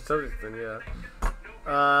 So subject then,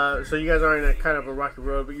 yeah. So you guys are in a kind of a rocky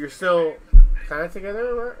road, but you're still kind of together.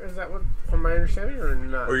 Or is that what, from my understanding, or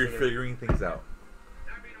not? Or you're together? figuring things out?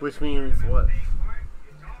 Which means what?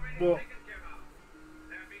 Well,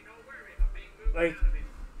 like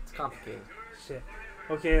It's complicated. shit.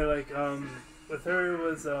 Okay, like with her it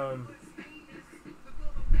was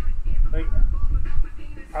like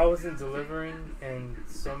I wasn't delivering in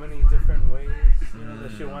so many different ways, you know,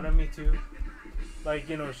 that she wanted me to. Like,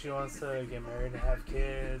 you know, she wants to get married and have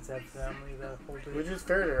kids, have family, that whole thing. Which is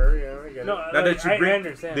fair to her, yeah. I get No, it. Now, like, I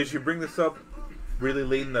understand. did she bring this up really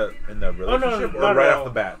late in the relationship, no, or not right at off all.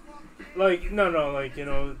 the bat? Like, no, like, you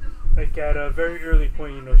know, like at a very early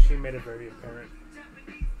point, you know, she made it very apparent.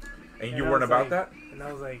 And you I weren't was about like- that? And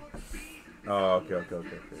I was like, Oh, okay.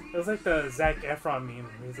 it was like the Zac Efron meme.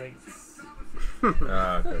 He's like,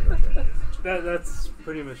 Okay. that's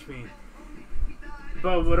pretty much me.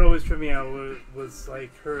 But what always tripped me out was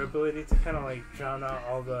like her ability to kind of like drown out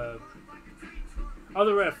all the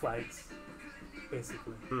red flags,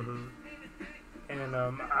 basically. Mm-hmm. And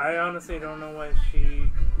I honestly don't know why she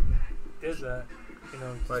did that. You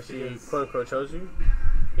know, just Why she because- quote unquote chose you?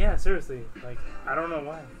 Yeah, seriously. Like, I don't know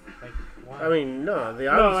why. Like, why? I mean, no. The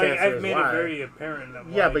no, obvious like answer I've is made why. it very apparent. That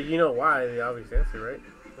Yeah, why, but you know why? The obvious answer, right?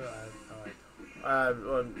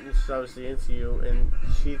 Well, she's obviously into you, and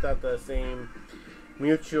she thought the same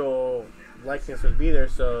mutual likeness would be there,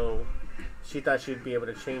 so she thought she'd be able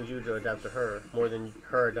to change you to adapt to her more than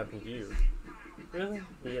her adapting to you. Really?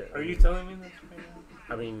 Yeah. Are you telling me this right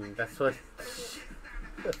now? I mean, that's what.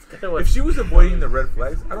 That's kind of what. If she was avoiding the red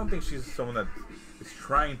flags, I don't think she's someone that is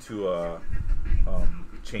trying to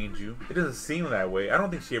change you. It doesn't seem that way. I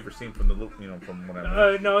don't think she ever seemed from the look, from what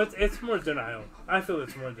I mean. No, it's more denial. I feel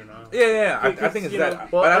it's more denial. Yeah. I Because, think it's you that, know,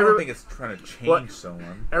 well, but I don't think it's trying to change What-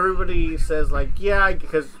 someone. Everybody says like, yeah,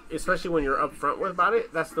 because especially when you're upfront with about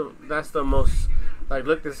it, that's the most like,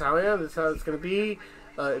 look, this is how I am. This is how it's gonna be.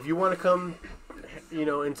 If you want to come,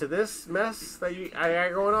 into this mess that I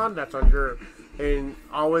got going on, that's on your. And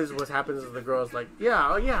always what happens is the girl's like,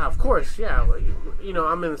 yeah, of course, yeah,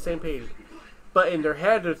 I'm in the same page. But in their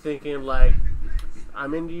head, they're thinking like,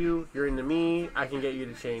 I'm into you, you're into me. I can get you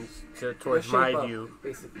to change towards Shape my up, view.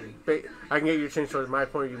 basically. I can get you to change towards my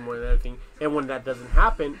point of view more than anything. And when that doesn't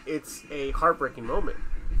happen, it's a heartbreaking moment.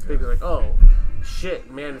 Because like, oh, shit,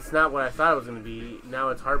 man, it's not what I thought it was going to be. Now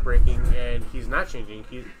it's heartbreaking, and he's not changing.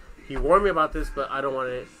 He warned me about this, but I don't want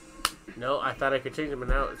it. No, I thought I could change him, but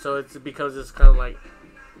now... So it's because it's kind of like,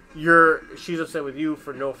 she's upset with you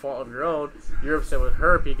for no fault of your own. You're upset with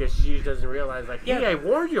her because she doesn't realize, like, hey, Yeah. I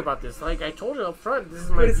warned you about this. Like, I told you up front, this is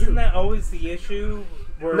my But view. isn't that always the issue?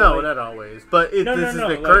 Where, No, like, not always. But this is the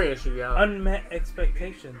like, current issue, yeah. unmet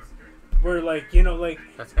expectations. Where, like,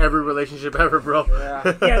 That's every relationship ever, bro.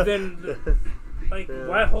 Yeah. yeah, then, like, Yeah.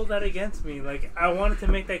 why hold that against me? Like, I wanted to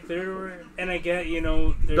make that clear to her, and I get,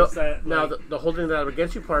 there's that, Now, like, the holding that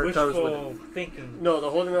against you part comes with... wishful thinking. No, the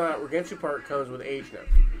holding that against you part comes with age now.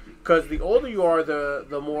 Because the older you are,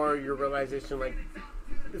 the more your realization, like,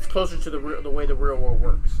 it's closer to the way the real world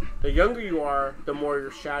works. The younger you are, the more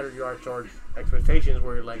you're shattered you are towards expectations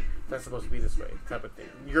where you're like, that's supposed to be this way, type of thing.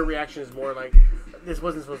 Your reaction is more like, this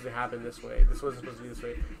wasn't supposed to happen this way. This wasn't supposed to be this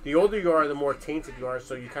way. The older you are, the more tainted you are,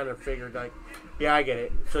 so you kind of figured, like, yeah, I get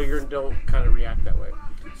it. So you don't kind of react that way.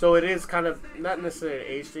 So it is kind of, not necessarily an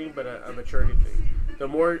age thing, but a maturity thing.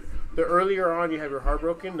 The earlier on you have your heart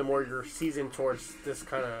broken, the more you're seasoned towards this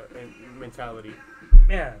kind of mentality.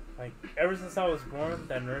 Yeah, like, ever since I was born,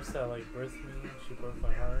 that nurse that, like, birthed me, she broke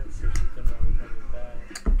my heart, so she didn't want me coming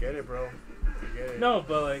back. Get it, bro. Get it. No,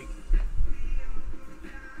 but, like,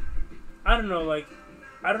 I don't know, like,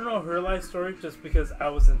 I don't know her life story just because I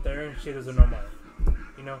wasn't there and she doesn't know mine.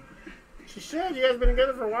 You know? She should. You guys been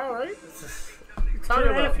together for a while, right? Two and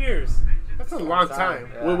a half years. That's a long time.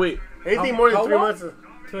 Yeah. Wait. Anything more than how 3 long? months.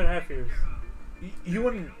 2.5 years. You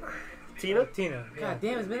wouldn't... Tina? Tina. Yeah. God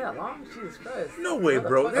damn, it's been that long? Jesus Christ. No way,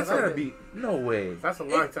 bro. Motherfucker, That's I gotta love be... it. No way. That's a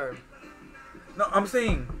long time. No, I'm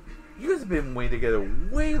saying... You guys have been way together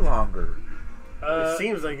way longer. It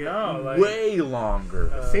seems like it. No, like, way longer.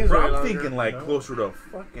 Seems Bro, way I'm longer. thinking like No. closer to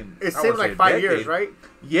fucking... It I seems wanna like say 5 decade. years, right?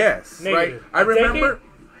 Yes. negative. I remember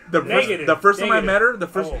Negative. the first time I Negative. met her, the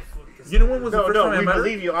first... Oh, fuck this. You know when was the No, first no, time I we met her?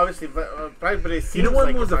 believe you, obviously, but it seems You know when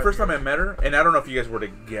like was the 5 first time I years. met her? And I don't know if you guys were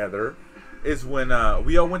together. Is when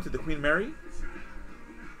we all went to the Queen Mary.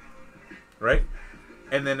 Right?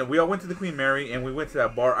 And then we all went to the Queen Mary and we went to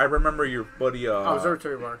that bar. I remember your buddy...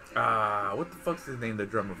 Observatory bar. what the fuck's his name? The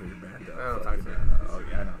drummer for your band. I don't talk about Oh,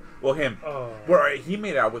 yeah, I know. Well, him. Oh. Where he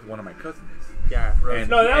made out with one of my cousins. Yeah, Rose.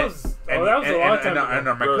 No, that was a long time I ago.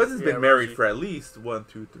 know my Rose, cousin's yeah, been married Rosie. for at least 1,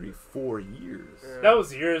 2, 3, 4 years. Yeah. That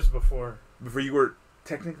was years before. Before you were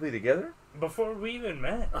technically together? Before we even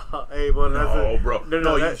met. Hey, well, that's No, a, bro. No,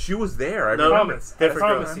 No, that- she was there. I No, remember. promise. different I girl.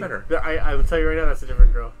 promise I you. met her. I will tell you right now, that's a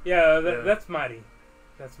different girl. Yeah, Yeah. that's Mighty.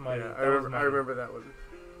 That's Mighty. Yeah, That I was remember. I Mighty. remember that one.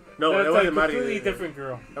 No, That's it a wasn't Mighty. completely either. different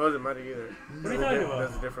girl. That wasn't Mighty either. What are you talking about?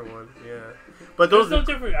 That's a different one. Yeah, but There's those no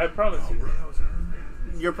different. I promise you.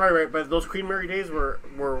 you're probably right. But those Queen Mary days were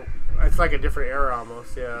it's like a different era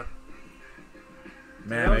almost. Yeah,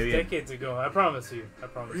 Man, That was maybe. decades ago. I promise you. I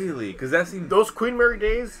promise you. Really? Because that seemed. those Queen Mary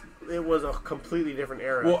days, it was a completely different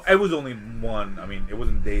era. Well, it was only one. I mean, it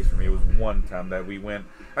wasn't days for me. It was one time that we went.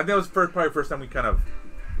 I think it was probably the first time we kind of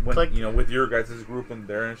went, Like- with your guys' group and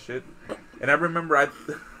there and shit. And I remember what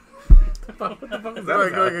the fuck was that Sorry,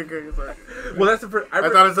 about? go, sorry. Well, that's the first. I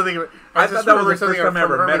thought it was something. I just thought that was remember the first something time I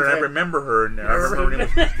from ever met her. Herman's And I Head. remember her, and I remember her name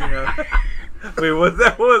was Christina. Wait, what was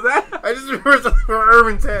that? What was that? I just remember something from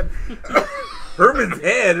Herman's Head. Herman's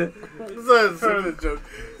Head. It's a Simpsons joke.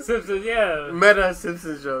 Simpsons, yeah. Meta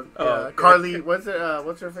Simpsons joke. Oh, Yeah. okay. Carly, what's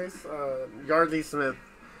her face? Yardley Smith.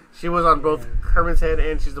 She was on both Herman's Head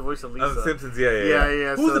and she's the voice of Lisa. Oh, The Simpsons, yeah.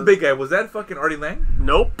 Yeah, Who's so- the big guy? Was that fucking Artie Lang?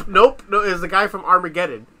 Nope. No, it was the guy from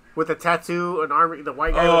Armageddon with a tattoo, the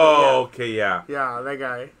white guy. Oh, okay, yeah. yeah, that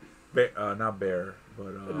guy. Not Bear,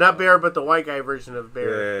 but Not Bear, but the white guy version of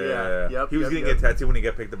Bear. Yeah. Yep. He was yep, getting yep. a tattoo when he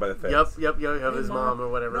got picked up by the feds. Yep. Of his mom or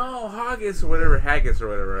whatever. No, Haggis or whatever. Haggis or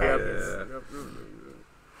whatever. Right? Haggis. Yeah. Yep.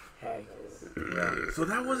 Haggis. Yeah. So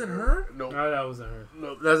that wasn't her? No, No, that wasn't her.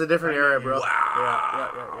 no, that's a different era, bro.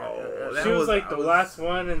 Wow. Yeah. She was like the last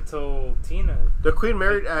one until Tina. The Queen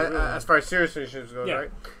Mary, as far as serious relationships goes, Yeah.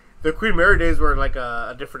 right? The Queen Mary days were like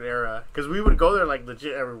a different era because we would go there like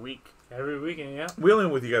legit every week. Every weekend, yeah. We only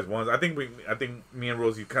went with you guys once. I think me and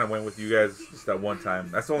Rosie kind of went with you guys just that one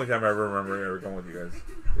time. That's the only time I ever remember ever going with you guys.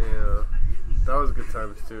 Yeah, that was good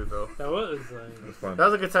times too, though. That was It like. was fun. That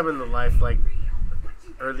was a good time in the life, like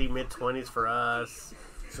early mid-20s for us.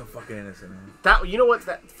 So fucking innocent, man. That you know what?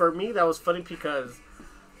 That for me that was funny because,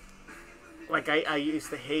 like I used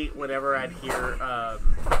to hate whenever I'd hear,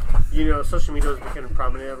 social media was becoming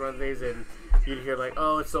prominent around days, and you'd hear like,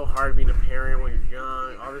 oh, it's so hard being a parent when you're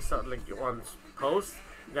young, all this stuff like on posts.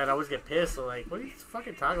 That I always get pissed. So like, what are you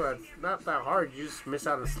fucking talking about? It's not that hard. You just miss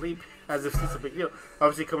out on sleep as if it's a big deal.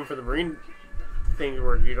 Obviously, coming from the Marine thing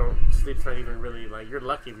where you don't sleep's not even really like you're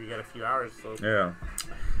lucky if you get a few hours. So Yeah.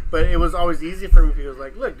 but it was always easy for me because,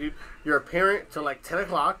 like, look, dude, you're a parent till like 10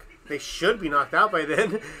 o'clock. They should be knocked out by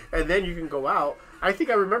then, and then you can go out. I think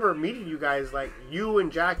I remember meeting you guys, like, you and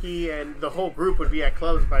Jackie and the whole group would be at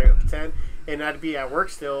clubs by 10, and I'd be at work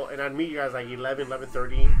still, and I'd meet you guys like 11,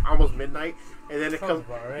 11:30, almost midnight, and then Sounds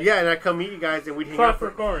about right. yeah, and I'd come meet you guys, and we'd hang out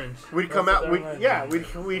Clockwork Orange. we'd come That's out, what we'd, that yeah,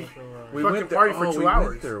 reminds me. we'd We fucking went there. party for 2 we hours.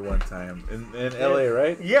 went there one time in LA,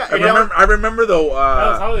 right? Yeah, I and remember though.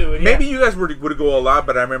 That was Hollywood, yeah. Maybe you guys would go a lot,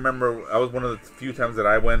 but I remember I was one of the few times that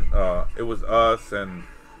I went. It was us and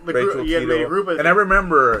the Rachel group, you had made a Tito, group of, and I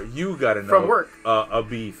remember you got in From work. a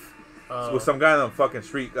beef with some guy on the fucking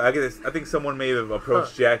street. I think someone may have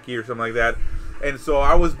approached Jackie or something like that, and so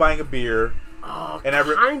I was buying a beer. Oh, and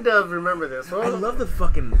kind of remember this. I love the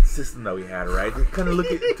fucking system that we had, right? To kind of look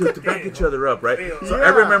at to back each other up, right? So I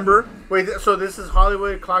Yeah. remember Wait, so this is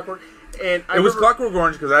Hollywood Clockwork, and I it was remember- Clockwork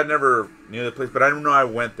Orange because I never knew the place, but I didn't know I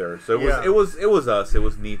went there. So Yeah. it was us. It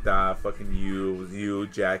was Nita, fucking you, it was you,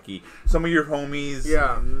 Jackie, some of your homies,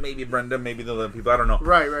 Yeah. maybe Brenda, maybe the other people. I don't know.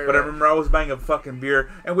 Right. But I remember I was buying a fucking beer,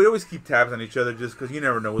 and we'd always keep tabs on each other just because you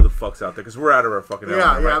never know who the fuck's out there. Because we're out of our fucking Yeah,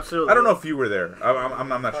 element, yeah, right? absolutely. I don't know if you were there. I'm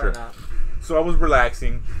not Probably sure. not. So I was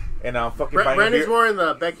relaxing, and I'm fucking buying a Brandon's beer. more in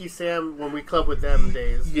the Becky Sam when we club with them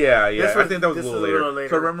days. Yeah. This I was- think that was a this little was a later. little later.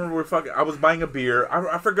 So I remember I was buying a beer.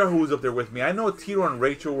 I forgot who was up there with me. I know Tito and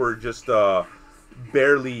Rachel were just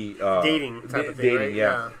barely Dating type of thing, dating, right?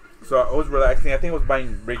 yeah. So I was relaxing. I think I was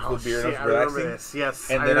buying Rachel Oh, a beer shit, and I I was remember relaxing. this. Yes.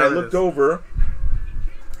 And then I remember looked this. over,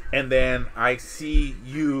 and then I see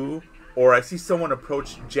you, or I see someone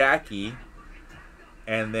approach Jackie,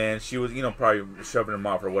 and then she was, probably shoving him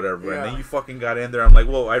off or whatever. And then Yeah. you fucking got in there. I'm like,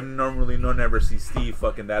 well, I normally never see Steve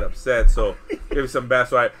fucking that upset, so maybe some bad.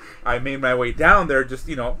 So I made my way down there, just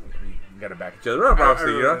you gotta back each other up, I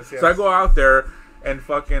obviously, remember this, yes. So I go out there and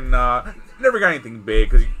fucking never got anything big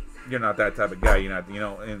because you're not that type of guy. You're not,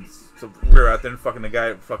 and so we were out there and fucking the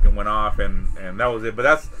guy fucking went off and that was it. But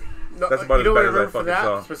that's about as what bad as I remember for fucking that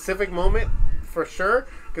saw. specific moment for sure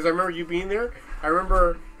because I remember you being there. I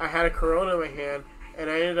remember I had a Corona in my hand. And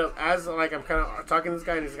I ended up, as like I'm kind of talking to this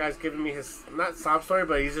guy, and this guy's giving me his not sob story,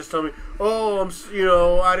 but he's just telling me, "Oh,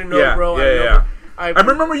 I didn't know, Yeah, bro." yeah, I know. yeah. I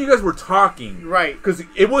remember you guys were talking, Right. Because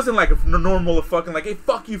it wasn't like a normal fucking like, hey,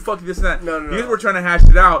 fuck you, this and that. No. You guys were trying to hash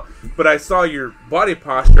it out, but I saw your body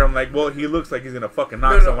posture. I'm like, well, he looks like he's gonna fucking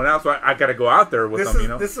knock someone out, so I gotta go out there with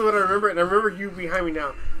him, This is what I remember, and I remember you behind me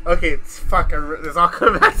now. Okay, it's all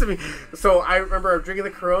coming back to me. So I remember drinking the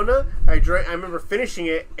Corona. I remember finishing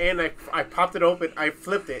it, and I popped it open. I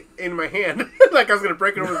flipped it in my hand, like I was gonna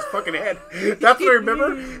break it over his fucking head. That's what I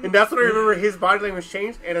remember, and that's what I remember. His body language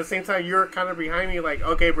changed, and at the same time, you're kind of behind me, like,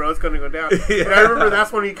 okay, bro, it's gonna go down. Yeah. And I remember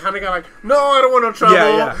that's when he kind of got like, no, I don't want no trouble.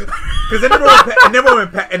 Yeah. Because it never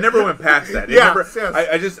went past that. Yes.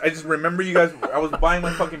 I just remember you guys. I was buying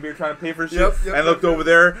my fucking beer, trying to pay for shit. Yep, and I looked over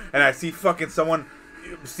there, and I see fucking someone,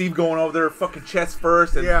 Steve, going over there, fucking chest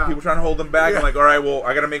first, and Yeah. people trying to hold him back. Yeah. I'm like, all right, well,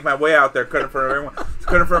 I gotta make my way out there, cut in front of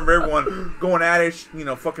everyone, going at it,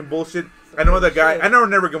 fucking bullshit. I know that guy. I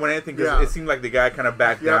never get anything because Yeah. it seemed like the guy kind of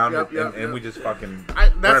backed Yep, down, yep, and we just fucking went our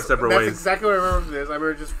That's separate ways. exactly what I remember from this. I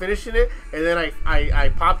remember just finishing it, and then I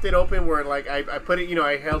popped it open where like I put it,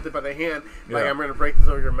 I held it by the hand, like Yeah. I'm gonna break this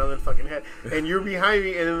over your melon fucking head, and you're behind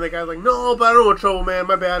me, and then the guy's like, no, but I don't want trouble, man,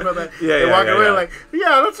 my bad. Yeah, and yeah, walking yeah, away yeah. like,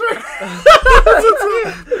 yeah, that's right.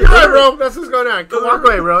 You're right, bro. That's what's going on. Come walk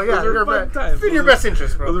away, bro. Yeah, Those were you're fun bad. times. It's in your best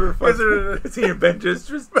interest, bro. Those were fun. It's in your best interest.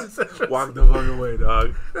 Just walk the fuck away,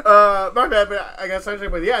 dog. My bad, but I got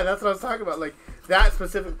sidetracked. But yeah, that's what I was talking about. Like that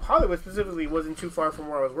specific Hollywood specifically wasn't too far from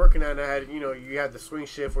where I was working at. And I had, you had the swing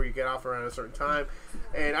shift where you get off around a certain time,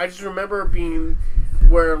 and I just remember being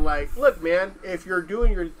where like, look, man, if you're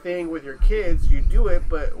doing your thing with your kids, you do it.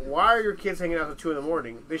 But why are your kids hanging out till 2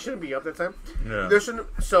 a.m? They shouldn't be up that time. Yeah. There shouldn't.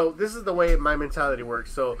 So this is the way my mentality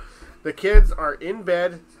works. So the kids are in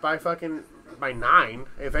bed by 9.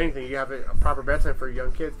 If anything, you have a proper bedtime for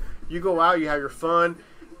young kids. You go out, you have your fun.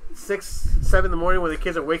 6, 7 in the morning when the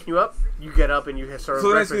kids are waking you up, you get up and you start. So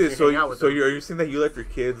let me ask you this: so are you saying that you left your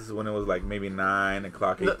kids when it was like maybe 9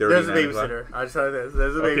 o'clock, 8:30? There's a babysitter. I just tell you this.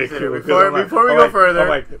 There's a babysitter. Cool, before we go further, I'm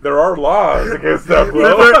like, there are laws against that,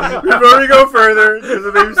 bro. before we go further, there's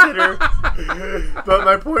a babysitter. But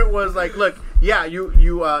my point was like, look, yeah,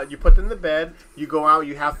 you put them to bed, you go out,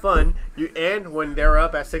 you have fun, and when they're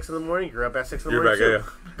up at 6 in the morning, you're up at 6 in the morning. You're back,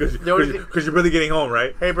 yeah. Because you're really getting home,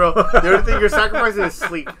 right? Hey, bro, the only thing you're sacrificing is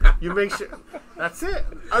sleep. You make sure. That's it.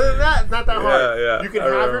 Other than that, it's not that hard. Yeah. You can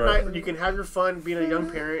have your night. You can have your fun being a young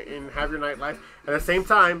parent and have your nightlife. At the same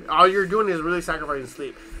time, all you're doing is really sacrificing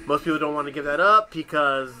sleep. Most people don't want to give that up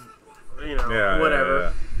because, whatever.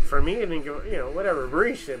 Yeah. For me, it didn't go. Whatever.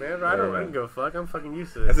 Marine shit, man. I don't give a fuck. I'm fucking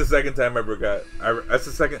used to it. That's the second time I ever got. That's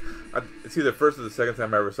the second. It's either the first or the second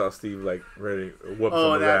time I ever saw Steve like ready to whoop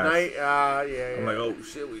someone's that ass. night. Yeah. I'm like, oh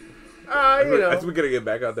shit, I think we gotta get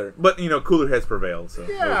back out there. But cooler heads prevailed. So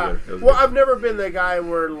yeah. it was Well, good. I've never been the guy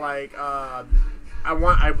where like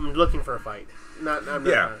I'm looking for a fight. I'm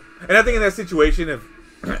yeah. And I think in that situation, if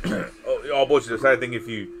all bullshit aside, I think if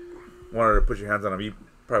you wanted to put your hands on him, you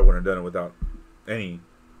probably wouldn't have done it without any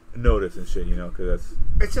notice and shit. Because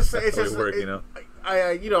it's just work.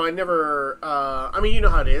 I never. I mean, you know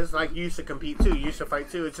how it is. Like, you used to compete too. You used to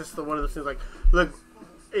fight too. It's just one of those things. Like, look.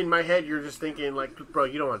 In my head, you're just thinking, like, bro,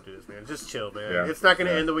 you don't want to do this, man. Just chill, man. Yeah. It's not going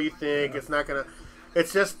to end the way you think. It's not going to...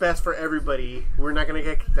 It's just best for everybody. We're not going to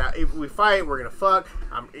get kicked out. If we fight, we're going to fuck.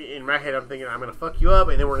 In my head, I'm thinking, I'm going to fuck you up,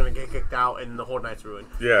 and then we're going to get kicked out, and the whole night's ruined.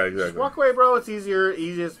 Yeah, exactly. Just walk away, bro. It's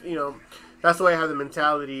easiest, That's the way I have the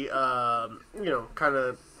mentality, kind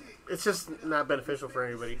of... It's just not beneficial for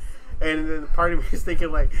anybody. And then part of me is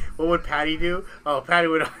thinking, like, what would Patty do? Oh, Patty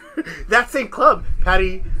would... that same club,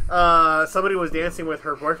 Patty, somebody was dancing with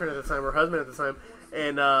her boyfriend at the time, her husband at the time,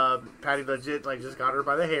 and Patty legit, like, just got her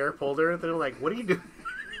by the hair, pulled her, and then like, what are you doing?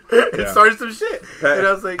 And started some shit. And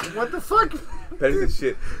I was like, what the fuck? Patty's the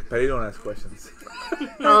shit. Patty don't ask questions.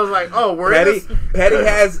 I was like, oh, we're Patty, in this? Patty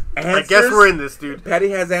has answers. I guess we're in this, dude. Patty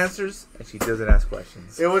has answers, and she doesn't ask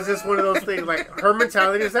questions. It was just one of those things, like, her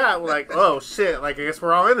mentality is that, like, oh, shit, like, I guess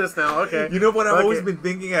we're all in this now, okay. You know what I've always been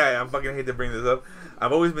thinking? I fucking hate to bring this up.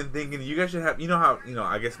 I've always been thinking, you guys should have,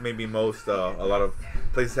 I guess maybe most, a lot of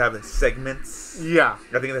places have segments. Yeah.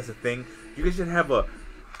 I think that's a thing. You guys should have a,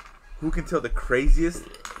 who can tell the craziest,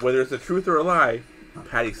 whether it's a truth or a lie,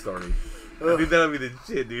 Patty story. I think that'll be the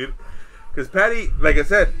shit, dude. Because Patty, like I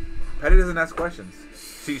said, Patty doesn't ask questions.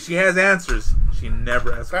 She has answers. She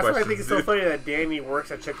never asks questions. That's why I think it's so funny that Danny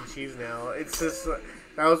works at Chuck E. Cheese now. It's just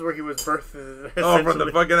that was where he was birthed. Oh, from the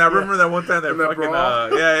fucking! I remember that one time that fucking.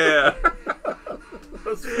 Yeah.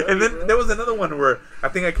 And then there was another one where I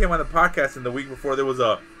think I came on the podcast, and the week before there was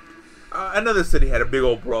another city had a big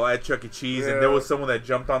old brawl at Chuck E. Cheese, and there was someone that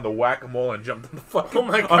jumped on the whack-a-mole and jumped on the fucking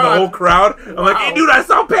on the whole crowd. I'm like, hey, dude, I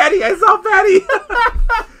saw Patty.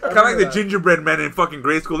 Kind of like the gingerbread man in fucking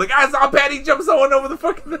grade school. Like, I saw Patty jump someone over the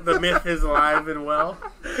fucking... The myth is alive and well.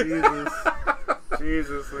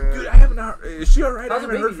 Jesus, man. Dude, I haven't heard... Is she alright? I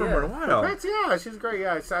haven't heard from her in a while. Right, yeah, she's great.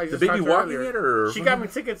 Yeah, I just the baby walking yet, or... She got me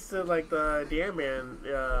tickets to, like, the DM Man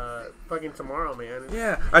fucking tomorrow, man.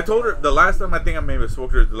 Yeah. I told her the last time, I think I maybe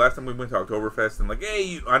spoke to her, the last time we went to Oktoberfest, and like,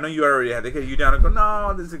 hey, I know you already had to get you down. I go,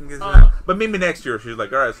 no, this isn't that. But maybe next year. She's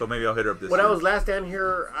like, alright, so maybe I'll hit her up this year. When I was last down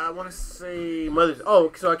here, I want to say Mother's...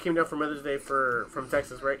 Oh, so I came down for Mother's Day from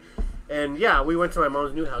Texas, right? And yeah, we went to my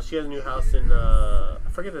mom's new house. She has a new house in, I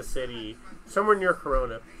forget the city, somewhere near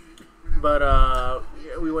Corona. But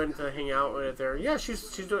yeah, we went to hang out with her. Yeah, she's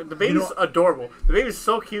doing. The baby's adorable. The baby's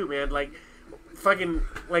so cute, man. Like, fucking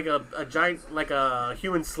like a giant, like a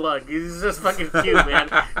human slug. He's just fucking cute, man.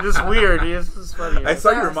 It's just weird. It's just funny. I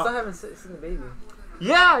saw your mom. I still haven't seen the baby.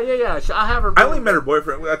 Yeah. I have her. I only met her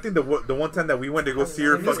boyfriend. I think the one time that we went to go see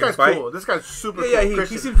her this fucking guy's fight. Cool. This guy's super cool. Yeah,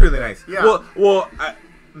 he seems really nice. Yeah. Well,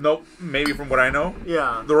 nope. Maybe from what I know.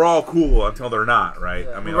 Yeah. They're all cool until they're not, right?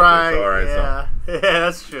 Yeah. I mean, right. Okay, so, all right, yeah. so. Yeah,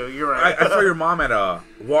 that's true. You're right. I saw your mom at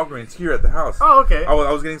Walgreens here at the house. Oh, okay. I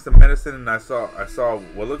was getting some medicine, and I saw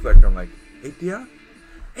what looked like her. I'm like, hey, tia,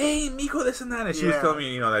 hey, mijo, this and that. And she was telling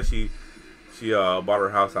me, that she bought her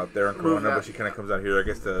house out there in Corona, but she kind of comes out here, I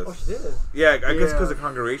guess, to... Oh, she did? Yeah, I guess because the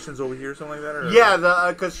congregation's over here or something like that? Or?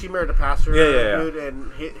 Yeah, because she married a pastor. Yeah. Dude,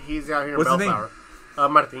 and he's out here What's in his Bellflower.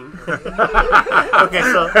 Martin. Okay,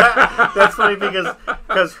 so that's funny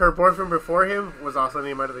because her boyfriend before him was also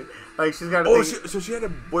named Martin. Like she's got. So she had a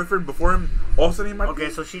boyfriend before him, also named Martin. Okay,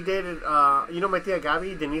 so she dated. You know my tia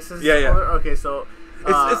Gabi, Denise's. Yeah. Mother? Okay, so.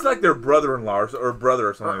 It's like their brother-in-law or brother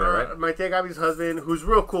or something like that, right? My tia Gabi's husband, who's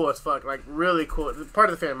real cool as fuck, like really cool, part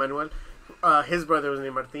of the family, Manuel. His brother was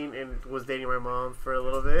named Martin and was dating my mom for a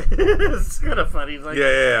little bit. It's kind of funny. He's like,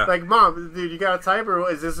 yeah. Like, Mom, dude, you got a type or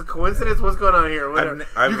is this a coincidence? What's going on here?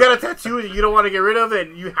 I've you got a tattoo that you don't want to get rid of it.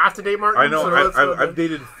 You have to date Martin. I know. So I've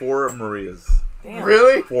dated 4 Marias. Damn.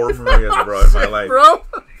 Really? 4 Marias, bro, in my life. Bro?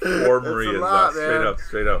 4 Marias, lot,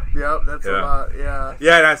 straight up. Yep, that's a lot. Yeah.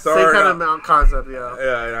 Yeah, and I saw her. Same kind of mount concept. Yeah.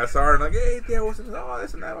 Yeah, and I saw her and like, hey, Thea, what's this? Oh,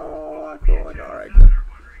 this and that. Oh, cool. Like, all right, cool.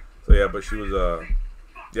 So yeah, but she was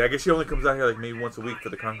yeah, I guess she only comes out here like maybe once a week for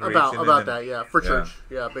the congregation. About that, yeah, for church,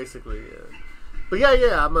 yeah, basically, yeah. But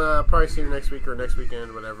yeah, I'm probably see her next week or next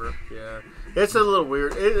weekend, whatever. Yeah, it's a little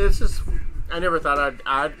weird. It's just I never thought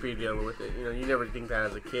I'd be dealing with it. You know, you never think that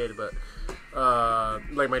as a kid, but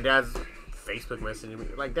like my dad's Facebook messaging me,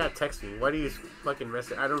 like Dad, text me. Why do you fucking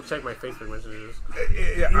message? I don't check my Facebook messages.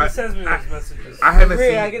 He sends me those messages. I haven't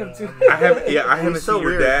seen. I get them too. I haven't so seen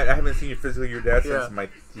your weird. dad. I haven't seen you physically your dad Yeah. since my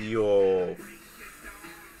tío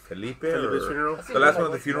Felipe's funeral, the last one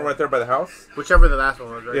at the funeral right there by the house. whichever the last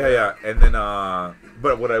one was. Right? Yeah. And then,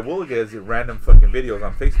 but what I will get is random fucking videos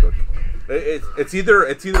on Facebook. It's either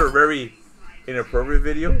a very inappropriate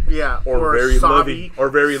video, Yeah, or very sobby,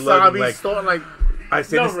 loving, like like I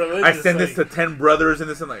send No, this, religious, I send this to like- 10 brothers and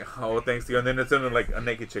this and like, oh, thanks to you, and then it's in like a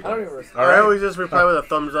naked chick. I don't even respond. All I right. always just reply with a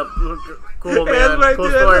thumbs up. Cool, Yeah, that's man. what I Cool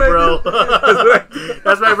do, story, that's bro. what I do.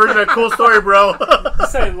 That's my version of cool story, bro.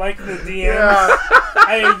 Say like the DMs. Yeah.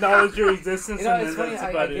 I acknowledge your existence. You know, and it's then funny. that's I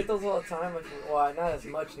about get it. those all the time. Like, well, not as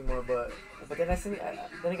much anymore, but then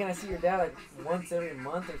then again, I see your dad like once every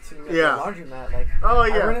month or two at Yeah. the laundromat. Like, Oh I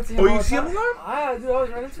run yeah. into him Oh, all you the see him time. a lot? Ah, dude, I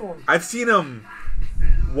always run into him. I've seen him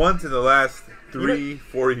once in the last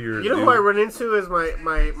 3-4 years. You know dude. who I run into is my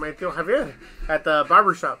tío Javier at the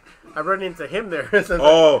barber shop. I run into him there.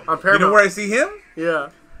 Oh, on you Paramount. know where I see him? Yeah.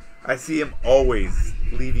 I see him always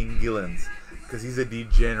leaving Gillen's because he's a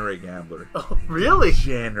degenerate gambler. Oh, really?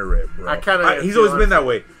 Degenerate, bro. I kinda He's feel always been that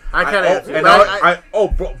way. I kinda- and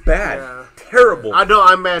but bro, bad, Yeah. terrible. I know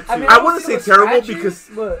I'm mad too. I don't wouldn't see say him with terrible scratchers, because-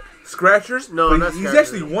 but Scratchers? No, but not he's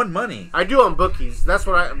scratchers. actually won money. I do on bookies. That's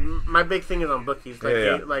what my big thing is on bookies. Like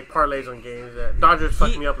Yeah. like parlays on games. Dodgers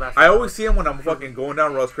fucked me up last I night. always see him when I'm fucking going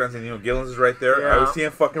down Rosecrans and Gillen's is right there. I Yeah. always see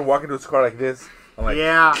him fucking walking to his car like this. I'm like,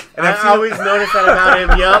 Yeah. And I I've seen always notice that about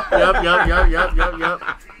him. Yup.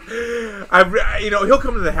 he'll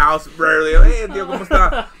come to the house rarely. Hey, Diego, ¿cómo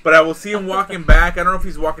está? But I will see him walking back. I don't know if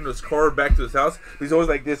he's walking to his car or back to his house. But he's always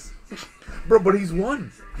like this, bro. But he's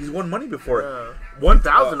won. He's won money before. Yeah.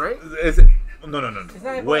 1,000, right? Is it? No. Isn't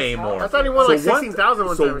that Way about more. I thought he won like So one- 16,000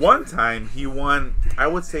 one time. So or one something. time he won, I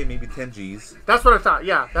would say maybe 10 G's. That's what I thought.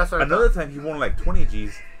 Yeah, that's what I Another thought. time he won like 20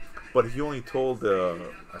 G's, but he only told I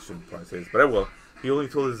shouldn't probably say this, but I will. He only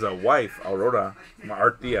told his wife Aurora,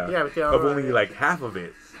 our tia, Yeah, but of Aurora, only yeah. like half of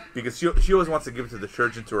it. Because she always wants to give it to the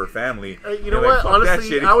church and to her family. You know And, like, what? fuck that Honestly,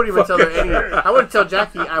 shit. I wouldn't even Fuck tell her that. any. I wouldn't tell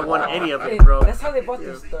Jackie I won any of Hey, it, bro. That's how they bought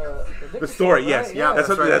the liquor The store, right? yes. Yeah, That's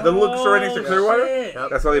that's what right. the little store right next to Oh, Clearwater. shit. Yep.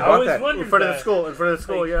 That's how they I bought always that. wondered In front of the that. school. In front of the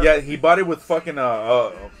school. Yeah. Yeah, he bought it with fucking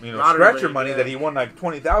Lottery scratcher money, money yeah. that he won like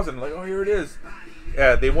 20,000. Like, oh, here it is.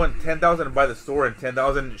 Yeah, they won 10,000 to buy the store, and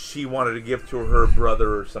 10,000 she wanted to give to her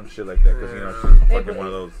brother or some shit like that because she's Hey, fucking but one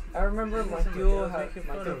of those. I remember my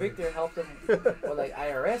tío Victor helped him with like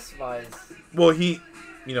IRS buys. Well,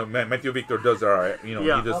 my tío Victor does alright.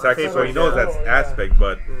 Yeah. He does Oh, taxes, so he knows that yeah. aspect.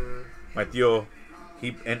 But Mm. my tío,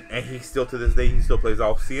 he still to this day he still plays.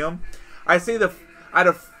 I'll see him. I say out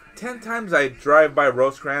of 10 times I drive by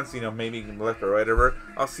Rosecrans, maybe left or right over,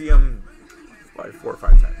 I'll see him probably 4 or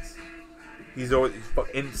 5 times. He's always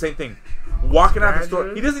and same thing. Walking out the store,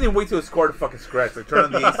 Scratches? he doesn't even wait till his car to fucking scratch. Like turn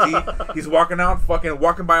on the AC, he's walking out,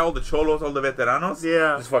 walking by all the cholos, all the veteranos.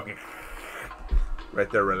 Yeah. just fucking right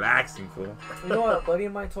there, relaxing, fool. You know what? A buddy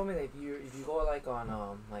of mine told me that if you go like on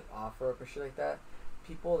like OfferUp or shit like that,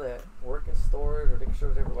 people that work in stores or liquor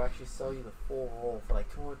stores or whatever will actually sell you the full roll for like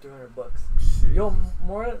 $200-$300. You'll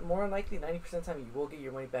more likely 90% of the time you will get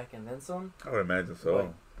your money back and then some. I would imagine so.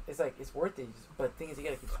 But it's like it's worth it. But the thing is, you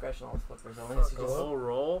gotta keep scratching all those fuckers. Unless you The just whole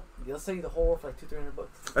roll. they'll sell you the whole roll for like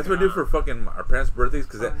 $200-$300. That's what I do for fucking our parents' birthdays.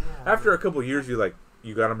 Because Oh, yeah. after a couple of years, you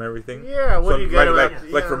got them everything. Yeah. What So, do you get?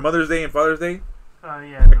 like for Mother's Day and Father's Day,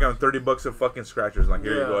 Yeah. I got them $30 of fucking scratchers. Like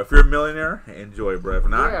here you Yeah. go. If you're a millionaire, enjoy, bro. If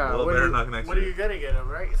not, Yeah. a little What better are you, knock next what are year. you gonna get him,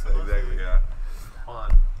 right? So Exactly. Yeah.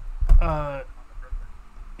 Hold on.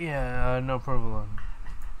 Yeah, no provolone.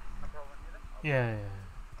 Yeah.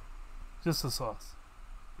 Just the sauce.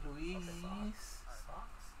 Luis.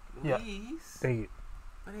 Yeah. Luis. Thank you.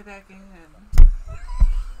 Put it back in.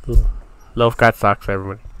 Loaf got socks,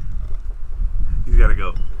 everybody. He's gotta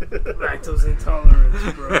go. Lactose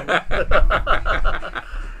intolerance, bro.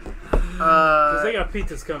 Because they got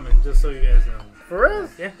pizzas coming, just so you guys know. For real?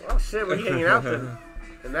 Yeah. Oh shit, we're hanging out then.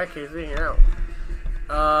 In that case, we're hanging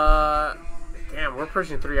out. Damn, we're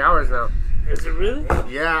pushing 3 hours now. Is it really?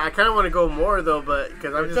 Yeah, I kind of want to go more though, but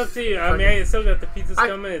because I'm It's just. up to you. I mean, I still got the pizzas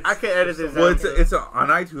coming. I can edit this. Well, out. it's on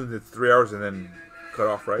iTunes. It's 3 hours and then cut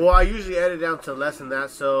off, right? Well, I usually edit down to less than that,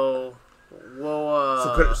 so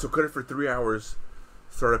we'll. So cut it for 3 hours.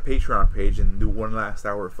 Start a Patreon page and do 1 last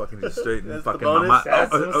hour of fucking just straight and That's the fucking bonus?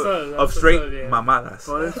 That's what's up, that's of what's straight up, yeah. mamadas.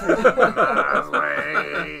 Bonus.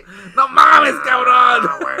 No mames, cabrón.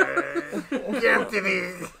 ¿Quién te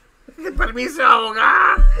dice? Permiso,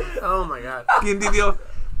 abogado. Oh my god. ¿Quién te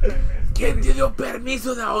dio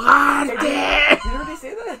permiso de ahogarte? Did you already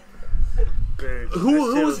say that? Dude, Who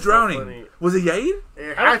that shit was so drowning? funny. Was it Yair?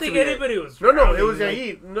 It I had don't to think be Yair. anybody was. No, it drowning, was like-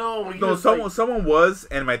 Yair. No, he No, was like- someone was,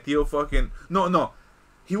 and my tío fucking no.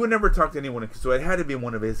 He would never talk to anyone, so it had to be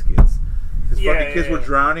one of his kids. His fucking kids were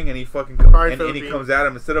drowning, and he fucking Probably and he Philippine. comes at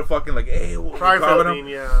him instead of fucking like, hey, what Probably calling Philippine,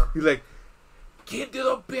 him? yeah. He's like, ¿Quién te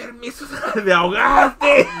dio permiso de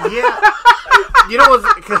ahogarte? Yeah. You know what's...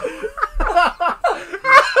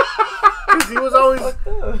 Because he was always...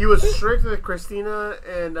 He was strict with Christina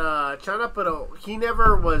and Chana, but he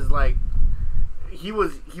never was like... He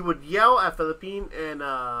would yell at Philippine and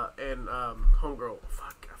homegirl.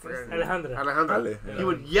 Fuck, I forgot her name. Alejandra. Ale, He yeah.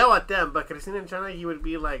 would yell at them, but Christina and Chana, he would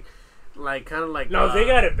be like kind of like... No, they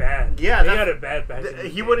got it bad. Yeah, they that's- got it bad back then.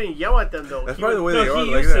 He wouldn't yell at them though. That's He probably the would- way they No, are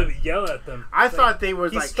he like used that. to yell at them. I Like, thought they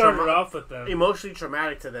was he like started off with them. emotionally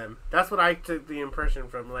traumatic to them. That's what I took the impression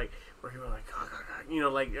from, like, where he was like, you know,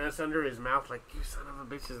 like it's under his mouth, like, you son of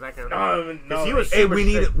a bitches, that kind of thing. No, 'Cause he was Hey, super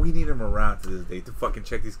strict. we need him around to this day to fucking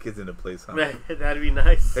check these kids into place, huh? That'd be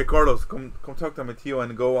nice. Hey, Carlos, come talk to my tío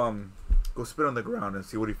and go spit on the ground and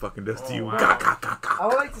see what he fucking does to Oh, you. wow. Ga, ga, ga, ga. I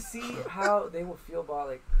would like to see how they would feel about,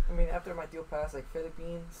 like, I mean, after my deal passed, like,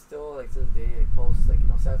 Philippines still, like, to this day, like, posts, like, you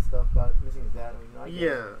know, sad stuff about missing his dad. I mean, you know, I get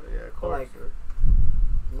it. Yeah, of course. like,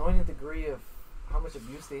 knowing the degree of how much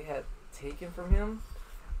abuse they had taken from him,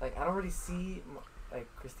 like, I don't really see, like,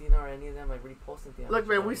 Christina or any of them, like, really posting things. Look,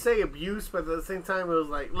 man, we say abuse, but at the same time, it was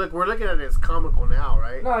like, look, we're looking at it as comical now,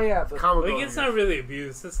 right? No, yeah, but Comical. Like, it's not really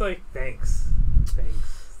abuse. It's like, thanks.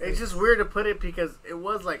 It's just weird to put it because it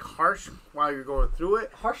was like harsh while you're going through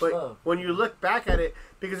it. harsh But love. when you look back at it,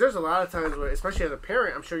 because there's a lot of times where, especially as a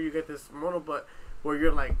parent, I'm sure you get this mono, but where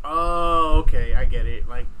you're like, oh, okay, I get it.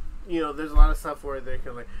 Like, you know, there's a lot of stuff where they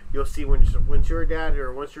can, like, you'll see when you're a dad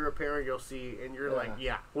or once you're a parent, you'll see, and you're like,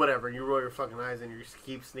 yeah, whatever. You roll your fucking eyes and you just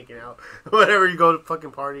keep sneaking out. Whatever, you go to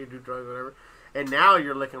fucking party, do drugs, whatever. And now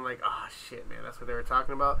you're looking like, oh, shit, man, that's what they were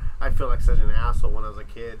talking about. I feel like such an asshole when I was a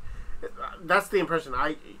kid. That's the impression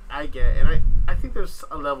I get, and I think there's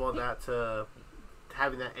a level of that to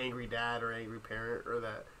having that angry dad or angry parent or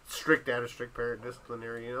that strict dad or strict parent,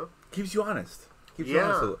 disciplinary, you know? Keeps you honest. Keeps you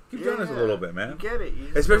Yeah. honest a little bit, man. You get it. You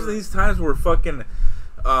just Especially don't- these times where fucking,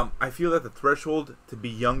 I feel that the threshold to be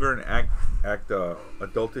younger and act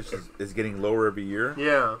adultish is getting lower every year.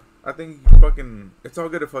 Yeah. I think it's all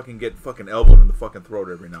good to fucking get fucking elbowed in the fucking throat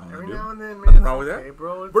every now and then, Every dude. now and then, man. Nothing it's wrong with okay, that.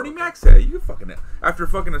 bro. It's Bernie okay. Mac said, you can after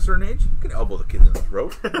fucking a certain age, you can elbow the kids in the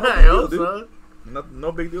throat. No big I deal, hope dude. so.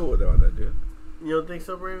 No big deal about that, dude. You don't think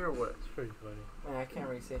so, Brandon, or what? It's pretty funny. Man, I can't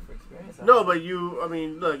really say for experience. No, but I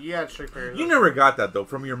mean, look, you had strict parents. You never got that though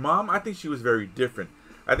from your mom. I think she was very different.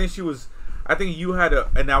 I think you had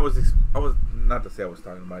and I was not to say I was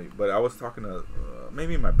talking about you, but I was talking to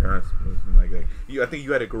maybe my parents. Like you, I think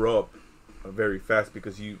you had to grow up very fast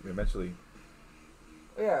because you eventually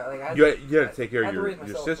yeah, like you had to take care I of had to your raise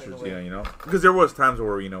myself in a sisters, way. you know, because there was times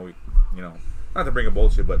where not to bring a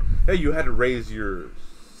bullshit, but hey, you had to raise your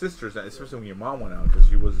sisters, especially when your mom went out because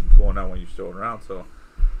she wasn't going out when you were still around. So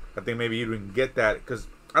I think maybe you didn't get that because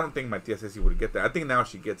I don't think my tia Ceci would get that. I think now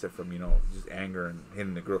she gets it from just anger and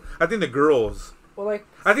hitting the girl. I think the girls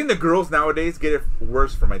nowadays get it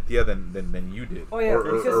worse from my tia than you did. Oh yeah,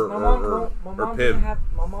 because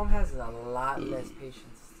my mom has a lot less patience.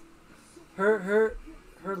 Her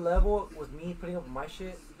level with me putting up with my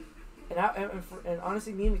shit, and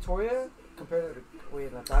honestly, me and Victoria compared to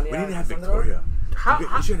with Natalia. We need to and have Sandra, Victoria. How-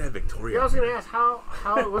 We should have Victoria. Yeah, I was gonna ask how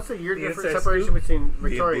what's the year The difference inside separation scoop? between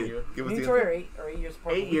Victoria and you? Give Me us and the- Victoria are 8 years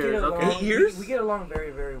apart. 8 but we get years, along- okay. 8 years? We get along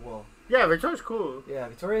very, very well. Yeah, Victoria's cool. Yeah,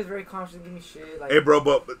 Victoria is very conscious of giving me shit. Like, Hey, bro,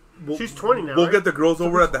 but She's 20 now, We'll right? get the girls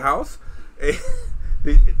over at the house. Hey,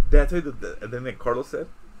 did I tell you that thing that Carlos said?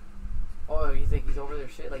 Oh, he's over their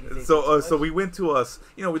shit. Like he's So we went to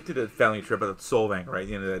we did a family trip at Solvang, right?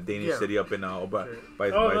 That Danish city up in by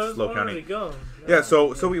Slow County. Yeah,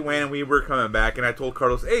 so we went and we were coming back, and I told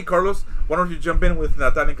Carlos, "Hey, Carlos, why don't you jump in with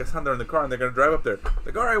Natalia and Cassandra in the car, and they're gonna drive up there."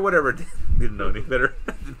 Like, all right, whatever. Didn't know any better.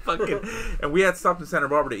 And we had stopped in Santa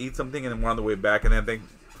Barbara to eat something, and then we're on the way back, and then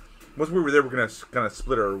once we were there, we're gonna kind of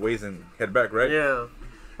split our ways and head back, right? Yeah.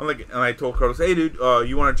 And I told Carlos, "Hey, dude,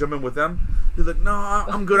 you want to jump in with them?" He's like, "No,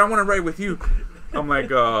 I'm good. I want to ride with you." I'm like,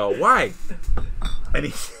 "Why?" And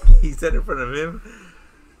he said in front of him,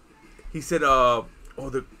 he said, I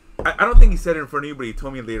don't think he said it in front of you, but he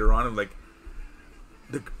told me later on, like,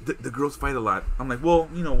 the girls fight a lot. I'm like, well,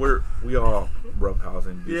 we all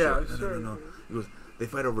roughhousing. Yeah, shit. sure. No. He goes, they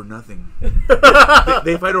fight over nothing.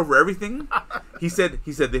 they fight over everything. He said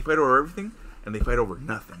they fight over everything, and they fight over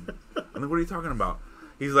nothing. I'm like, what are you talking about?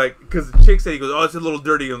 He's like, because the chick said, he goes, "Oh, it's a little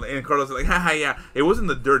dirty," and Carlos was like, "Haha, yeah." It wasn't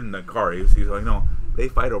the dirt in the car. He's like, "No, they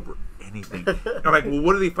fight over anything." I'm like, "Well,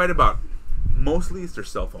 what do they fight about?" Mostly it's their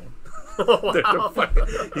cell phone.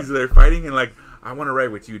 They're fighting, and like, "I want to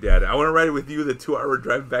ride with you, Dad. I want to ride with you the 2-hour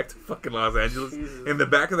drive back to fucking Los Angeles." Jesus. In the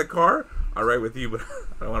back of the car, I'll ride with you, but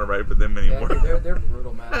I don't want to ride with them anymore. Yeah, they're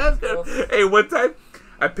brutal, man. Hey, one time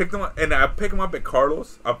I picked him up, and I pick him up at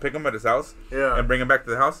Carlos. I'll pick him at his house, and bring him back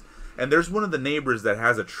to the house. And there's one of the neighbors that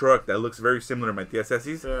has a truck that looks very similar to my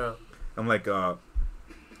TSS's. Yeah. I'm like,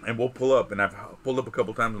 and we'll pull up, and I've pulled up a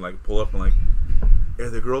couple times, and like pull up, and like, "Are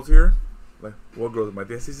the girls here?" Like, "What girls? My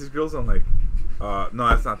TSS's girls?" I'm like, "No,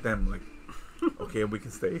 that's not them." I'm like, "Okay, we can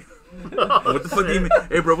stay." What the fuck do you mean?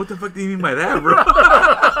 Hey, bro, what the fuck do you mean by that,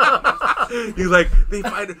 bro? He's like, they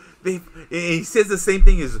fight. He says the same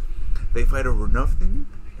thing as, they fight over nothing.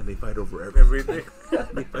 And they fight over everything.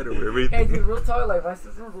 They fight over everything. Hey, dude, real talk, like, my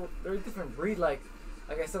sister's a very different breed. Like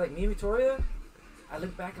I said, like, me and Victoria, I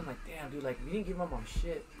look back, I'm like, damn, dude, like, we didn't give my mom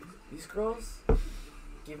shit. These girls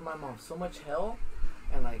gave my mom so much hell,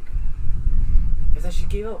 and, like, it's like she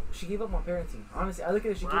gave up on parenting. Honestly, I look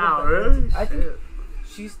at it, she gave up on parenting. I think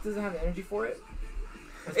she doesn't have the energy for it.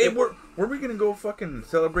 Hey, were we gonna go fucking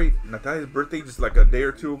celebrate Natalia's birthday just like a day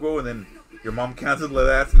or two ago, and then your mom canceled the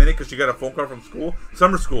last minute because she got a phone call from school?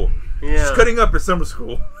 Summer school. Yeah. She's cutting up her summer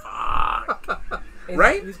school. Hey,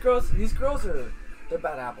 right? These girls they're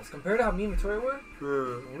bad apples. Compared to how me and Victoria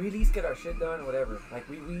were, we at least get our shit done, whatever. Like,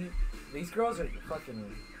 these girls are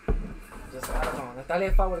fucking just, I don't know.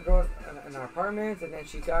 Natalia fought with a girl in our apartments, and then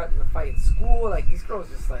she got in a fight at school. Like, these girls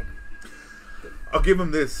just like... I'll give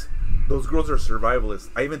them this. Those girls are survivalists.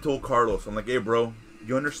 I even told Carlos, I'm like, "Hey, bro,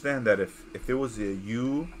 you understand that if it was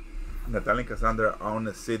you, Natalia and Cassandra are in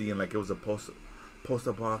the city, and like it was a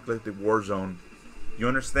post-apocalyptic war zone, you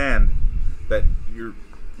understand that you're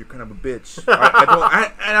kind of a bitch."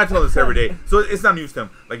 I told this every day, so it's not news to them.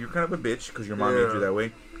 Like, you're kind of a bitch because your mom made you that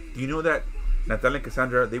way. Do you know that Natalia and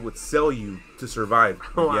Cassandra, they would sell you to survive?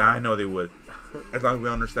 Oh, yeah, I know they would. As long as we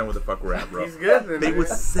understand where the fuck we're at, bro. He's good. They would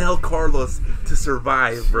sell Carlos to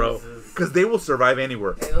survive, bro. Because they will survive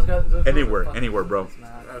anywhere. Hey, those guys anywhere, bro.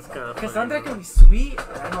 That's kind of Cassandra can be sweet,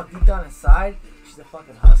 but I know deep down inside, she's a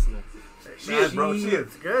fucking hustler. She is, bro. She is.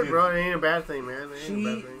 It's good, bro. It ain't a bad thing, man.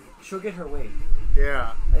 She'll get her way.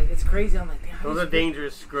 Yeah. It's crazy. I'm like, damn. Those are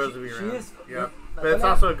dangerous girls to be around. She is. Yeah. But it's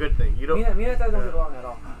also a good thing. You don't. Me and Natalia don't get along at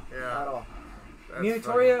all. Yeah. At all. Me and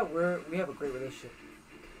Victoria, we have a great relationship.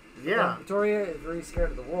 Yeah. Victoria is really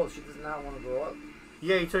scared of the world. She does not want to grow up.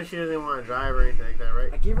 Yeah, you told she doesn't want to drive or anything like that,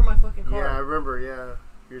 right? I gave her my fucking car. Yeah, I remember. Yeah,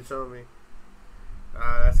 you were telling me.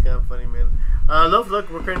 That's kind of funny, man. Look,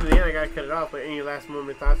 we're coming to the end. I gotta cut it off. But any last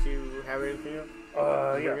moment thoughts you have anything else?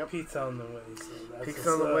 Yeah, pizza on the way. So that's pizza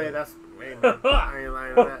on the way. That's man. I ain't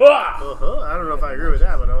lying to that. I don't know if I agree with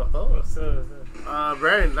that, but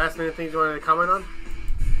Brandon, last minute things you wanted to comment on?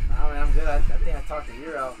 Nah, man, I'm good. I think I talked the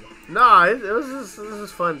year out. Nah, this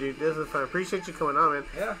is fun, dude. This is fun. Appreciate you coming on, man.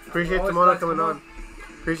 Yeah. Appreciate Demono coming on.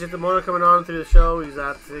 Appreciate Demono coming on through the show. He's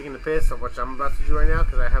out taking the piss, which I'm about to do right now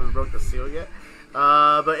because I haven't broke the seal yet.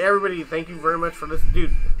 But everybody, thank you very much for listening.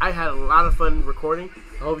 Dude, I had a lot of fun recording.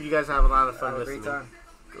 I hope you guys have a lot of fun listening. Great time.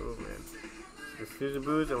 Cool, man. Just snooze and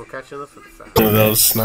booze, and we'll catch you on the flip side.